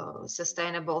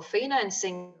sustainable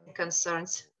financing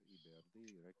concerns.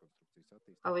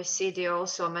 OECD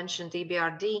also mentioned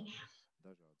EBRD.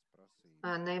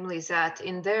 Namely that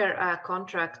in their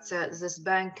contracts, this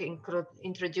bank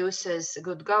introduces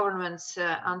good governance,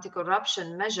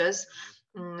 anti-corruption measures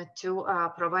to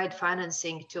provide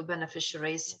financing to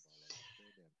beneficiaries.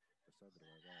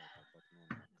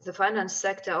 The finance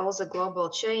sector, all the global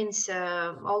chains,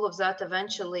 all of that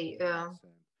eventually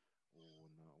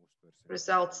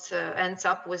ends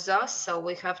up with us. So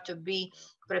we have to be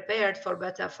prepared for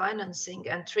better financing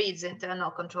and treat the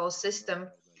internal control system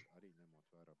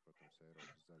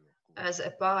as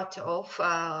a part of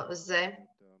our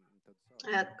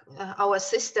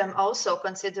system, also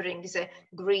considering the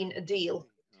Green Deal.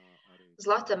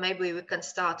 Zlata, maybe we can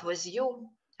start with you,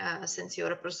 since you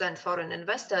represent foreign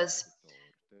investors,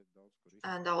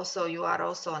 and also you are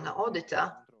also an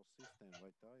auditor.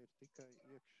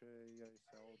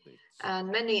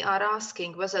 And many are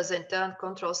asking whether the internal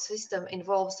control system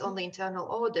involves only internal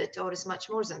audit or is much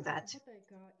more than that.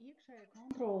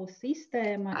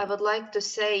 I would like to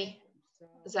say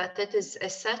that it is a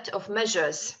set of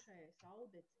measures.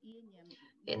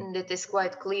 And it is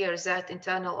quite clear that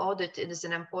internal audit is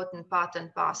an important part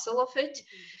and parcel of it,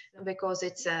 because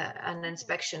it's an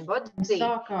inspection body.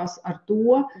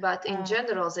 But in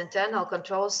general, the internal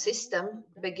control system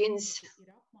begins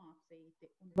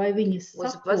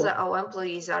with whether our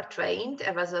employees are trained,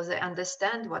 whether they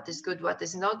understand what is good, what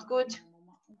is not good,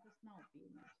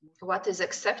 what is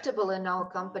acceptable in our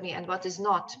company and what is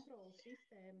not.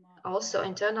 Also,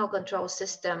 internal control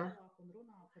system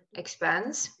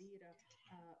expands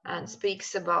and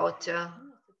speaks about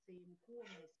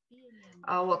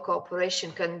our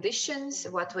cooperation conditions,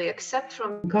 what we accept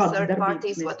from third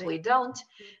parties, what we don't,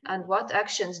 and what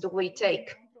actions do we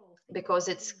take. Because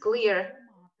it's clear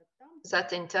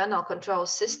that internal control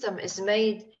system is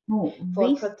made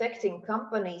for protecting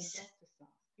companies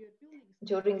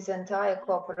during the entire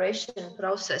cooperation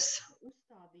process.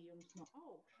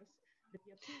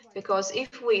 Because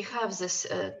if we have this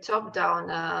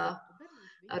top-down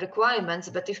requirements,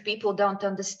 but if people don't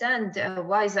understand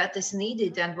why that is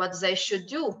needed and what they should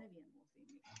do,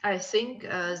 I think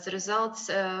the results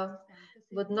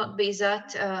would not be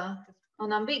that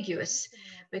unambiguous,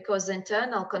 because the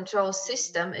internal control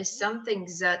system is something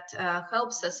that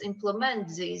helps us implement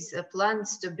these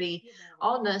plans to be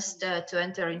honest, to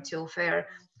enter into fair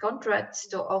contracts,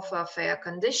 to offer fair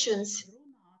conditions,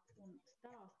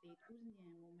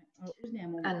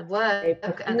 and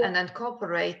work and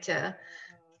cooperate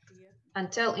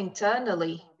and tell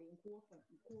internally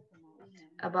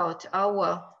about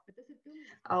our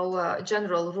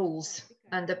general rules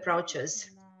and approaches.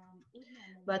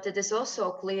 But it is also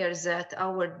clear that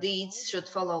our deeds should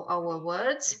follow our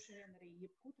words,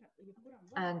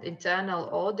 and internal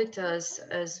auditors,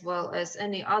 as well as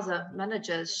any other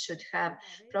managers, should have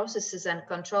processes and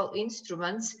control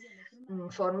instruments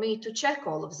for me to check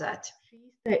all of that.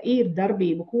 But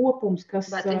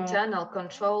internal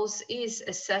controls is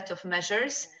a set of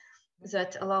measures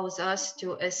that allows us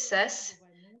to assess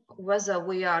whether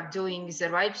we are doing the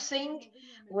right thing,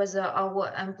 whether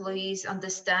our employees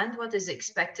understand what is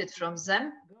expected from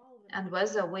them, and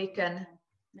whether we can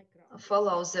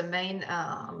follow the main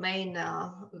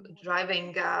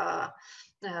driving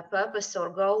purpose or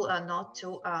goal, not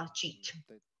to cheat.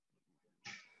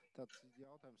 Tāds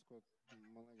jautājums, ko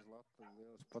man liekas,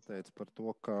 Latvijas pateica par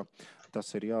to, ka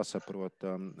tas ir jāsaprot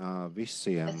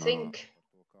visiem.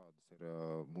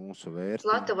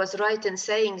 Zlata was right in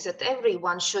saying that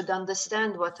everyone should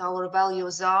understand what our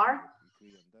values are,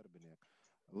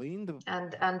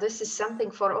 and this is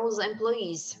something for all the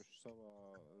employees.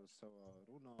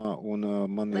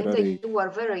 Linda, you are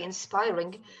very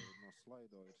inspiring,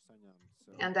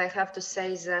 and I have to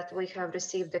say that we have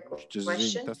received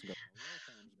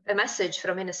a message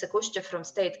from Inese Kušķa from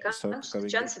State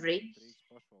Chancery,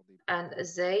 and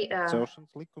they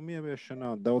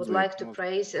would like to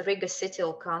praise Riga City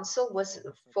Council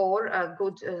for a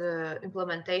good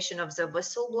implementation of the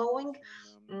whistleblowing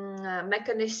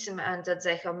mechanism, and that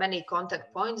they have many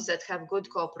contact points that have good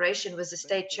cooperation with the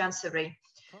State Chancery.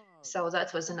 So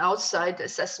that was an outside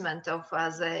assessment of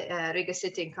the Riga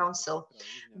City Council.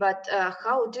 But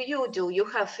how do? You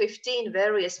have 15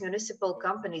 various municipal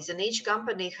companies, and each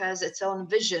company has its own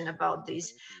vision about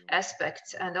these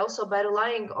aspects. And also by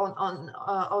relying on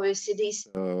OECD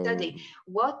study,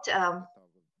 what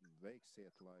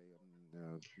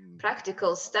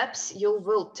practical steps you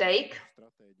will take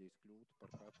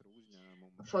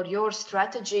for your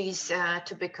strategies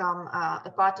to become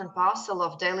a part and parcel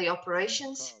of daily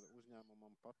operations?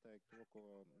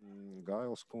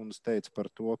 Gails kundze teica par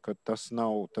to, ka tas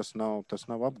nav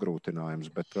apgrūtinājums,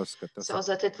 bet tas, ka tas... So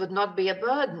that it would not be a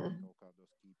burden.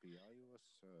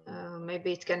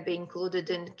 Maybe it can be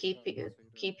included in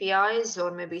KPIs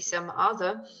or maybe some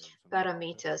other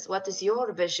parameters. What is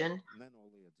your vision?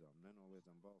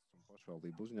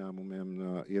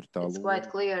 It's quite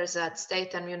clear that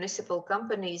state and municipal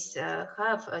companies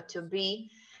have to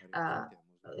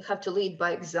lead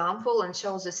by example and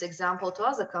show this example to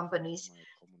other companies.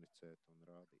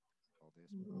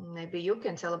 Maybe you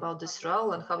can tell about this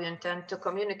role and how you intend to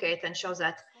communicate and show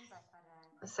that.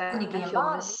 Thank you,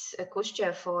 Ms.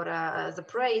 Kušķa, for the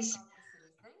praise.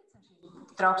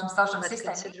 But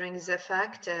considering the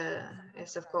fact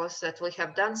is, of course, that we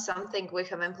have done something, we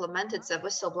have implemented the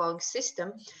whistleblowing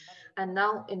system, and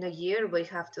now in a year we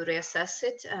have to reassess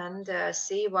it and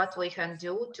see what we can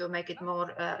do to make it more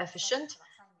efficient,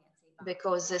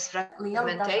 because this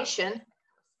fragmentation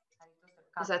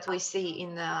that we see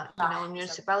in our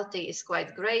municipality is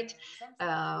quite great.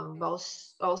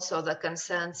 Both also that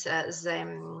concerns the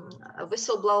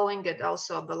whistleblowing and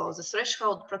also below the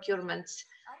threshold procurements.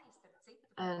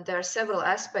 And there are several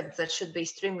aspects that should be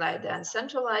streamlined and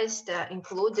centralized,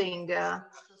 including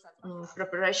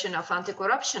preparation of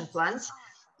anti-corruption plans.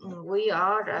 We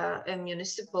are a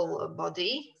municipal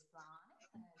body,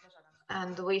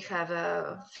 and we have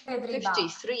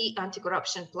 53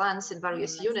 anti-corruption plans in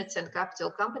various units and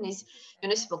capital companies,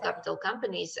 municipal capital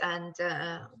companies, and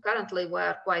currently we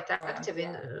are quite active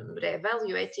in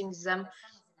re-evaluating them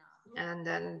and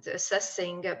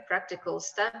assessing practical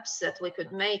steps that we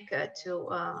could make to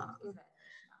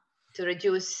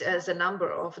reduce the number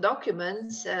of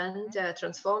documents and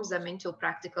transform them into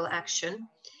practical action.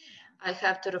 I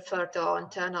have to refer to our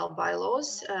internal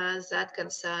bylaws that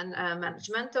concern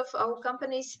management of our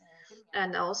companies,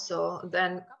 and also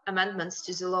then amendments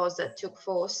to the laws that took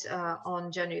force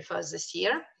on January 1st this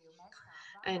year.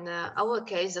 In our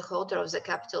case, the holder of the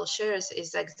capital shares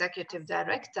is the executive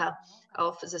director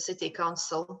of the city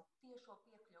council.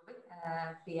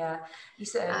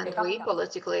 And we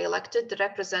politically elected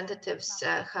representatives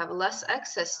have less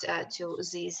access to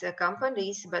these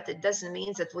companies, but it doesn't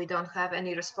mean that we don't have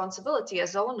any responsibility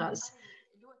as owners.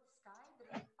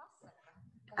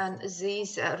 And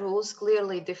these rules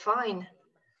clearly define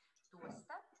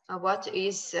what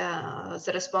is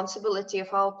the responsibility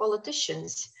of our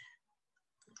politicians,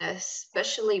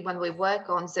 especially when we work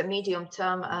on the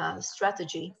medium-term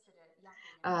strategy.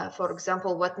 For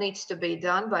example, what needs to be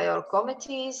done by our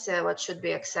committees, what should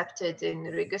be accepted in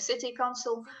Riga City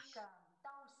Council.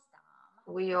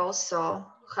 We also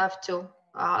have to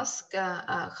ask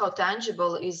how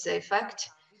tangible is the effect.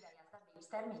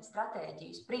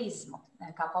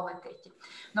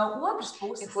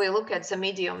 If we look at the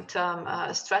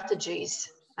medium-term strategies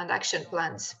and action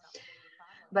plans,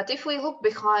 but if we look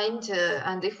behind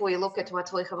and if we look at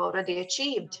what we have already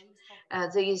achieved,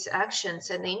 these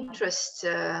actions and interest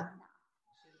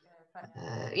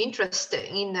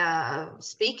in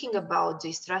speaking about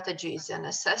these strategies and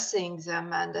assessing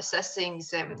them and assessing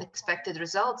the expected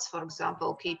results, for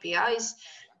example, KPIs,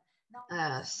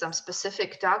 some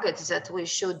specific targets that we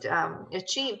should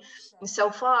achieve.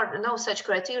 So far, no such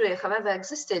criteria have ever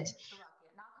existed.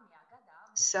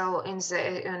 So in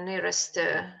the nearest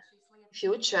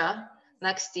future,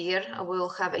 next year, we'll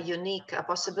have a unique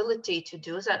possibility to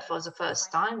do that for the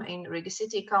first time in Riga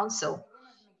City Council.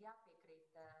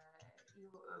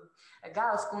 And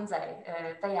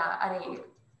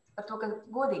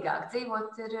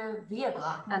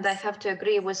I have to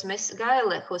agree with Ms.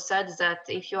 Gaile, who said that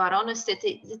if you are honest,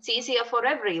 it's easier for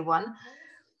everyone.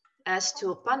 As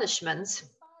to punishments,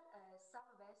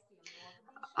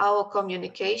 our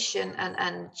communication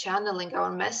and channeling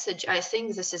our message, I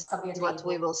think this is what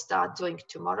we will start doing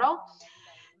tomorrow,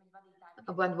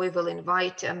 when we will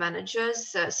invite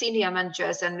managers, senior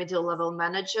managers and middle-level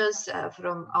managers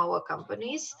from our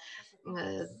companies.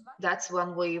 That's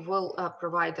when we will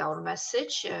provide our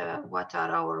message, what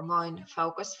are our main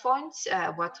focus points,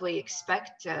 what we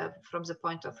expect from the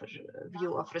point of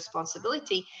view of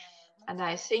responsibility. And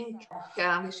I think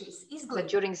that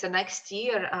during the next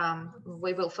year,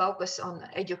 we will focus on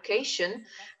education,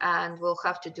 and we'll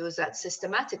have to do that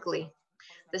systematically.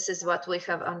 This is what we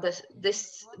have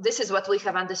this is what we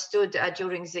have understood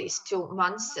during these 2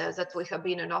 months that we have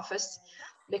been in office,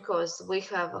 because we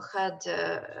have had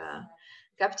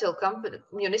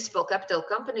municipal capital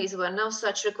companies where no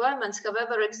such requirements have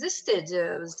ever existed.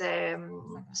 The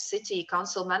city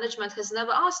council management has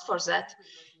never asked for that.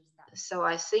 So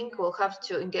I think we'll have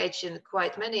to engage in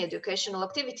quite many educational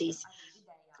activities.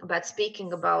 But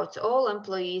speaking about all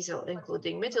employees,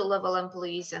 including middle-level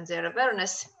employees and their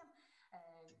awareness,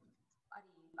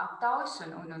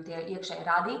 un tie iekšēji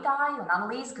rādītāji un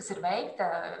analīze, kas ir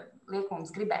veikta, liek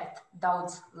mums gribēt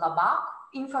daudz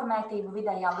labāku informētību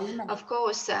vidējā līmenī. Of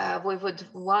course, we would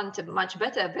want a much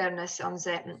better awareness on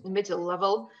the middle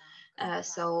level.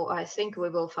 So I think we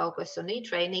will focus on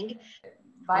e-training,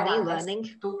 on e-learning,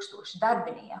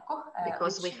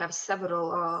 because we have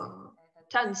several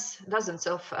dozens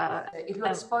of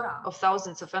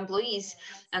thousands of employees,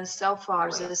 and so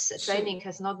far this training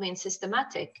has not been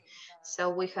systematic. So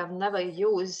we have never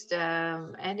used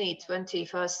any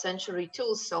 21st century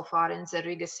tools so far in the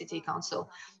Riga City Council,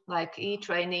 like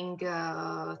e-training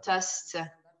tests,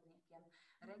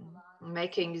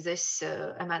 making this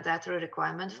a mandatory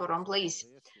requirement for employees.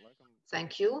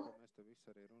 Thank you.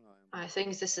 I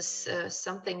think this is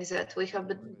something that we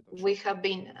have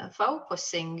been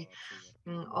focusing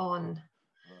on.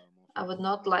 I would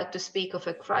not like to speak of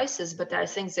a crisis, but I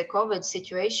think the COVID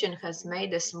situation has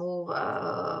made us move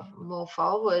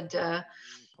forward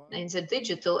in the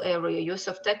digital area, use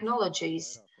of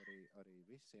technologies.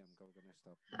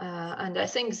 And I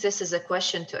think this is a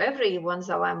question to everyone,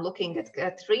 though I'm looking at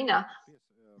Katrina,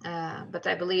 but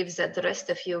I believe that the rest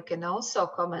of you can also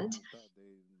comment.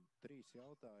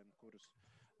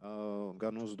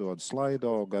 Gan uzdod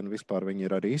Slido, gan vispār viņi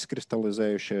ir arī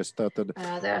izkristalizējušies.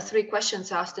 There are 3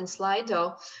 questions asked in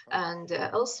Slido and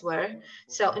elsewhere.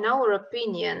 So in our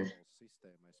opinion,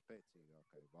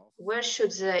 where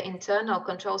should the internal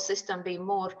control system be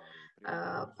more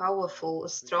powerful,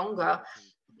 stronger,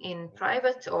 in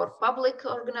private or public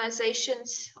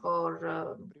organizations,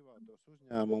 or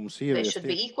they should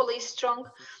be equally strong?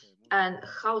 And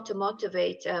how to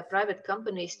motivate private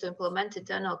companies to implement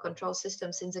internal control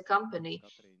systems in the company,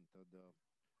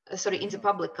 in the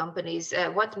public companies?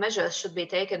 What measures should be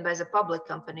taken by the public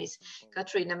companies?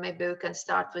 Katrina, maybe we can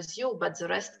start with you, but the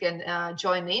rest can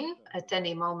join in at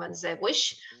any moment they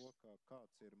wish.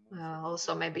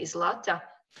 Also maybe Zlata.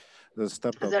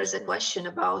 There's a question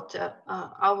about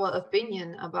our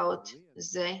opinion about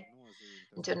the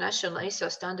International ISO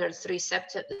standard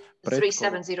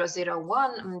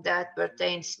 37001 that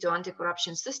pertains to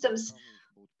anti-corruption systems.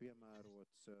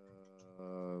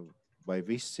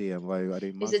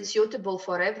 Is it suitable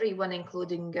for everyone,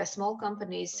 including small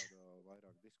companies?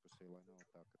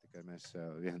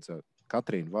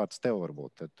 Katrīna, vārds tev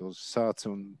varbūt, tad tu sāc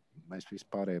un mēs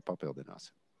vispārēji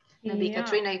papildināsim. Maybe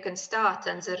Katrina, you can start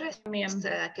and the rest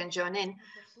can join in.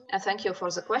 Thank you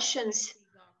for the questions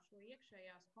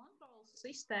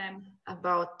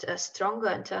about stronger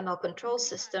internal control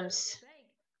systems.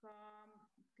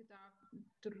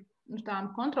 I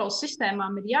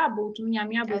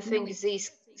think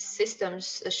these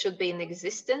systems should be in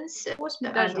existence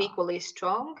and equally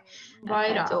strong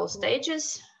at all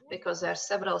stages, because there are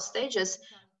several stages,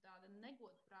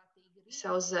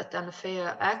 so that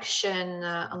unfair action,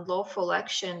 unlawful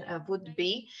action would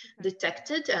be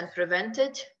detected and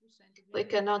prevented. We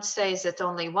cannot say that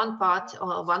only one part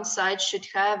or one side should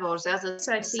have or the other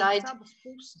side,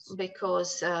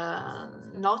 because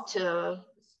not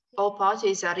all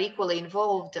parties are equally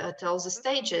involved at all the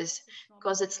stages,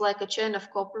 because it's like a chain of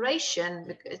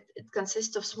cooperation. It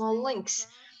consists of small links,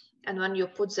 and when you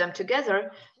put them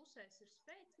together,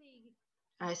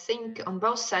 I think on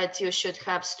both sides you should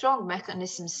have strong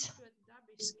mechanisms.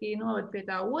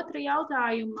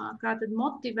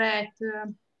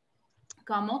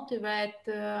 Kā motivēt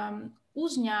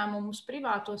uzņēmumus,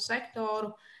 privāto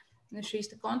sektoru,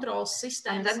 šīs kontrolas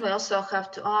sistēmas. And then we also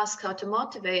have to ask how to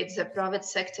motivate the private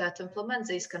sector to implement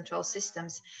these control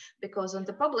systems, because on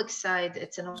the public side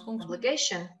it's an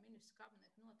obligation.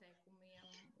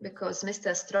 Because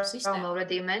Mr. Strom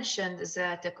already mentioned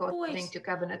that according to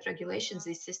cabinet regulations,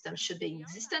 these systems should be in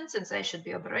existence and they should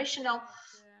be operational.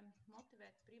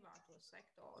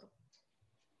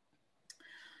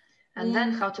 And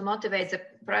then how to motivate the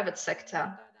private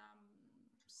sector.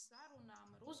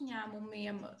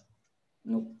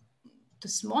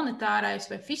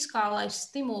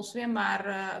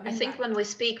 I think when we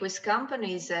speak with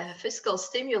companies, fiscal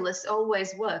stimulus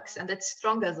always works, and it's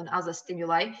stronger than other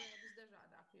stimuli.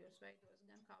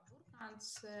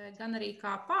 It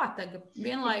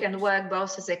can work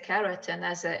both as a carrot and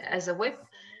as a whip,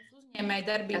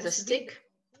 as a stick.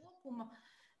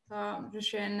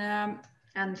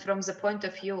 And from the point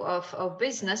of view of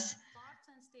business,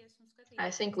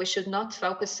 I think we should not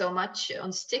focus so much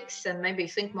on sticks and maybe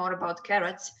think more about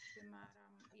carrots.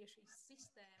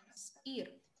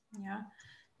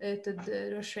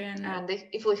 And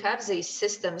if we have these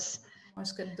systems, when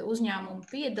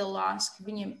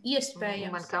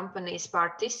companies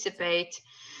participate,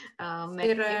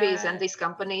 maybe then these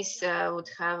companies would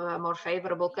have more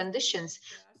favorable conditions.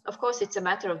 Of course, it's a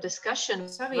matter of discussion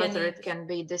whether it can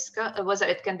be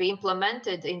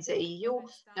implemented in the EU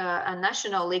and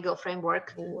national legal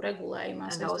framework,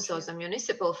 and also the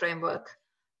municipal framework.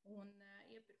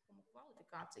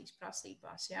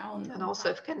 And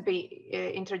also it can be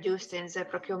introduced in the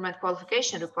procurement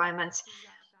qualification requirements.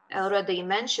 I already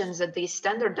mentioned that these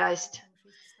standardized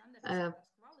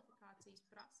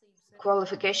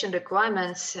qualification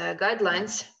requirements,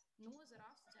 guidelines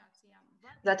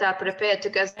that are prepared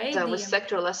together with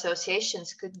sectoral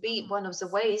associations could be one of the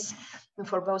ways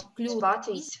for both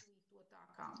parties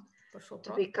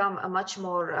to become much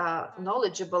more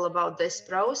knowledgeable about this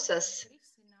process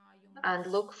and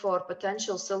look for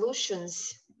potential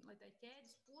solutions,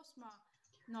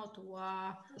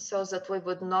 so that we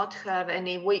would not have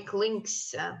any weak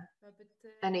links,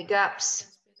 any gaps.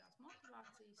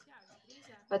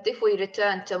 But if we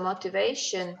return to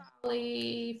motivation,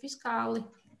 I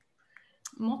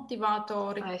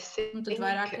think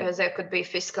there could be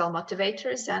fiscal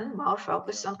motivators and more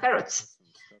focus on carrots.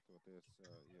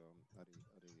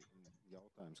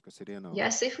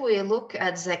 Yes, if we look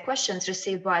at the questions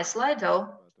received by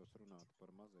Slido,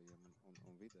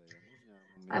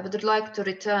 I would like to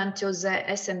return to the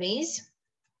SMEs.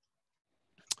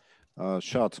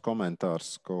 Šāds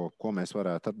komentārs, ko mēs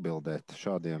varētu atbildēt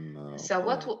šādiem. So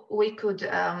what we could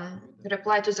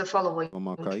reply to the following.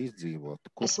 Kā izdzīvot.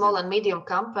 A small and medium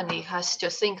company has to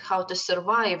think how to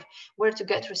survive, where to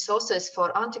get resources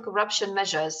for anti-corruption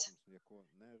measures.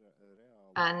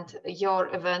 And your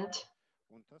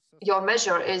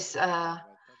measure is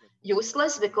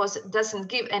useless because it doesn't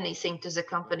give anything to the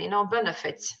company, no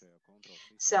benefits.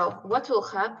 So what will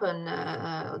happen?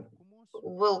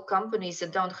 Will companies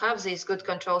that don't have these good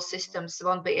control systems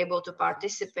won't be able to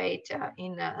participate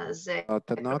in the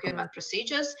procurement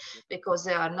procedures because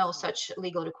there are no such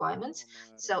legal requirements.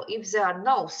 So if there are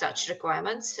no such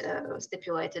requirements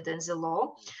stipulated in the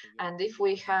law, and if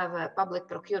we have public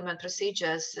procurement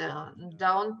procedures,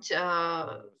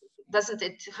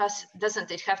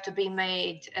 doesn't it have to be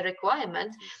made a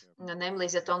requirement, namely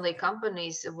that only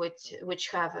companies which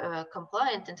have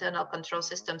compliant internal control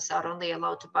systems are only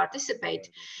allowed to participate,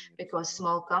 because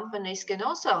small companies can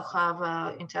also have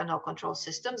internal control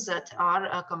systems that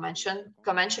are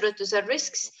commensurate to their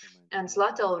risks. And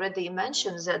Zlata already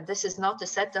mentioned that this is not a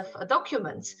set of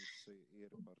documents.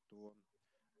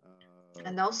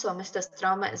 And also, Mr.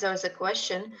 Straume, there is a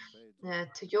question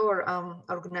to your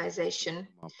organization.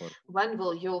 When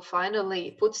will you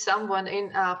finally put someone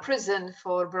in prison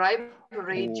for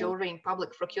bribery during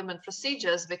public procurement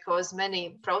procedures, because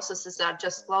many processes are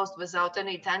just closed without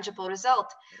any tangible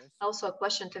result? Also a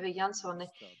question to Jansoni.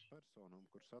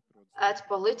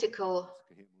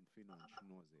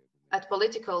 At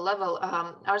political level,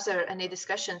 are there any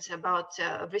discussions about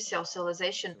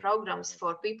resocialization programs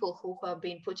for people who have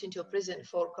been put into prison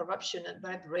for corruption and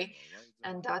bribery?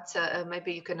 And that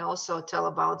maybe you can also tell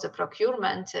about the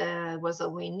procurement, whether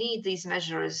we need these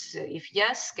measures. If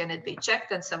yes, can it be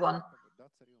checked and so on?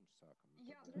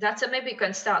 That's maybe you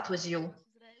can start with you.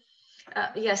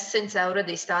 Yes, since I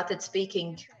already started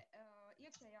speaking.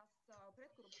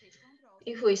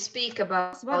 If we speak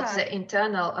about the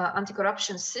internal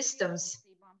anti-corruption systems,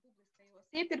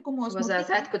 whether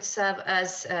that could serve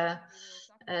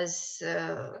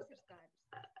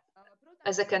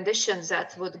as a condition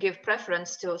that would give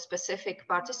preference to specific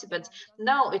participants.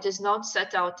 No, it is not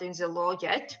set out in the law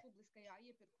yet.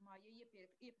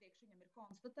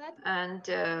 And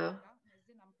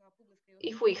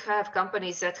if we have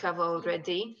companies that have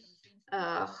already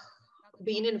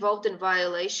been involved in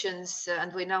violations,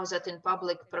 and we know that in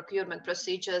public procurement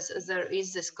procedures there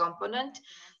is this component,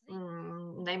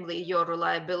 namely your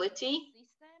reliability.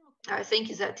 I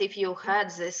think that if you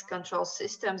had this control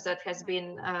systems that has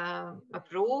been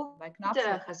approved,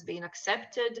 has been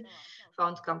accepted,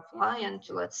 found compliant,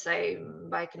 let's say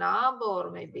by CNAB or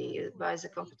maybe by the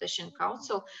Competition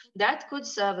Council, that could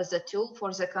serve as a tool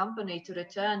for the company to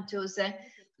return to the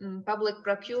public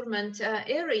procurement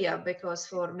area, because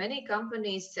for many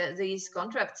companies these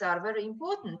contracts are very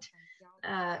important.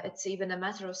 It's even a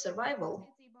matter of survival.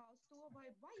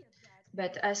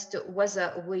 But as to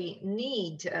whether we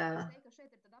need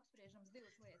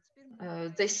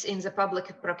this in the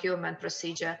public procurement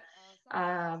procedure,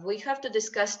 we have to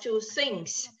discuss two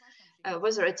things.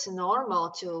 Whether it's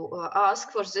normal to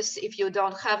ask for this if you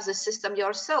don't have the system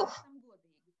yourself.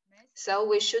 So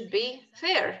we should be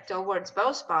fair towards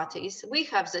both parties. We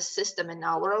have this system in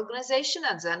our organization,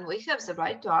 and then we have the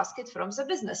right to ask it from the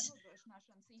business.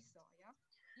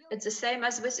 It's the same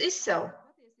as with ISO.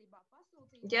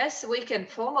 Yes, we can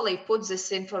formally put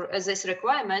this in for this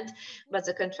requirement, but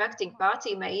the contracting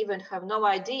party may even have no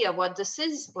idea what this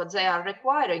is, what they are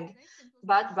requiring.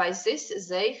 But by this,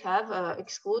 they have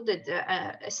excluded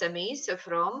SMEs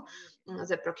from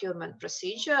the procurement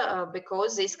procedure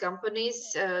because these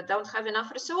companies don't have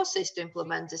enough resources to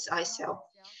implement this ISO.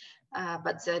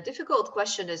 But the difficult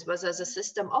question is whether the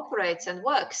system operates and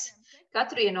works.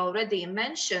 Catherine already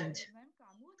mentioned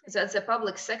that the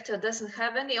public sector doesn't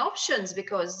have any options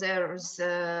because there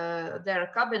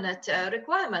are cabinet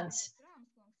requirements.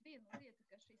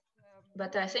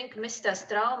 But I think Mr.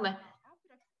 Straume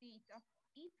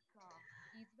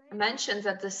mentioned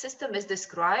that the system is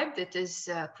described, it is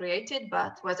created,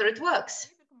 but whether it works.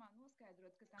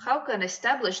 How can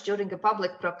establish during a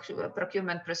public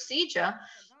procurement procedure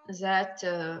that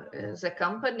the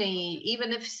company,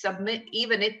 even if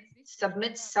it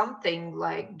submits something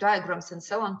like diagrams and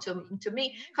so on to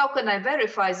me, how can I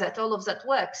verify that all of that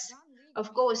works?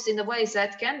 Of course, in a way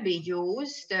that can be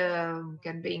used,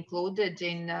 can be included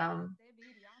in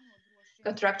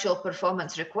contractual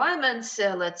performance requirements.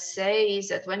 Let's say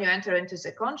that when you enter into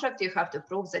the contract, you have to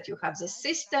prove that you have the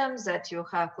systems, that you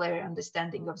have clear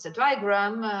understanding of the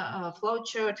diagram,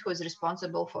 flowchart, who is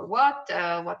responsible for what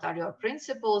are your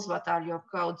principles, what are your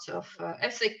codes of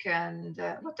ethic and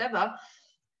whatever.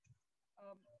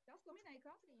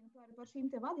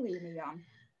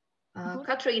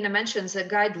 Katrina mentions the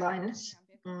guidelines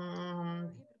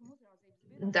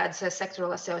that the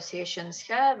sectoral associations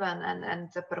have, and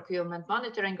the procurement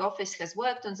monitoring office has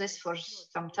worked on this for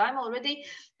some time already,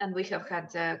 and we have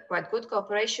had quite good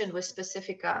cooperation with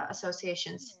specific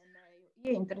associations.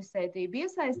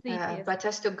 But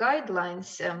as to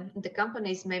guidelines, the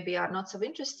companies maybe are not so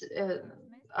interested,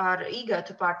 are eager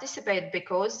to participate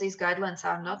because these guidelines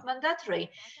are not mandatory.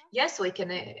 Yes, we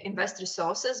can invest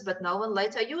resources, but no one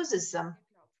later uses them.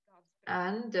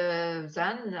 And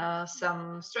then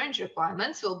some strange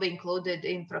requirements will be included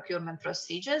in procurement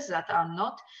procedures that are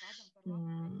not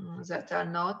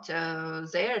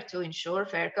there to ensure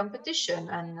fair competition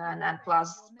and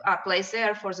plus are placed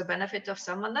there for the benefit of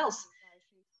someone else.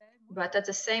 But at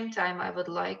the same time, I would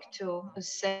like to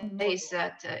say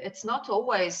that it's not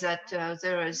always that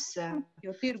there is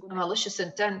malicious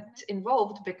intent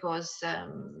involved, because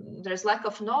there's lack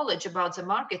of knowledge about the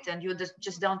market and you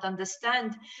just don't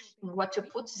understand what to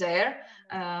put there.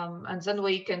 And then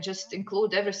we can just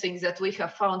include everything that we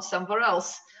have found somewhere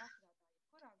else.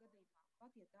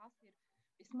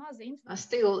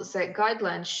 Still, the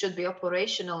guidelines should be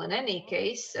operational in any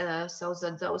case, so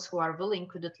that those who are willing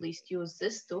could at least use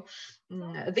this to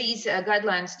these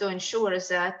guidelines to ensure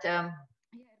that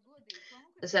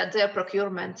that their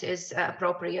procurement is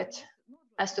appropriate.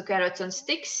 As to carrots and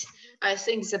sticks, I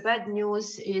think the bad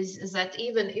news is that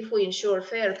even if we ensure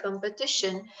fair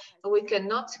competition, we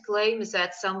cannot claim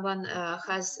that someone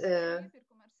has a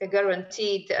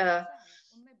guaranteed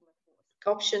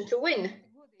option to win.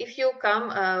 If you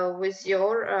come with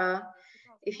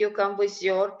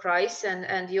your price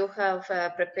and you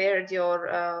have prepared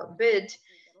your bid,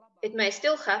 it may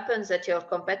still happen that your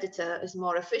competitor is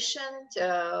more efficient,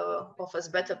 offers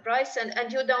better price,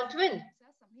 and you don't win.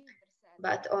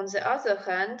 But on the other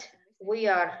hand, we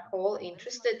are all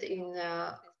interested in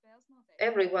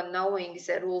everyone knowing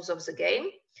the rules of the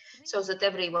game, so that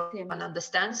everyone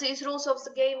understands these rules of the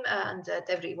game and that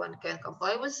everyone can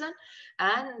comply with them,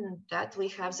 and that we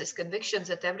have this conviction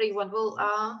that everyone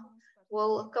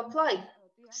will comply.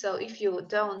 So if you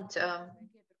don't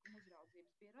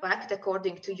act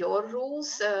according to your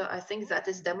rules, I think that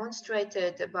is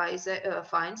demonstrated by the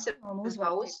fines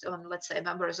imposed on, let's say,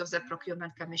 members of the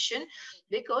procurement commission,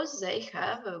 because they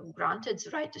have granted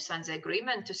the right to sign the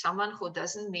agreement to someone who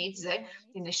doesn't meet the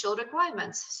initial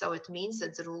requirements. So it means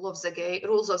that the rules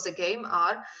of the game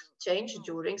are changed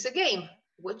during the game,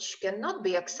 which cannot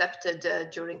be accepted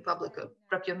during public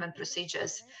procurement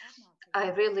procedures.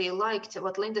 I really liked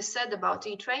what Linda said about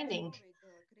e-training,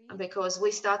 because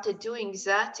we started doing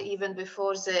that even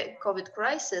before the COVID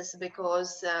crisis,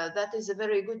 because that is a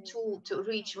very good tool to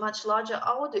reach much larger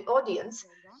audience.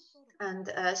 And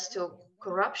as to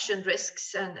corruption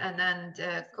risks and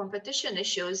competition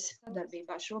issues, and I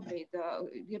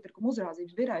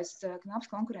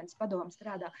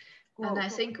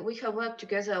think we have worked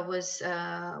together with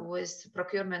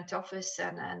procurement office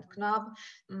and CNAB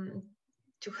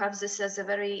to have this as a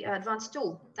very advanced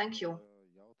tool. Thank you.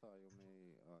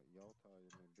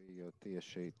 The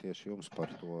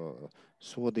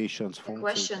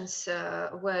questions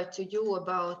were to you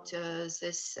about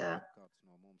this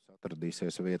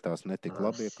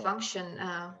function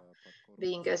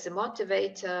being as a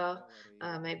motivator,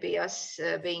 maybe us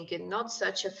being in not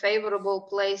such a favorable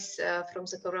place from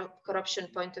the corruption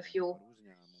point of view.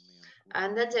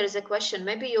 And then there is a question,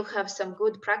 maybe you have some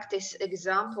good practice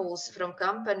examples from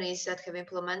companies that have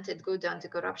implemented good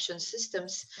anti-corruption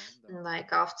systems,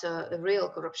 like after a real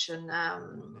corruption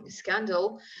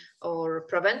scandal, or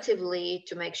preventively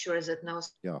to make sure that no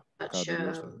such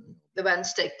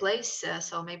events take place.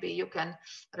 So maybe you can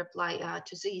reply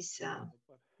to this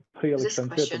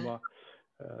question.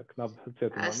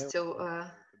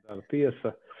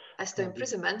 As to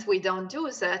imprisonment, we don't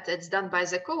do that. It's done by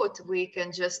the court. We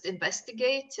can just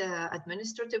investigate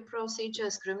administrative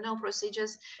procedures, criminal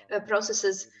processes,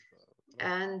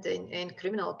 and in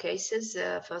criminal cases,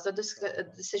 further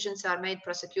decisions are made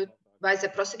by the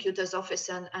prosecutor's office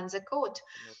and the court.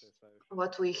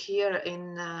 What we hear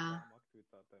in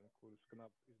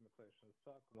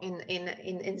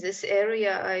this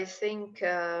area, I think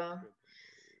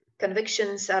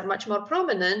convictions are much more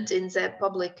prominent in the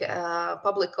public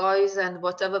eyes and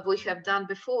whatever we have done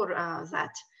before that.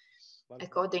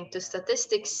 According to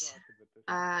statistics,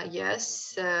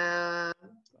 yes, the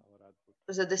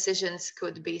decisions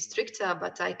could be stricter,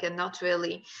 but I cannot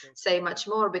really say much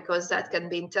more, because that can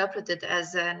be interpreted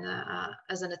as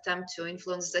an attempt to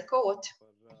influence the court.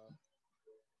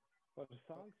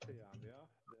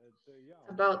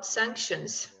 About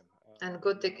sanctions and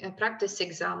good practice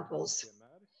examples.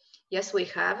 Yes, we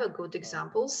have good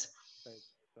examples.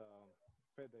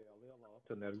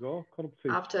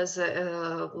 After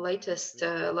the latest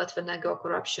Latvian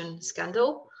corruption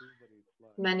scandal,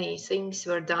 many things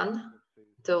were done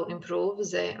to improve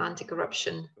the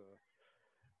anti-corruption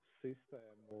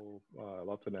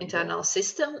internal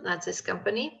system at this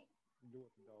company.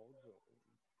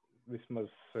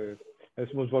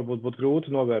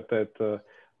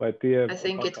 I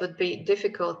think it would be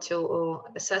difficult to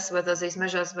assess whether these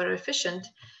measures were efficient,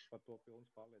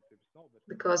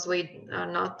 because we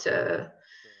are not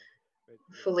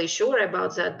fully sure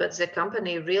about that, but the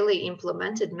company really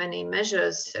implemented many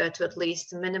measures to at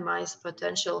least minimize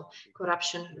potential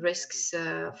corruption risks,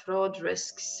 fraud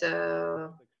risks,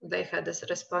 They had this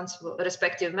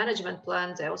respective management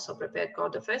plan. They also prepared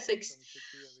code of ethics,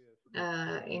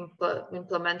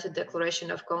 implemented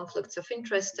declaration of conflicts of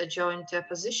interest, joint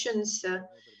positions,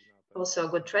 also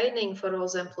good training for all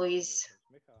the employees,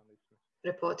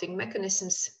 reporting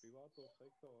mechanisms.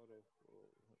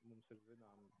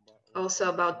 Also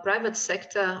about private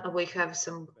sector, we have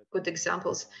some good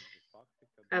examples.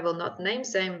 I will not name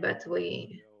them, but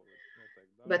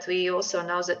we also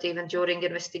know that even during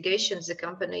investigations, the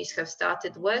companies have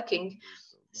started working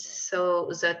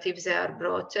so that if they are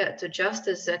brought to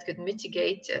justice, that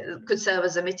could serve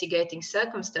as a mitigating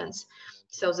circumstance.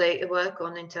 So they work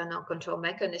on internal control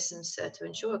mechanisms to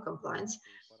ensure compliance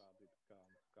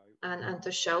and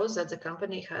to show that the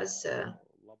company has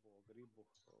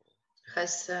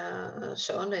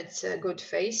shown its good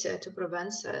faith to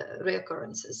prevent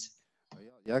reoccurrences.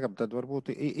 Jāgab, tad varbūt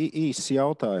īsts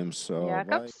jautājums.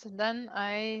 Jakobs, then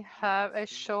I have a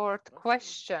short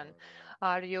question.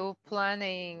 Are you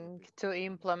planning to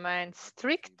implement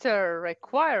stricter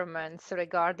requirements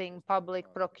regarding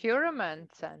public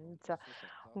procurement, and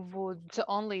would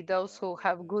only those who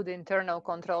have good internal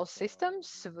control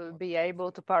systems be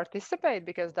able to participate?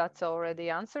 Because that's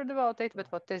already answered about it, but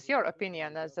what is your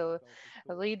opinion as a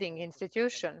leading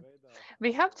institution?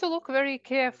 We have to look very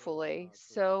carefully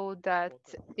so that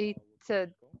it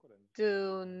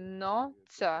do not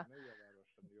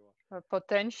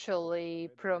potentially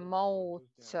promote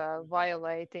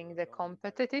violating the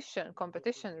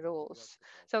competition rules.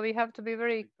 So we have to be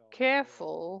very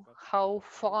careful how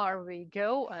far we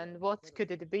go and what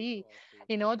could it be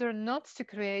in order not to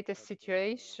create a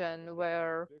situation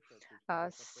where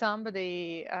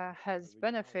somebody has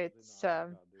benefits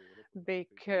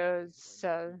because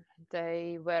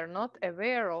they were not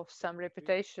aware of some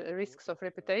risks of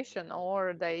reputation,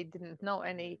 or they didn't know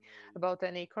about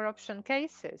any corruption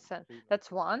cases. And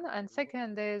that's one. And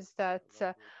second is that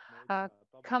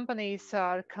companies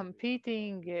are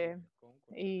competing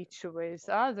each with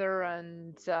other,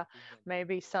 and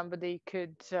maybe somebody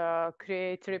could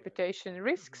create reputation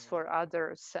risks for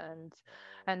others,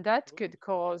 and that could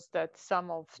cause that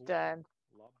some of the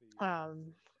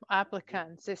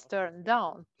applicants is turned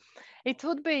down. It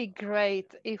would be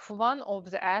great if one of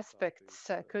the aspects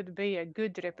could be a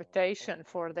good reputation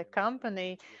for the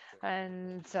company,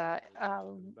 and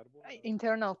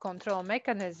internal control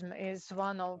mechanism is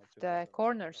one of the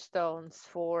cornerstones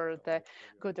for the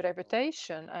good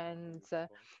reputation, and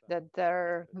that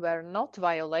there were not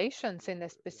violations in a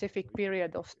specific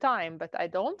period of time. But I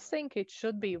don't think it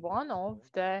should be one of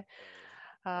the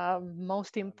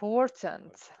most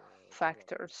important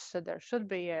factors. So there should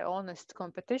be a honest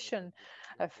competition,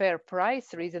 a fair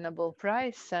price, reasonable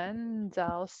price, and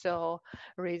also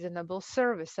reasonable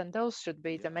service. And those should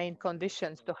be the main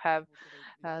conditions to have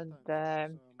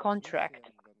the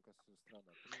contract.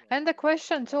 And the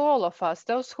question to all of us,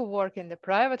 those who work in the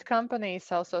private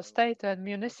companies, also state and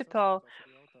municipal,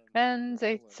 and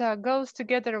it goes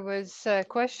together with a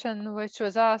question which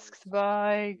was asked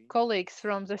by colleagues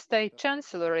from the State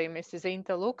Chancellery, Mrs.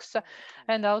 Inta Lux,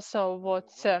 and also what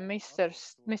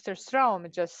Mr. Straum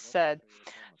just said.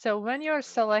 So when you're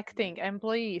selecting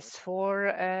employees for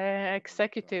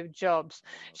executive jobs,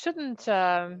 shouldn't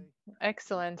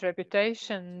excellent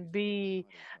reputation be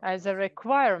as a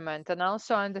requirement, and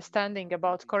also understanding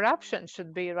about corruption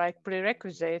should be like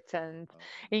prerequisite? And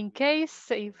in case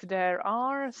if there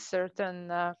are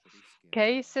certain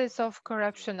cases of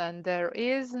corruption and there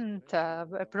isn't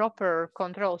a proper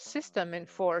control system in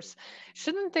force,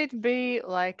 shouldn't it be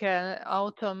like an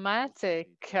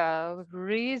automatic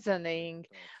reasoning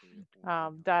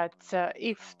that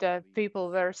if the people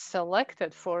were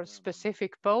selected for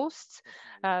specific posts,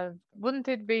 wouldn't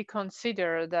it be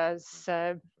considered as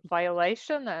a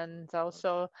violation, and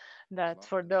also that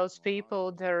for those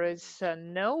people there is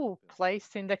no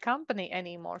place in the company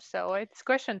anymore? So it's a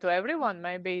question to everyone.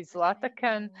 Maybe Zlata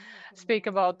can speak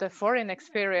about the foreign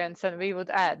experience and we would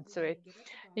add to it.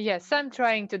 Yes, I'm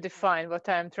trying to define what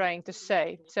I'm trying to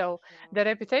say. So the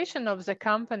reputation of the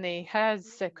company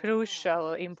has a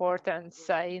crucial importance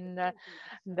in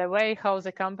the way how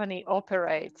the company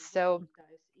operates. So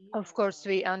of course,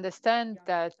 we understand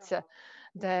that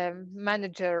the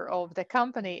manager of the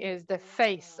company is the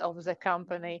face of the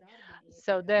company.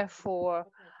 So therefore,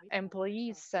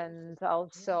 employees and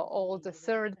also all the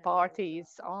third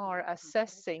parties are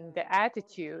assessing the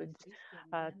attitude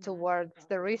towards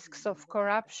the risks of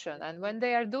corruption. And when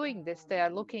they are doing this, they are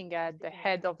looking at the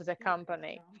head of the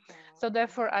company. So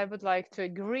therefore, I would like to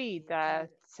agree that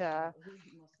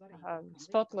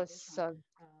spotless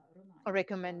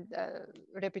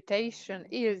reputation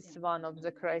is one of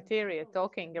the criteria,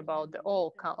 talking about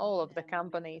all of the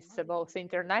companies, both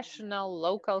international,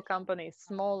 local companies,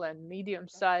 small and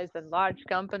medium-sized and large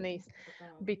companies,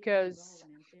 because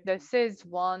this is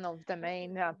one of the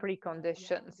main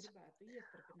preconditions.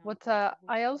 What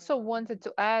I also wanted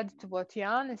to add to what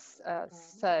Yanis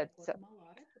said,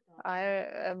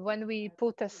 when we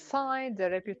put aside the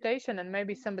reputation, and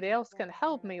maybe somebody else can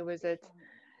help me with it,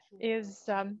 is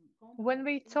when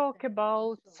we talk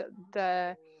about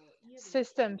the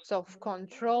systems of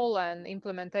control and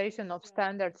implementation of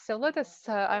standards. So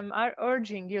I'm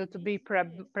urging you to be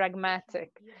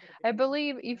pragmatic. I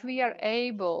believe if we are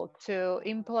able to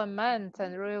implement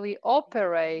and really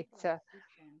operate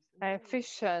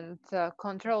efficient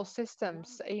control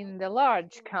systems in the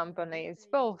large companies,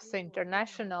 both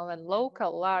international and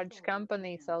local large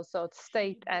companies, also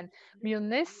state and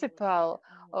municipal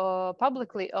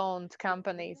publicly owned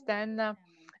companies, then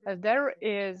there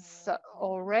is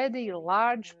already a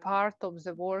large part of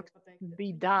the work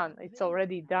be done. It's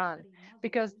already done,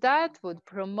 because that would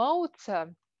promote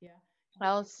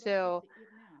also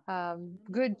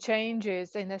good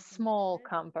changes in the small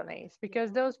companies,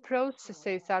 because those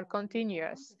processes are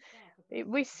continuous.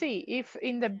 We see if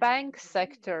in the bank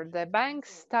sector, the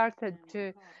banks started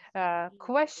to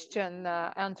question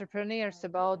entrepreneurs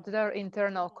about their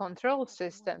internal control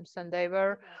systems, and they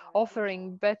were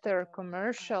offering better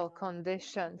commercial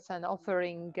conditions and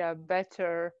offering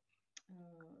better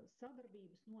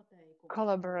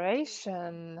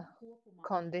collaboration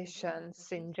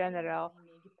conditions in general.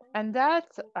 And that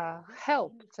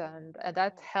helped, and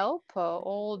that helped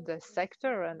all the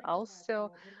sector and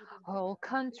also whole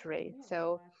country.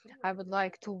 So I would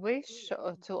like to wish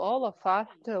to all of us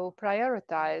to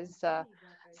prioritize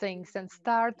things and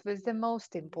start with the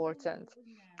most important.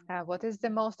 What is the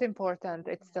most important?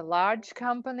 It's the large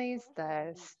companies,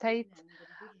 the state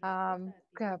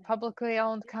publicly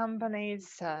owned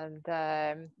companies, and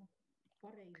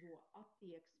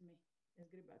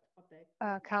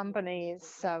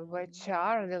companies which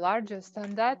are the largest,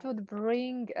 and that would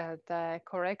bring the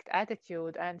correct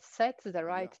attitude and set the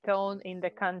right tone in the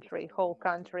country, whole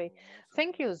country.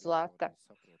 Thank you, Zlata.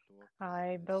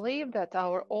 I believe that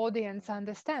our audience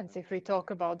understands if we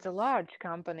talk about the large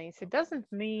companies. It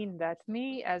doesn't mean that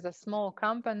me as a small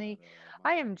company,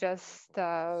 I am just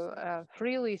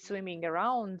freely swimming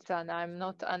around and I'm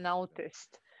not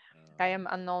unnoticed. I am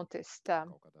unnoticed.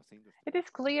 It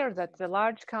is clear that the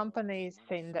large companies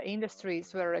in the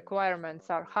industries where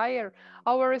requirements are higher,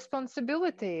 our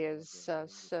responsibility is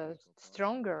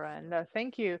stronger. And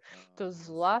thank you to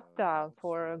Zlata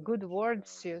for good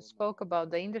words you spoke about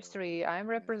the industry I'm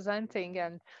representing.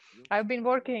 And I've been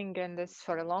working in this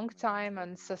for a long time,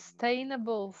 and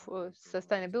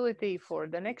sustainability for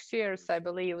the next years. I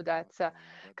believe that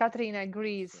Katrina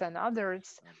agrees, and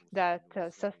others, that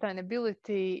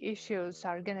sustainability issues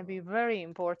are going to be very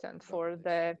important for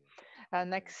the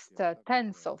next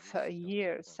tens of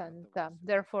years. And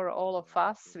therefore, all of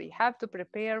us, we have to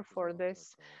prepare for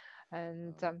this.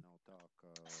 And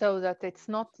so that it's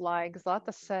not like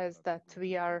Zlata says that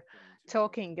we are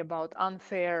talking about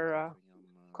unfair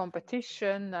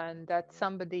competition and that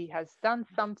somebody has done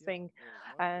something,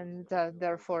 and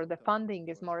therefore the funding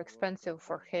is more expensive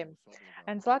for him.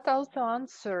 And Zlata also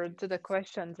answered to the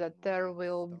question that there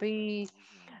will be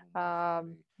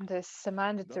this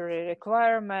mandatory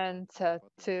requirement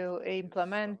to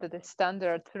implement the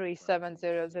standard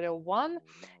 37001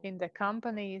 in the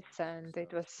companies. And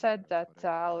it was said that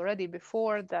already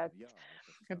before that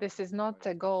this is not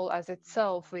a goal as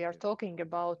itself. We are talking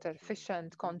about an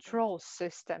efficient control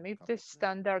system. If this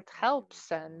standard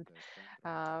helps, and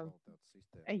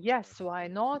yes, why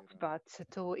not? But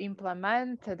to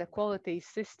implement the quality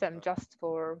system just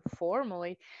for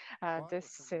formally,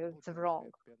 this is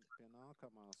wrong.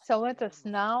 So let us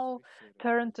now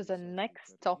turn to the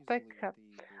next topic,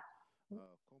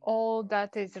 all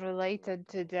that is related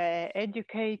to the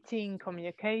educating,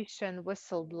 communication,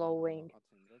 whistleblowing.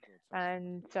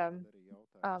 And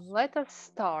let us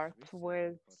start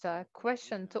with a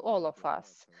question to all of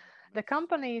us. The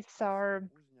companies are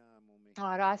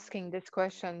asking this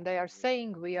question. They are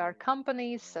saying we are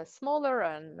companies, smaller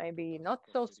and maybe not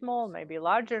so small, maybe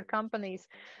larger companies.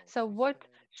 So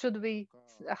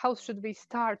how should we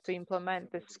start to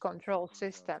implement this control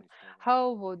system?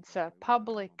 How would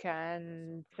public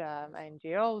and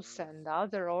NGOs and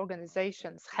other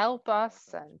organizations help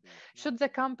us? And should the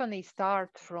company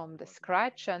start from the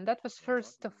scratch? And that was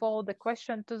first of all the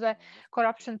question to the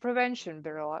Corruption Prevention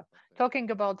Bureau.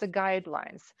 talking about the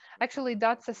guidelines. Actually,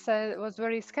 Datsa said was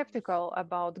very skeptical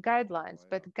about guidelines,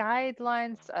 but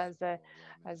guidelines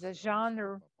as a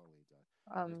genre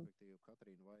um,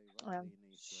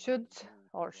 should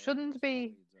or shouldn't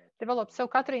be developed. So,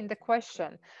 Catherine, the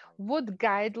question: would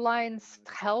guidelines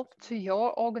help to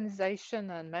your organization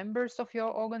and members of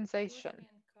your organization?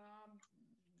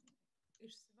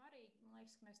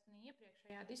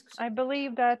 I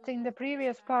believe that in the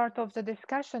previous part of the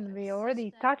discussion, we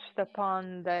already touched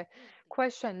upon the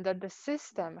question that the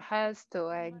system has to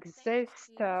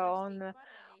exist on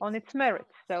its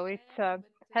merits. So it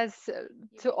has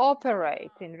to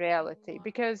operate in reality,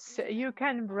 because you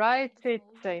can write it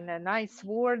in a nice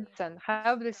words and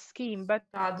have this scheme, but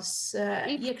tādas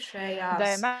if the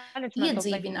iekšējās management of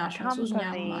the iedzīvināšanas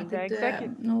uzņēmumā, company, the tad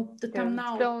tam executives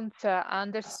nav don't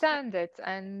understand it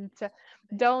and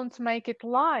don't make it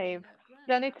live,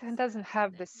 then it doesn't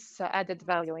have this added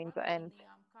value in the end.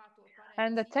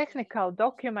 And the technical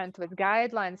document with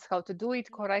guidelines how to do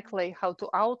it correctly, how to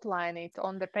outline it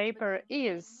on the paper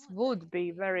would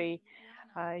be very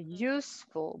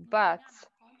useful, but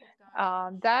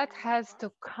that has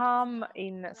to come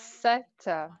in set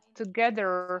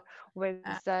together with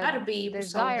the darbību, savu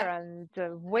desire and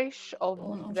wish of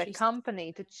darbu un the šīs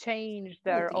company to change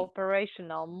their būtību.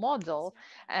 operational model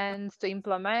and to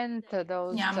implement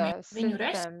those Uzņēmumiem viņu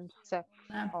systems resursi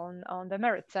on the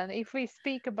merits. And if we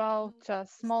speak about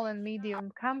small and medium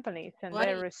companies and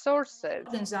their arī resources,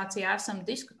 organizācijā esam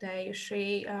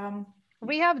diskutējuši.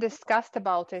 We have discussed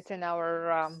about it in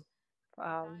our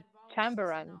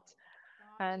chamber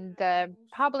and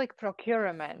public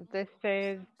procurement. This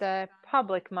is the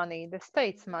public money, the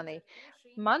state's money,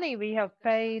 money we have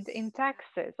paid in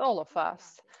taxes, all of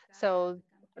us. So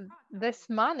this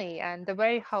money and the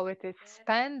way how it is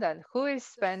spent and who is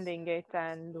spending it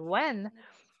and when,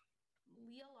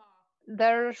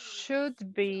 there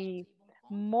should be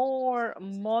more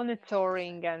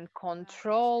monitoring and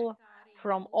control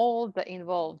from all the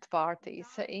involved parties,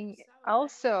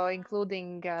 also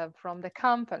including from the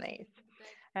companies.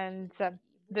 And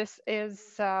this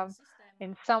is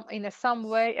in some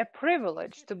way a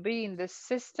privilege to be in this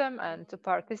system and to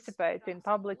participate in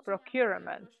public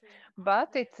procurement.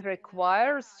 But it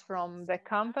requires from the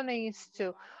companies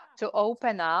to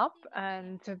open up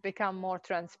and to become more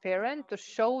transparent, to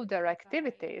show their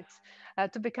activities,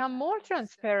 to become more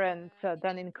transparent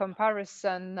than in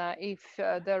comparison if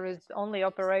there is only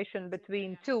operation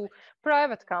between two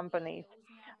private companies.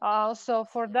 Also,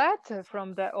 for that,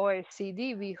 from the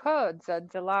OECD, we heard that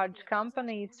the large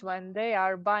companies, when they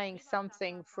are buying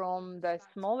something from the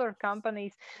smaller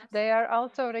companies, they are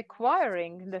also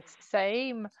requiring the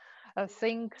same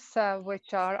things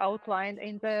which are outlined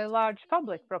in the large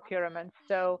public procurement.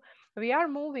 So we are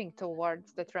moving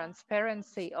towards the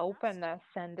transparency, openness,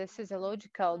 and this is a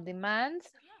logical demand.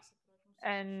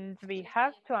 And we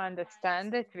have to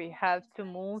understand it, we have to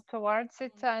move towards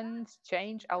it and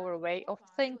change our way of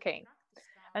thinking.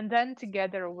 And then,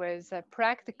 together with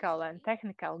practical and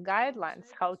technical guidelines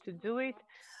how to do it,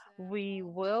 we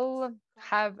will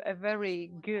have a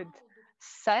very good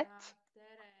set,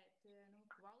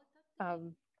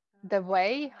 um, the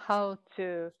way how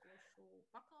to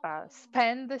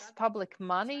spend this public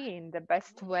money in the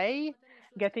best way,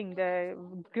 getting the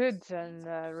good and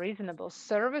reasonable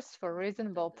service for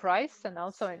reasonable price, and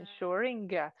also ensuring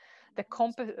the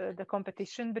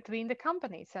competition between the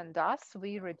companies, and thus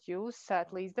we reduce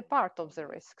at least the part of the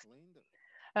risks.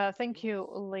 Thank you,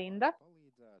 Linda.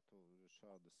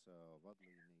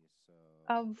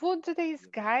 Would these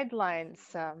guidelines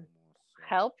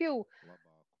help you?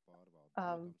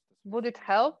 Would it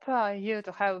help you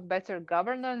to have better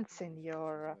governance in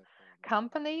your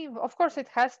company? Of course, it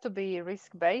has to be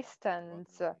risk-based, and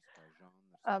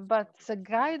but the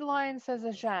guidelines as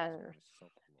a genre,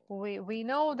 we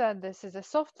know that this is a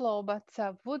soft law, but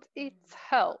would it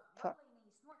help?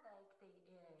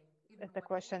 Is the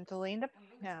question to Linda.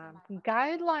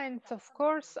 Guidelines, of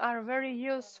course, are very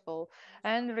useful,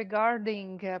 and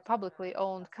regarding publicly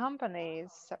owned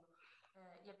companies,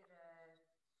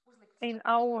 in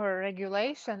our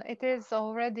regulation, it is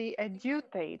already a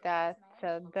duty that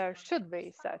there should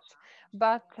be such.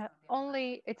 But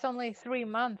it's only 3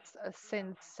 months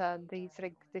since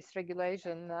this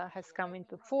regulation has come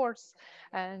into force,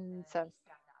 and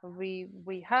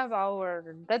we have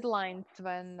our deadlines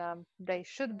when they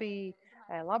should be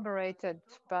elaborated.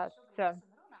 But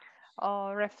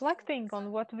reflecting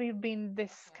on what we've been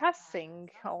discussing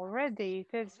already,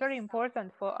 it is very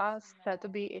important for us to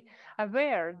be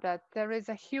aware that there is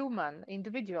a human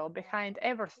individual behind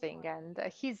everything and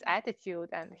his attitude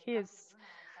and his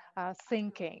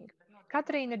thinking.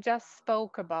 Katrina just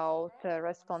spoke about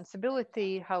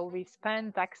responsibility, how we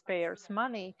spend taxpayers'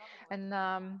 money. And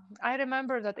I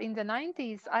remember that in the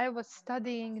 90s, I was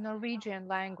studying Norwegian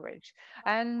language.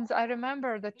 And I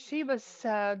remember that she was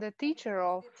the teacher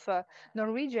of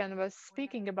Norwegian, was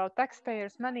speaking about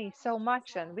taxpayers' money so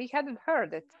much, and we hadn't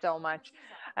heard it so much.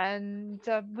 And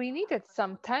we needed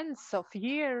some tens of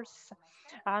years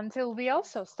until we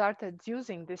also started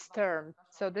using this term.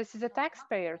 So this is a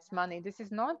taxpayer's money. This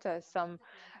is not some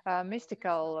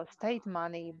mystical state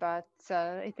money, but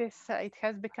it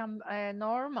has become a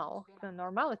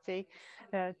normality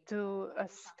to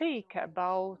speak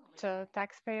about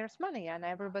taxpayers' money, and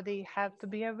everybody have to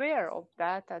be aware of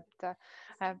that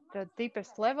at the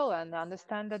deepest level and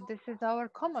understand that this is our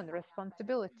common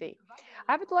responsibility.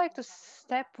 I would like to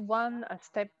step one a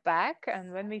step back,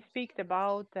 and when we speak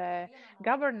about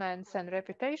governance and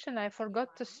reputation, I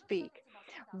forgot to speak.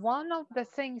 One of the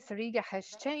things Riga has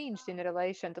changed in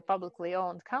relation to publicly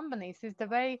owned companies is the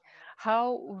way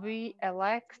how we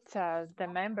elect the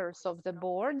members of the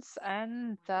boards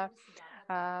and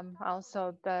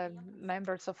also the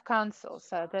members of councils.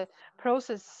 The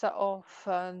process of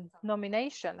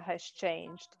nomination has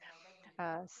changed.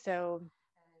 So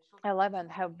 11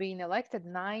 have been elected,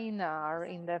 9 are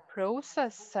in the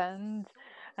process, and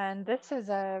this is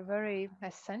a very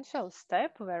essential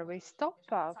step where we stop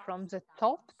from the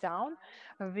top down.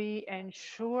 We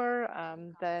ensure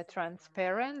the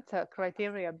transparent,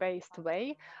 criteria-based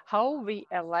way how we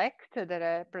elect the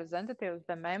representatives,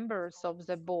 the members of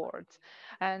the board.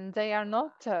 And they are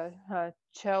not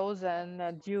chosen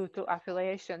due to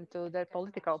affiliation to their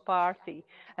political party,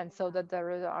 and so that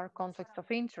there are conflicts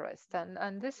of interest.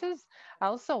 And this is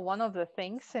also one of the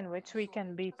things in which we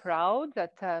can be proud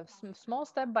that small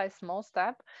step by small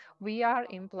step, we are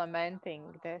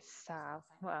implementing this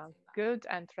good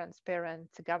and transparent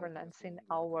governance in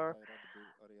our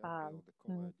um,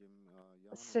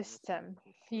 system.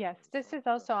 Yes, this is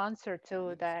also answer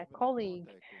to the colleague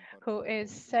who is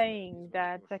saying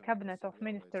that the Cabinet of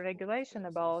Minister regulation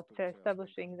about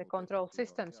establishing the control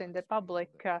systems in the public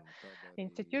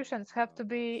institutions have to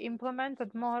be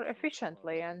implemented more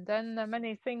efficiently, and then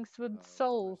many things would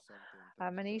solve,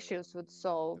 many issues would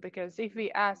solve, because if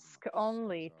we ask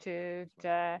only to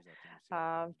the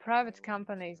private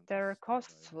companies, their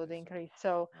costs would increase.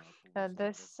 So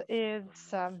this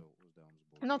is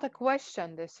not a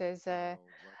question. This is a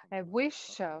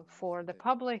wish for the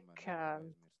public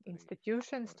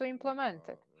institutions to implement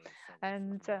it.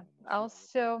 And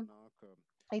also,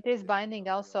 it is binding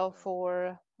also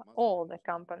for all the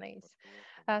companies.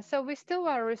 So we still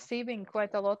are receiving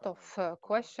quite a lot of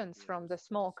questions from the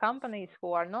small companies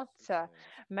who are not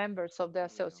members of the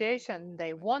association.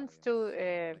 They want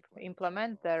to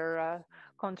implement their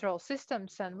control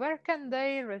systems, and where can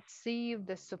they receive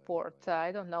the support?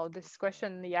 I don't know. This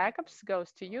question, Jakobs,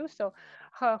 goes to you. So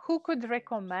who could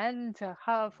recommend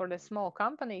how for the small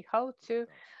company how to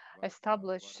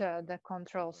establish the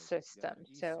control system?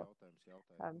 So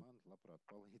um,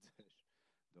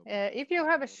 if you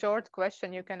have a short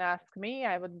question, you can ask me.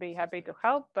 I would be happy to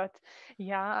help. But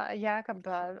yeah, Jakob,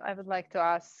 I would like to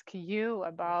ask you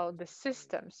about the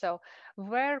system. So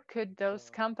where could those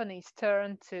companies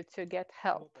turn to get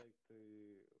help?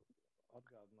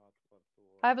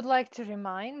 I would like to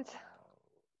remind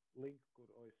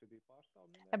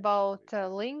about a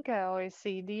link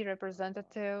OECD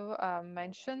representative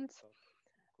mentioned,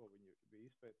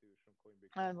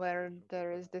 and where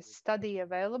there is this study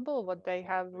available, what they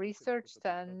have researched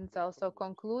and also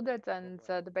concluded, and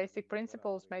the basic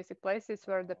principles, basic places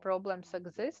where the problems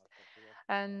exist.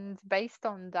 And based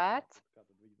on that,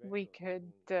 we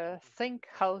could think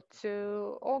how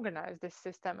to organize this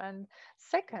system. And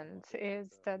second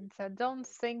is that don't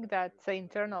think that the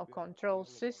internal control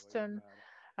system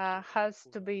has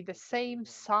to be the same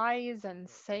size and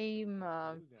same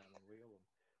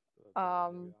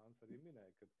um,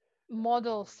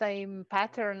 model, same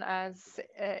pattern as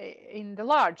in the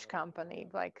large company.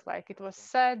 Like it was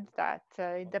said that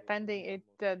depending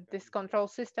it this control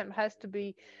system has to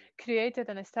be created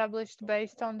and established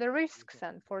based on the risks.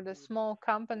 And for the small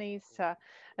companies,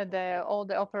 the all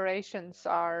the operations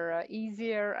are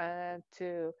easier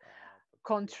to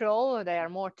control, they are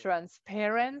more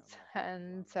transparent,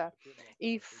 and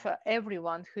if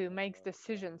everyone who makes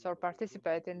decisions or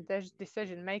participate in this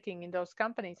decision making in those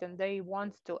companies and they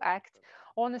want to act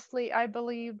honestly, I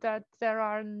believe that there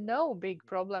are no big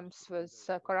problems with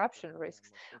corruption risks.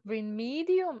 With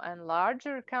medium and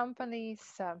larger companies,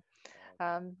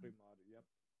 um,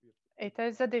 it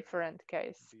is a different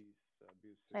case,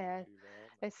 uh,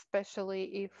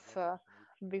 especially if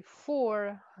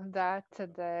before that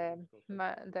the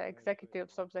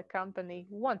executives of the company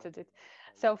wanted it.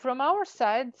 So from our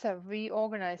side, we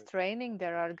organize training.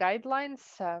 There are guidelines.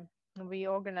 We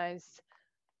organize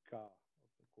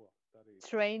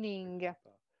training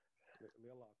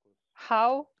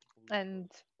how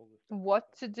and what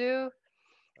to do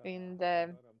in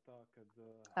the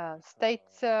state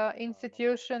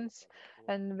institutions,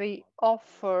 and we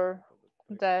offer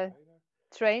the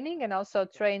training and also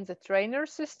train the trainer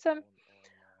system,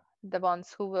 the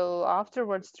ones who will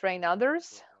afterwards train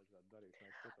others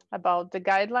about the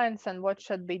guidelines and what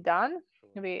should be done.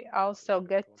 We also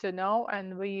get to know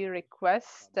and we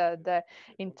request the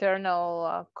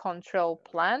internal control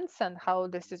plans and how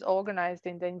this is organized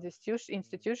in the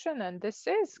institution. And this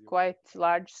is quite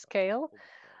large scale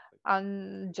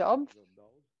job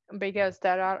because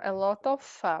there are a lot of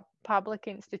public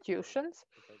institutions.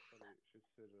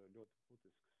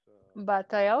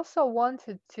 But I also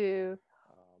wanted to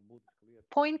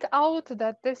point out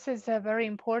that this is very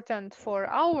important for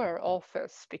our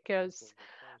office because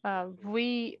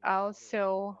we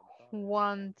also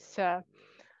want to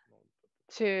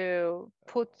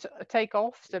take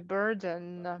off the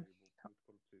burden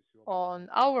on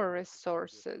our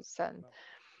resources,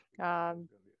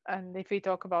 and if we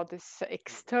talk about this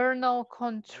external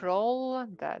control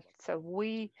that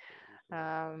we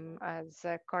as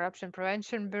a Corruption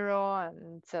Prevention Bureau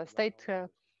and state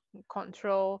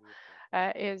control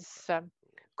is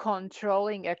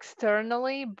controlling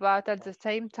externally, but at the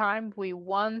same time we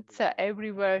want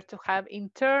everywhere to have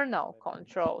internal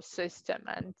control system,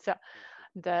 and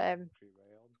the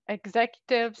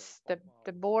executives,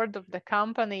 the board of the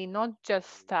company, not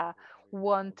just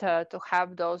want to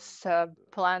have those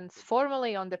plans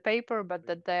formally on the paper, but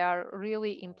that they are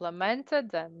really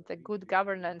implemented, and the good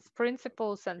governance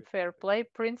principles and fair play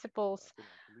principles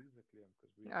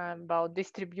about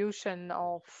distribution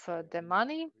of the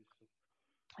money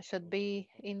should be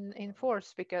in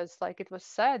force, because like it was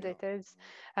said, it is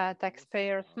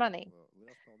taxpayers' money.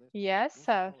 Yes,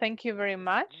 thank you very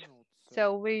much.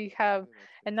 So we have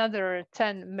another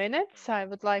 10 minutes. I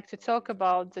would like to talk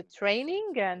about the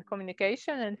training and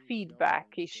communication and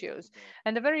feedback issues.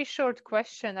 And a very short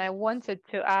question I wanted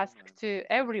to ask to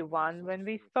everyone when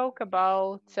we spoke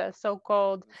about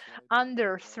so-called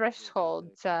under threshold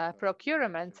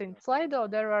procurements in Slido,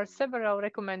 there are several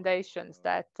recommendations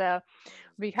that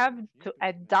we have to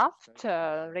adopt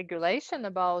regulation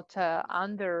about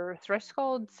under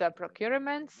thresholds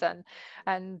procurements,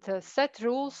 and set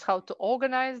rules how to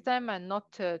organize them and not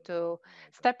to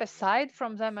step aside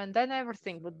from them, and then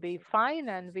everything would be fine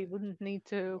and we wouldn't need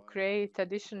to create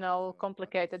additional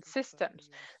complicated systems.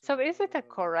 So is it a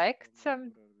correct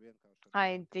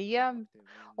idea,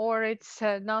 or it's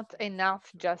not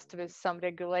enough just with some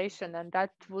regulation and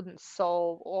that wouldn't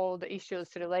solve all the issues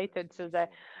related to the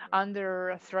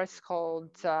under threshold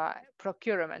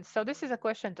procurement? So this is a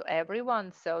question to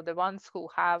everyone, so the ones who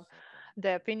have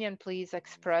the opinion, please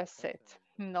express it.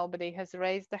 Nobody has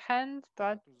raised a hand,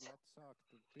 but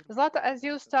Zlata, as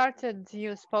you started,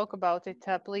 you spoke about it.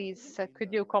 Please,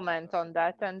 could you comment on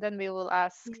that? And then we will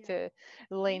ask to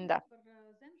Linda.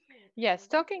 Yes,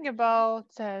 talking about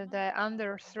the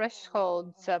under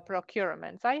thresholds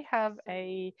procurements, I have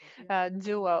a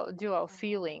dual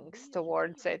feelings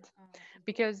towards it,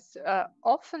 because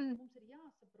often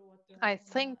I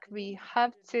think we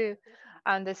have to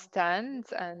understand,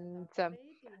 and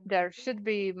there should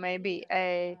be maybe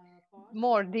a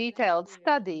more detailed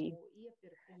study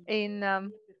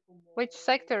in which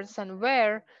sectors and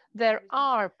where there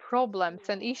are problems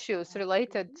and issues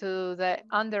related to the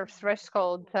under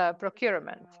threshold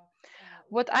procurement.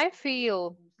 What I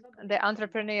feel the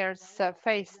entrepreneurs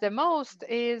face the most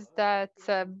is that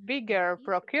bigger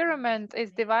procurement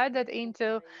is divided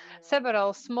into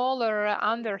several smaller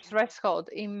under threshold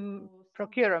in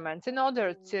procurements in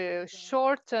order to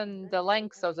shorten the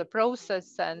length of the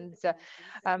process and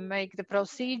make the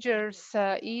procedures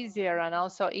easier and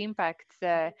also impact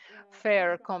the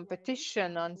fair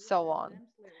competition and so on.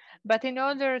 But in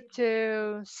order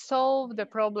to solve the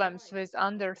problems with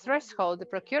under threshold the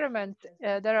procurement,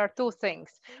 there are two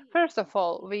things. First of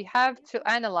all, we have to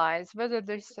analyze whether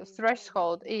this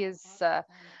threshold is uh,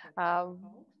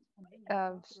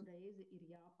 uh,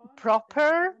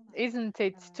 proper, isn't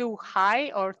it too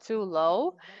high or too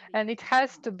low, and it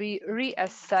has to be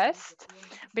reassessed,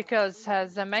 because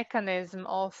as a mechanism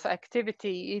of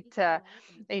activity it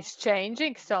is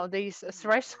changing, so these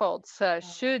thresholds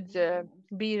should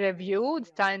be reviewed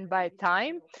time by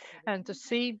time and to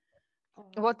see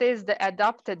what is the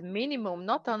adopted minimum,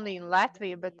 not only in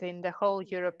Latvia, but in the whole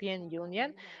European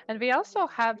Union. And we also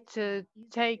have to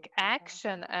take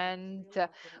action and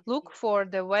look for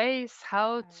the ways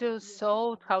how to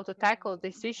solve, how to tackle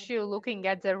this issue, looking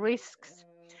at the risks.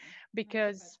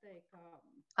 Because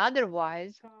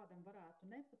otherwise,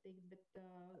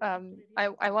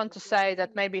 I want to say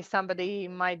that maybe somebody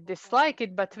might dislike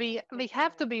it, but we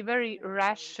have to be very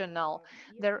rational.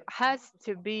 There has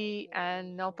to be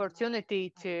an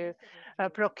opportunity to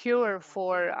procure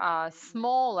for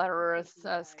smaller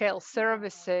scale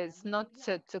services, not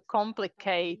to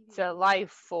complicate life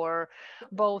for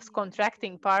both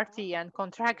contracting party and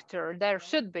contractor. There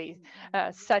should be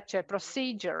such a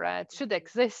procedure. It should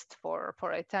exist for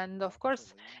it. And of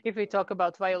course, if we talk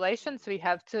about violations, we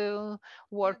have to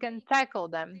work and tackle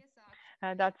them.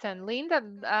 That's and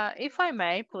Linda, if I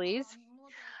may, please.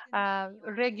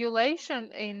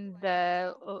 Regulation in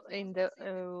the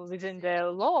within the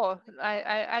law,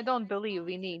 I don't believe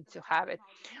we need to have it.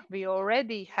 We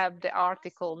already have the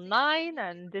Article 9,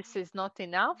 and this is not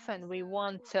enough. And we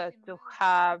want to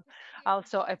have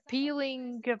also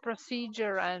appealing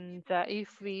procedure. And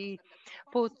if we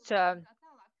put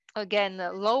again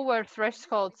lower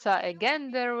thresholds,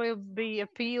 again there will be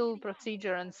appeal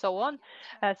procedure and so on.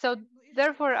 So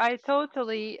therefore I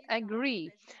totally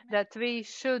agree that we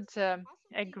should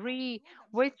agree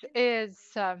which is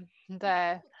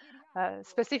the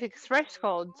specific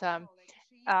threshold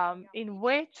in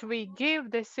which we give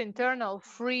this internal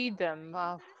freedom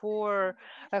for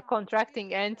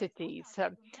contracting entities.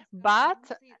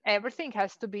 But everything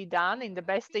has to be done in the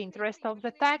best interest of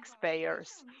the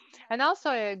taxpayers. And also,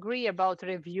 I agree about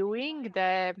reviewing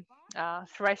the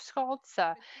thresholds.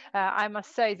 I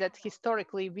must say that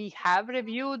historically we have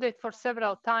reviewed it for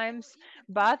several times,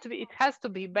 but it has to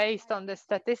be based on the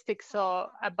statistics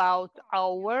about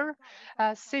our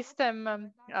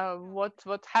system,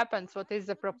 what happens, what is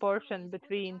the proportion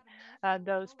between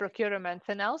those procurements.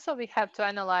 And also we have to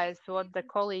analyze what the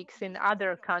colleagues in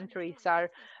other countries are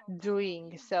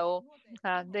doing. So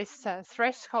this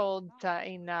threshold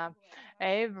in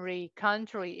every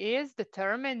country is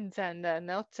determined, and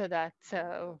not that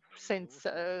since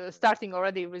starting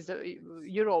already with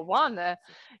Euro 1,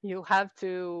 you have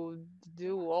to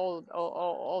do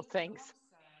all things.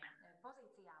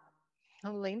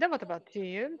 Linda, what about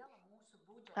you?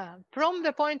 From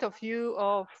the point of view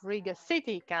of Riga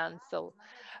City Council,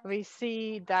 we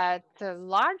see that a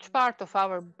large part of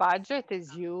our budget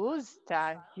is used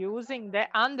using the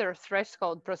under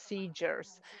threshold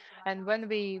procedures. And when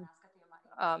we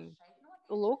um,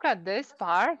 look at this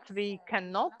part, we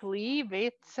cannot leave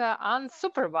it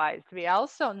unsupervised. We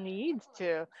also need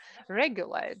to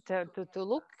regulate, to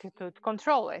look, to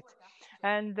control it.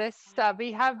 And this,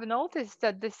 we have noticed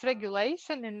that this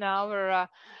regulation in our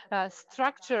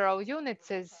structural units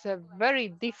is very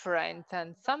different,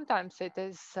 and sometimes it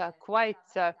is quite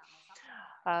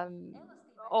um,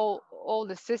 all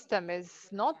the system is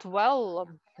not well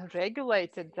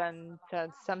regulated, and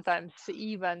sometimes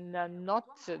even not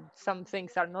some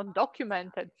things are not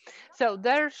documented. So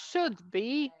there should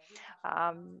be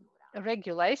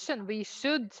regulation. We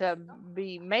should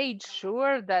be made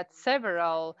sure that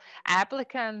several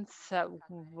applicants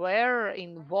were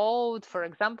involved. For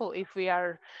example, if we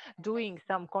are doing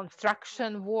some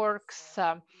construction works,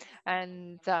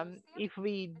 and if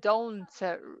we don't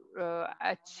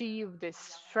achieve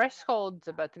this threshold,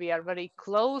 but we are very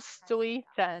close to it,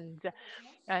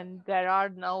 and there are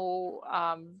no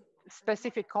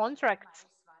specific contracts.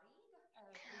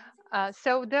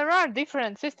 So there are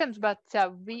different systems, but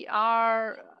we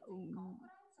are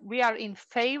in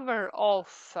favor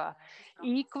of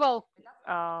equal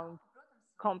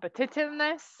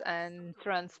competitiveness and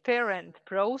transparent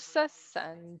process,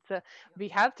 and we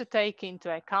have to take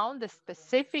into account the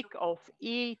specific of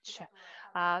each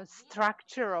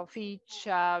structure of each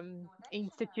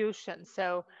institution.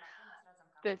 So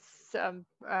this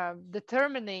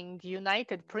determining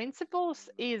united principles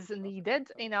is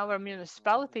needed in our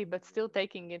municipality, but still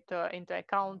taking into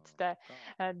account the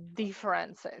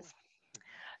differences.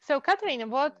 So, Catherine,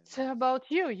 what about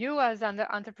you? You as an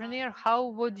entrepreneur, how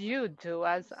would you do?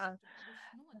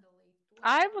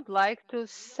 I would like to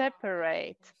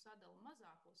separate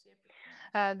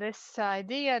this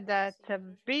idea that a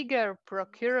bigger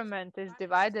procurement is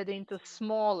divided into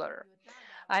smaller.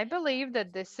 I believe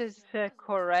that this is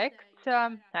correct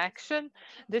action.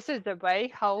 This is the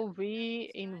way how we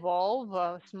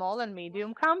involve small and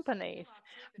medium companies.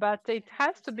 But it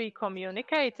has to be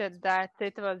communicated that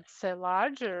it was a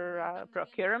larger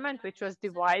procurement which was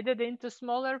divided into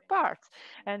smaller parts.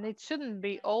 And it shouldn't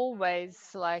be always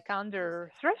like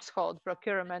under threshold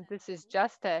procurement. This is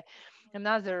just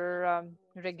another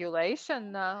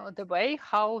regulation, the way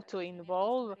how to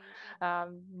involve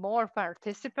more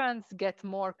participants, get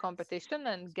more competition,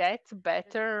 and get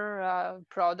better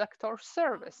product or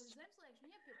service.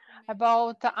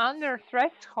 About under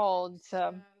threshold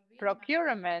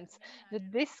procurements, the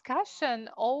discussion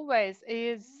always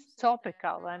is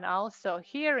topical, and also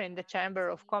here in the Chamber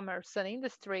of Commerce and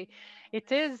Industry,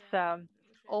 it is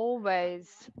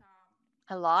always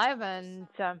alive, and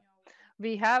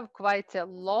we have quite a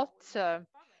lot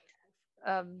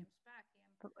um,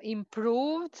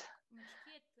 improved.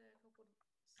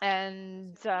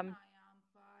 And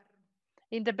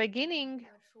in the beginning,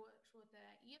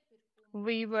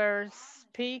 we were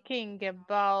speaking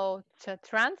about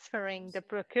transferring the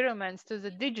procurements to the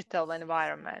digital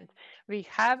environment. We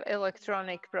have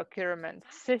electronic procurement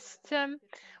system.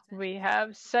 We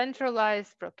have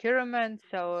centralized procurement,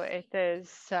 so it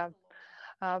is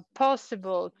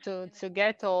possible to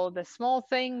get all the small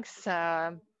things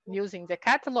using the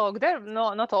catalog. There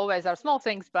not always are small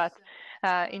things, but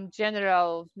in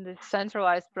general, the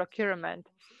centralized procurement.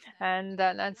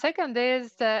 And second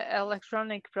is the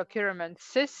electronic procurement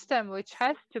system, which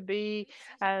has to be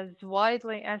as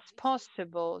widely as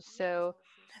possible. So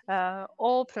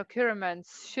all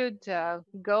procurements should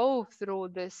go through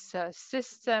this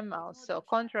system, also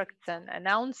contracts and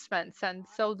announcements. And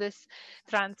so this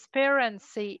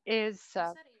transparency is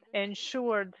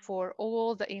ensured for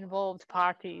all the involved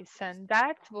parties, and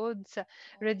that would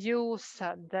reduce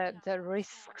the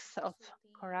risks of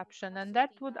corruption, and that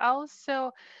would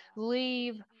also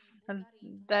leave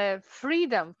the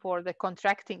freedom for the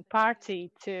contracting party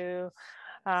to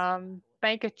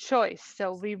make a choice.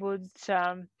 So we would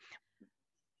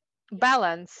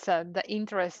balance the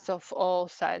interests of all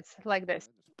sides like this.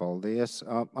 Paldies.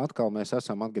 Atkal mēs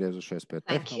esam atgriezušies pie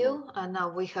Thank you. And now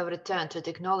we have returned to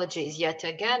technologies yet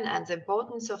again and the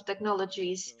importance of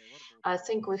technologies. I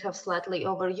think we have slightly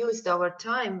overused our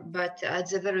time, but at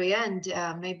the very end,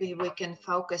 maybe we can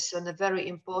focus on a very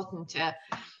important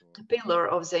pillar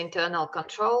of the internal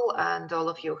control, and all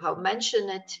of you have mentioned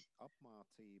it,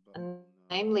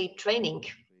 namely training.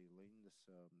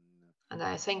 And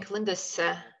I think Linda's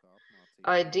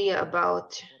idea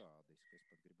about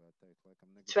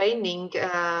training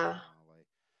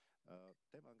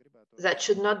that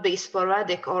should not be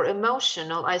sporadic or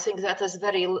emotional, I think that is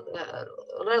very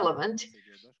relevant.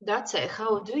 That's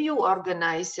how do you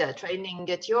organize training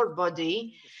at your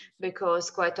body?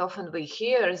 Because quite often we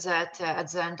hear that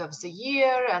at the end of the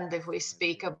year, and if we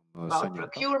speak about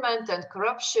procurement and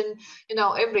corruption, you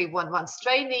know, everyone wants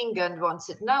training and wants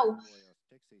it now.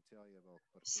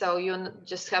 So you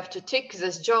just have to tick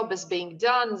this job is being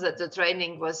done, that the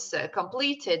training was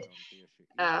completed.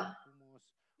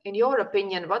 In your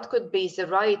opinion, what could be the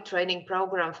right training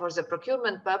program for the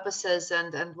procurement purposes,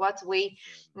 and what we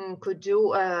could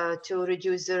do to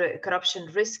reduce the corruption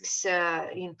risks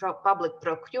in public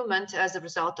procurement as a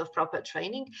result of proper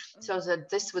training, so that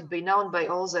this would be known by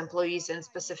all the employees and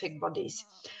specific bodies?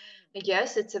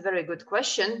 Yes, it's a very good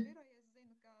question.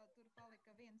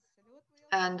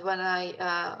 And when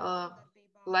I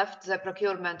left the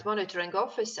procurement monitoring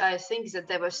office, I think that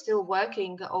they were still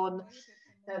working on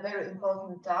a very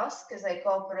important task, as I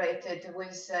cooperated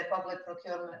with public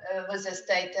procurement, with the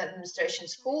state administration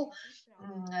school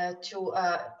to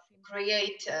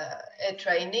create a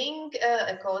training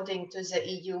according to the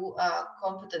EU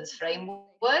competence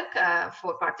framework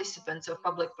for participants of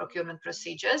public procurement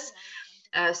procedures.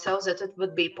 So that it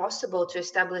would be possible to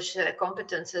establish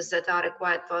competences that are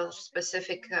required for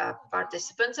specific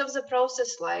participants of the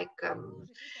process, like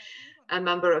a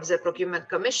member of the procurement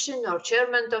commission or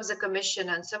chairman of the commission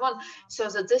and so on, so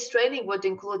that this training would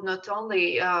include not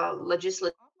only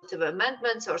legislative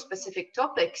amendments or specific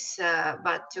topics,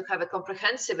 but to have a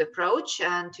comprehensive approach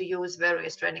and to use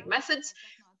various training methods,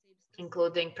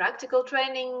 including practical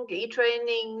training,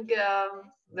 e-training,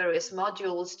 various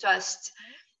modules, tests.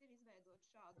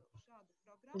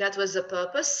 That was the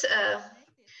purpose,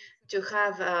 to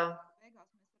have a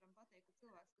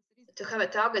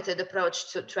targeted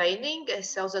approach to training,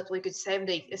 so that we could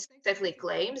safely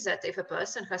claim that if a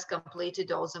person has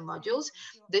completed all the modules,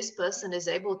 this person is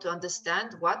able to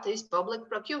understand what is public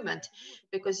procurement,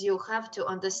 because you have to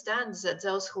understand that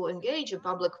those who engage in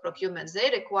public procurement, they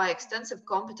require extensive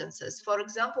competences. For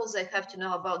example, they have to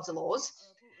know about the laws,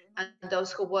 And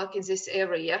those who work in this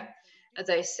area,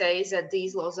 they say that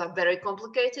these laws are very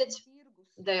complicated.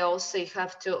 They also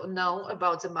have to know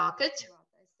about the market,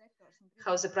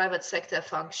 how the private sector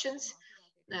functions,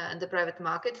 and the private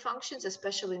market functions,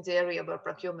 especially in the area where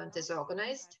procurement is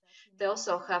organized. They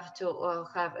also have to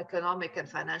have economic and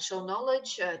financial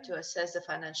knowledge to assess the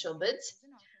financial bids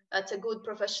at a good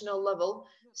professional level.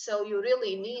 So you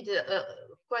really need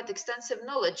quite extensive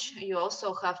knowledge. You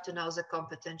also have to know the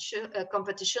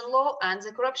competition law and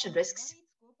the corruption risks.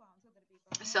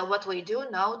 So what we do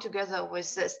now together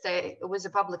with the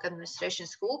public administration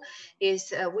school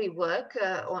is we work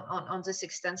on this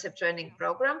extensive training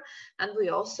program, and we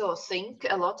also think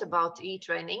a lot about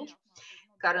e-training.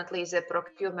 Currently, the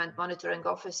procurement monitoring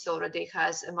office already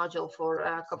has a module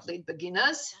for complete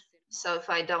beginners. So if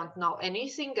I don't know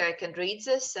anything, I can read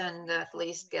this and at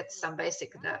least get some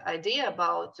basic idea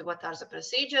about what are the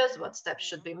procedures, what steps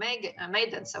should be made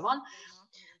and so on.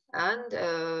 And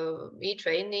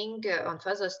e-training on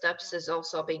further steps is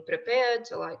also being prepared,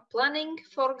 like planning,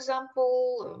 for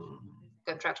example,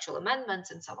 contractual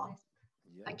amendments and so on.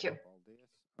 Thank you.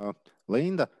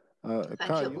 Linda.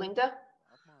 Thank you, Linda.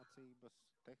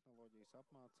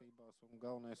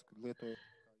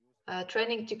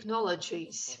 Training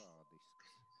technologies.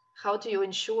 How do you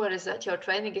ensure that your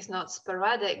training is not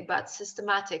sporadic, but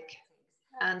systematic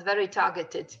and very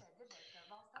targeted?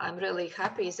 I'm really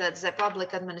happy that the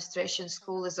public administration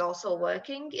school is also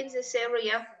working in this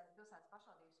area.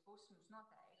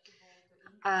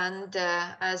 And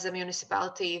as a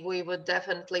municipality, we would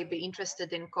definitely be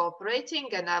interested in cooperating,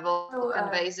 and I will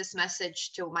convey this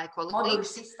message to my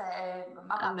colleagues.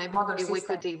 And maybe we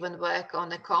could even work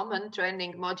on a common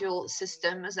training module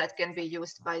system that can be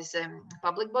used by the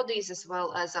public bodies as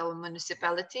well as our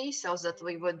municipality, so that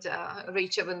we would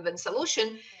reach a win-win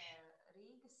solution.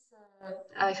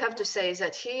 I have to say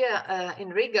that here in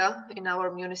Riga, in our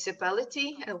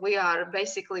municipality, we are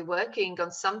basically working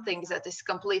on something that is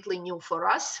completely new for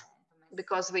us,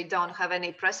 because we don't have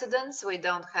any precedents, we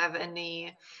don't have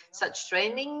any such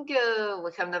training,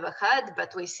 we have never had,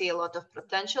 but we see a lot of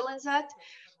potential in that.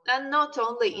 And not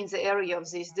only in the area of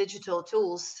these digital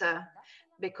tools,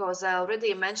 because I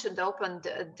already mentioned open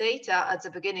data at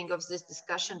the beginning of this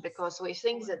discussion, because we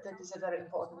think that that is a very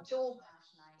important tool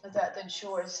that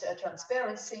ensures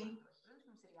transparency.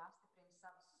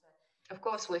 Of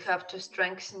course, we have to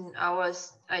strengthen our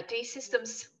IT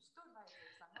systems,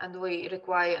 and we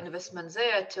require investment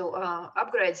there to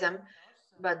upgrade them.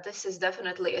 But this is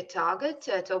definitely a target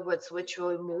towards which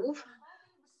we move,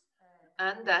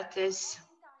 and that is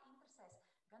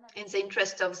in the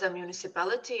interest of the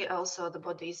municipality, also the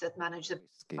bodies that manage the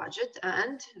budget,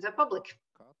 and the public.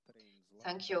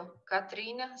 Thank you.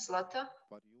 Katrīna, Zlata?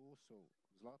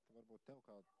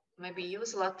 Maybe you,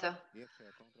 Zlata.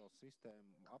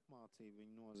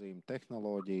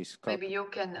 Maybe you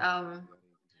can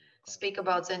speak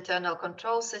about the internal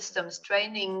control systems,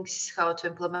 trainings, how to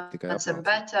implement them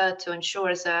better to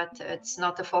ensure that it's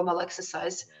not a formal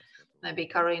exercise. Maybe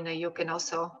Karina, you can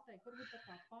also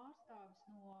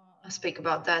speak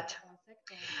about that.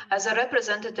 As a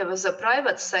representative of the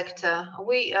private sector,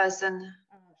 we as an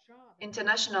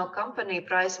international company,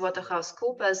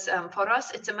 PricewaterhouseCoopers, for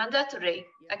us, it's a mandatory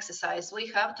exercise. We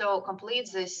have to complete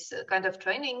this kind of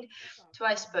training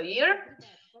twice per year,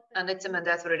 and it's a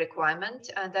mandatory requirement.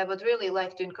 And I would really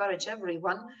like to encourage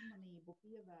everyone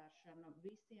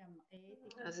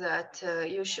that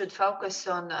you should focus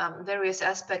on various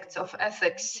aspects of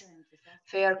ethics,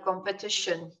 fair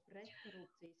competition,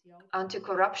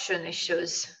 anti-corruption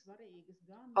issues.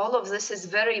 All of this is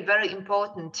very, very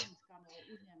important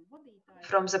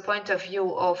from the point of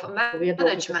view of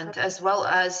management as well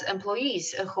as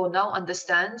employees who now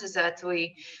understand that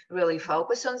we really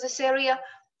focus on this area.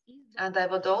 And I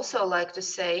would also like to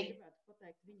say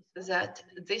that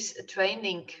this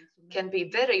training can be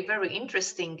very, very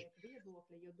interesting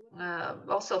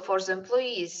also for the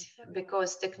employees,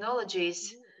 because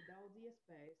technologies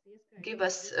give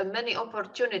us many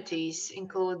opportunities,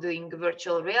 including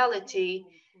virtual reality,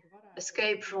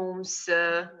 escape rooms,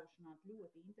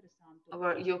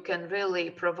 where you can really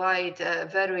provide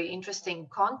very interesting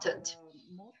content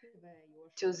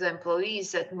to the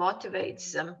employees that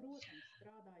motivates them.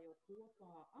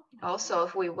 Also,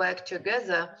 if we work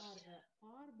together,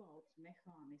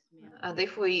 and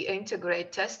if we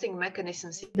integrate testing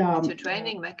mechanisms into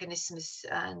training mechanisms,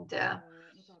 and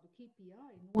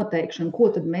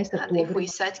if we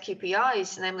set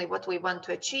KPIs, namely what we want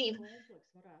to achieve,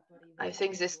 I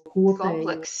think this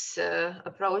complex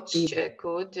approach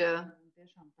could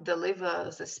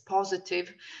deliver this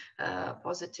positive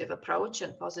approach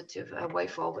and positive way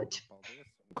forward.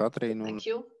 Thank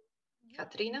you.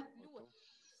 Katrina?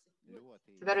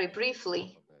 Very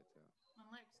briefly,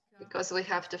 because we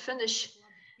have to finish.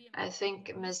 I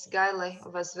think Ms. Gaile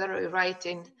was very right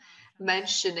in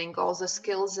mentioning all the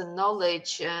skills and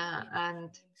knowledge and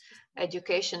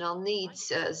educational needs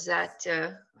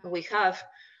that we have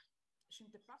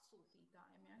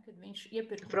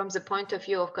from the point of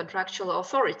view of contractual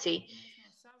authority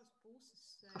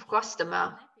of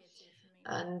customer.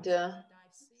 And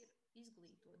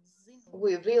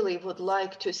we really would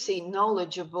like to see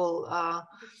knowledgeable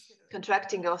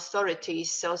contracting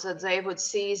authorities so that they would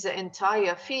see the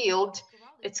entire field.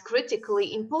 It's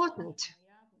critically important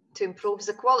to improve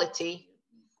the quality.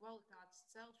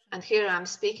 And here I'm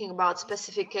speaking about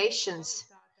specifications,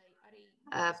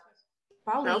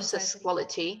 process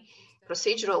quality,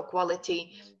 procedural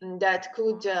quality that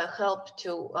could help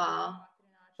to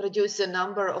reduce the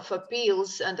number of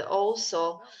appeals and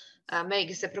also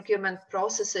make the procurement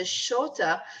processes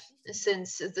shorter,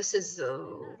 since this is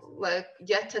like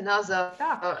yet another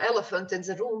elephant in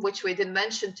the room, which we didn't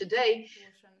mention today.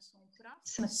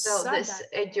 So this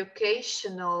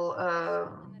educational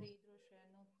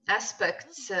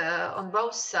aspects on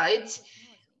both sides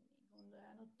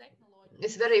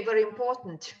is very, very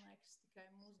important.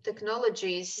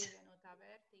 Technologies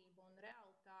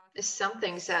is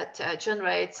something that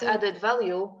generates added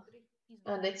value,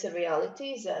 and it's a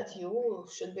reality that you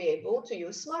should be able to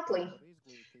use smartly.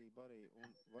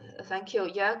 Thank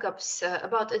you, Jakobs.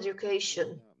 About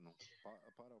education.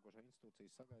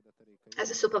 As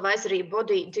a supervisory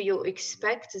body, do you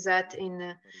expect that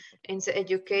in the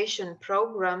education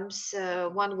programs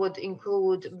one would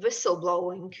include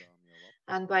whistleblowing?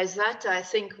 And by that, I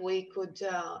think we could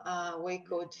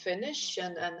finish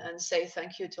and say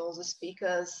thank you to all the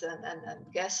speakers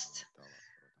and guests.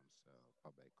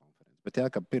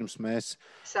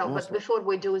 But before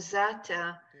we do that,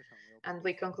 and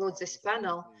we conclude this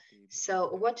panel,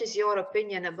 so what is your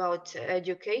opinion about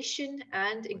education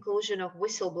and inclusion of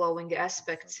whistleblowing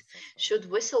aspects? Should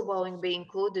whistleblowing be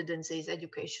included in these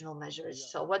educational measures?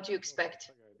 So what do you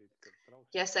expect?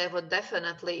 Yes, I would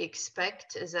definitely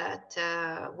expect that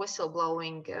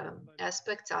whistleblowing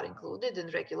aspects are included in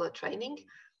regular training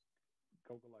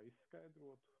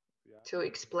to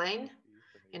explain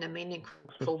in a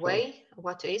meaningful way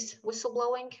what is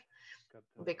whistleblowing.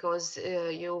 Because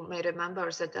you may remember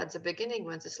that at the beginning,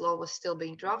 when this law was still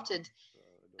being drafted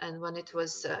and when it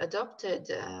was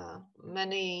adopted,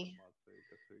 many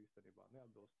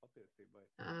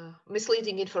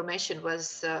misleading information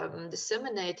was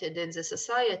disseminated in the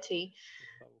society,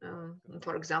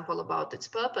 for example, about its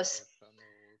purpose.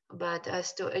 But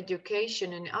as to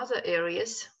education in other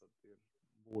areas,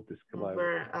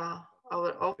 where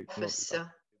our office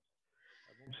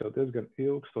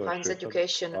finds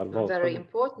education very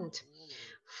important.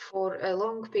 For a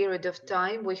long period of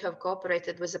time, we have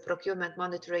cooperated with the Procurement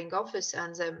Monitoring Office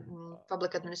and the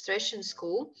Public Administration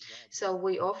School. So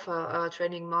we offer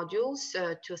training modules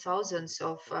to thousands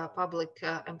of public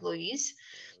employees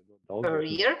per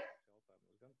year.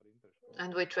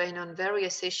 And we train on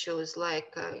various issues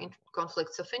like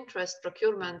conflicts of interest,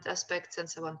 procurement aspects, and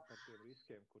so on.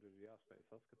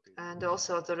 And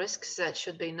also the risks that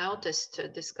should be noticed,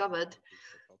 discovered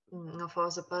for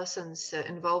the persons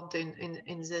involved in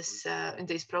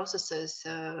these processes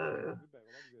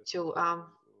to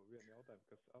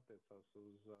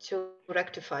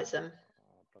rectify them.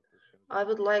 I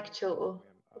would like to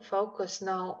focus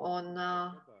now on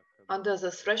under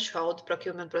the threshold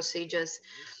procurement procedures.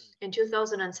 In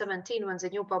 2017, when the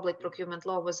new public procurement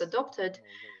law was adopted,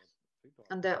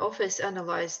 and the office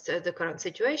analyzed the current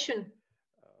situation.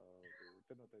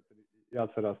 And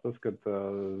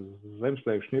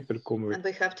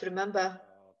we have to remember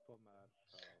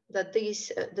that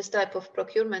this type of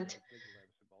procurement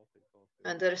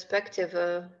and the respective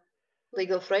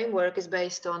legal framework is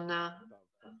based on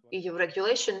EU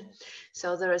regulation,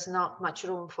 so there is not much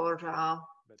room for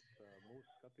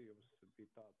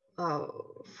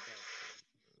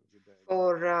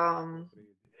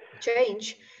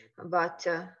change, but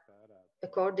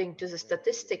according to the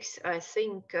statistics, I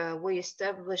think we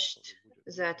established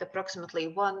that approximately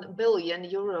 1 billion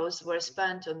euros were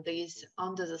spent on these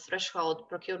under the threshold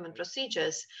procurement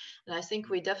procedures. And I think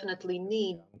we definitely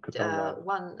need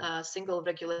one single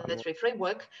regulatory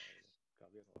framework.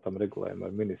 That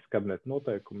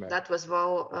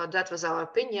was our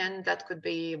opinion. That could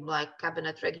be like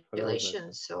cabinet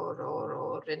regulations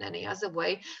or in any other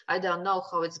way. I don't know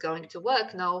how it's going to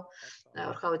work now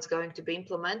or how it's going to be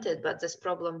implemented, but this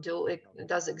problem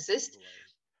does exist.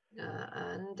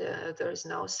 And there is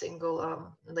no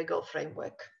single legal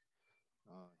framework.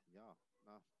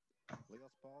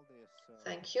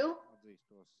 Thank you.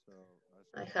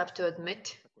 I have to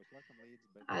admit,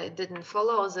 I didn't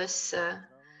follow this,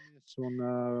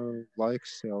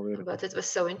 but it was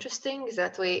so interesting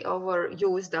that we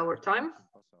overused our time,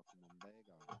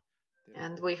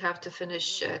 and we have to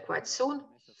finish quite soon.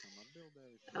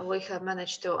 We have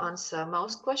managed to answer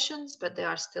most questions, but there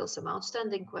are still some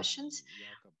outstanding questions.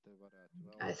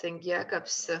 I think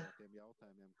Jakobs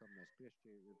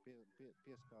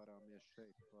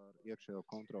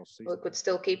we could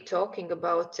still keep talking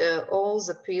about all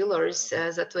the pillars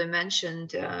that we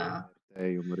mentioned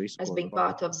as being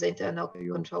part of the internal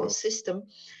control system.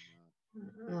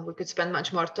 We could spend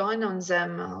much more time on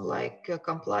them, like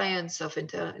compliance of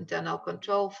internal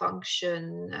control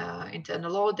function,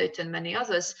 internal audit, and many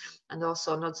others, and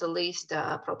also not the least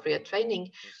appropriate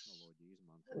training,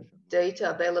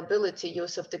 data availability,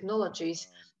 use of technologies.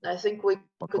 I think we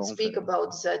could speak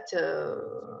about that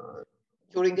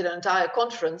during an entire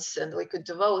conference, and we could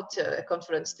devote a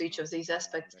conference to each of these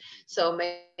aspects. So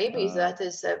maybe that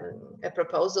is a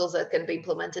proposal that can be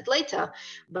implemented later.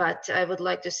 But I would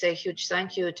like to say a huge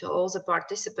thank you to all the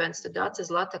participants, to Dācis,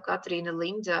 Lata, Katrīna,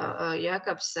 Linda,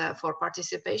 Jakobs for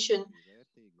participation.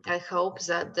 I hope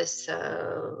that this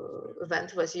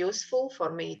event was useful.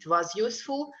 For me, it was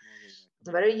useful,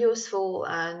 very useful,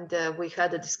 and we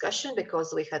had a discussion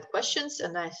because we had questions,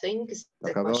 and I think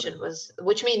the question was,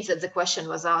 which means that the question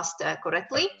was asked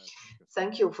correctly.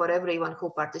 Thank you for everyone who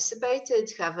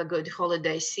participated. Have a good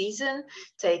holiday season.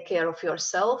 Take care of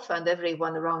yourself and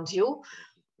everyone around you.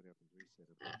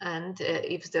 And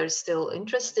if there's still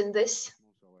interest in this,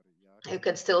 you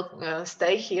can still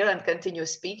stay here and continue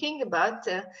speaking, but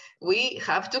we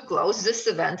have to close this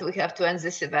event. We have to end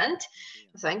this event.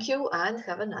 Thank you and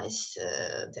have a nice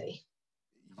day.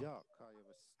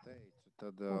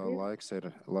 Tad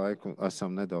laiku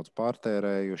esam nedaudz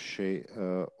pārtērējuši,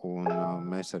 un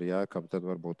mēs ar Jākabu tad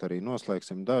varbūt arī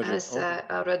noslēgsim daži. As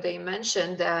already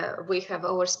mentioned, we have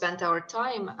overspent our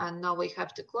time, and now we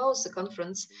have to close the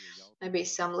conference. Maybe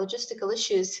some logistical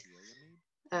issues.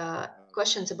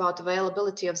 Questions about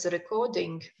availability of the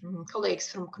recording.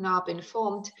 Colleagues from CNAP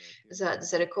informed that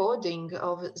the recording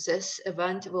of this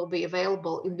event will be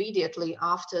available immediately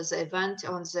after the event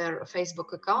on their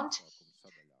Facebook account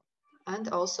and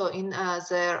also in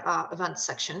their event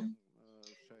section.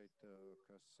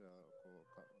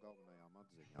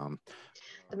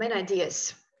 The main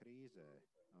ideas.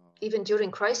 Even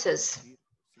during crisis,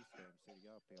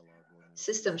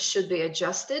 systems should be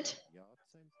adjusted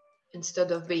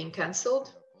instead of being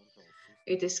cancelled.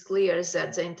 It is clear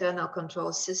that the internal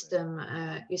control system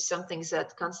is something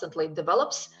that constantly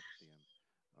develops,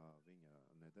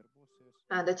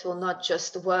 and it will not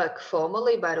just work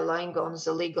formally by relying on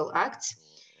the legal acts.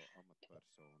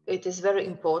 It is very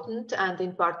important, and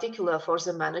in particular for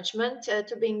the management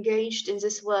to be engaged in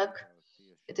this work.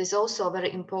 It is also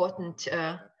very important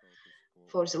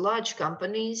for the large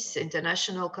companies,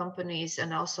 international companies,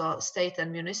 and also state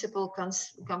and municipal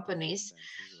companies,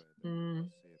 and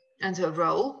the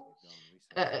role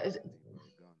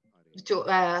to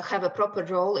have a proper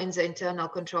role in the internal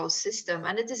control system.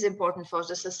 And it is important for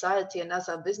the society and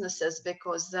other businesses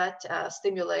because that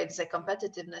stimulates the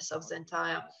competitiveness of the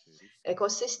entire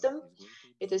ecosystem.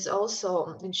 It is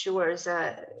also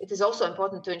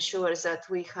important to ensure that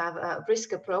we have a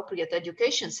risk-appropriate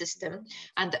education system,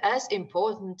 and as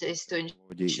important is to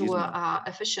ensure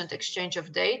efficient exchange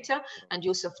of data and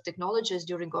use of technologies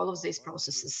during all of these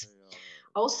processes.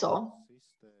 Also,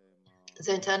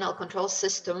 the internal control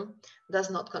system does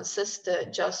not consist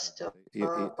just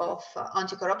of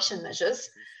anti-corruption measures.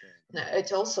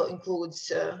 It also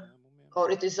includes,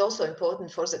 or it is also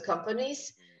important for the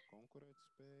companies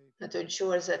to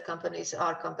ensure that companies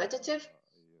are competitive.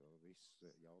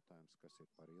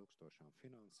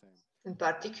 In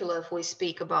particular, if we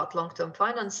speak about long-term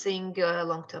financing,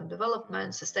 long-term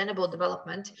development, sustainable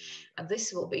development, and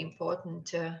this will be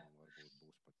important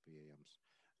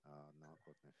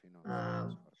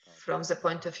from the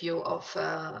point of view of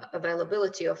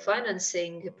availability of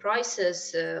financing,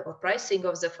 prices or pricing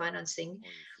of the financing.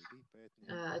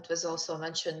 It was also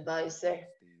mentioned by the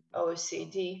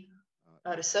OECD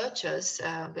researchers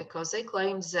because they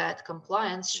claim that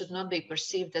compliance should not be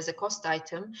perceived as a cost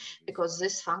item because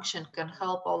this function can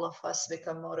help all of us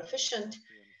become more efficient,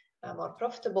 more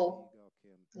profitable,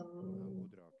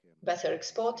 better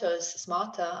exporters,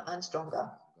 smarter and stronger.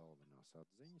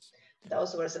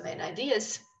 Those were the main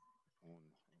ideas.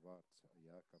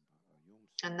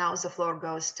 And now the floor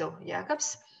goes to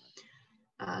Jakobs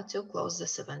to close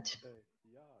this event.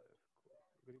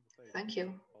 Thank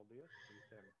you.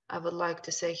 I would like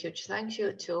to say a huge thank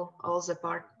you to all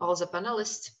the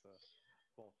panelists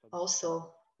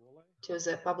also to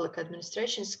the public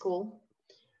administration school,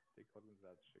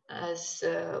 as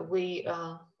we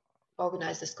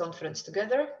organize this conference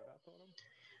together.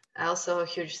 Also, a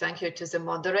huge thank you to the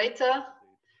moderator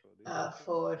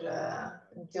for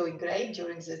doing great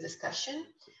during this discussion.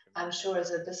 I'm sure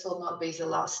that this will not be the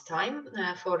last time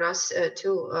for us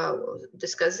to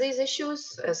discuss these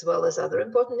issues as well as other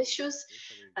important issues.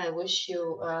 I wish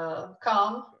you a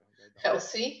calm,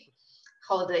 healthy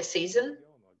holiday season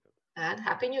and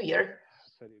Happy New Year.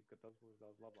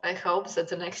 I hope that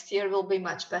the next year will be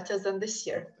much better than this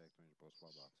year.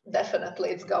 Definitely,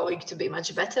 it's going to be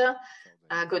much better.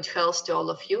 Good health to all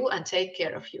of you and take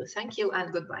care of you. Thank you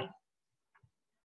and goodbye.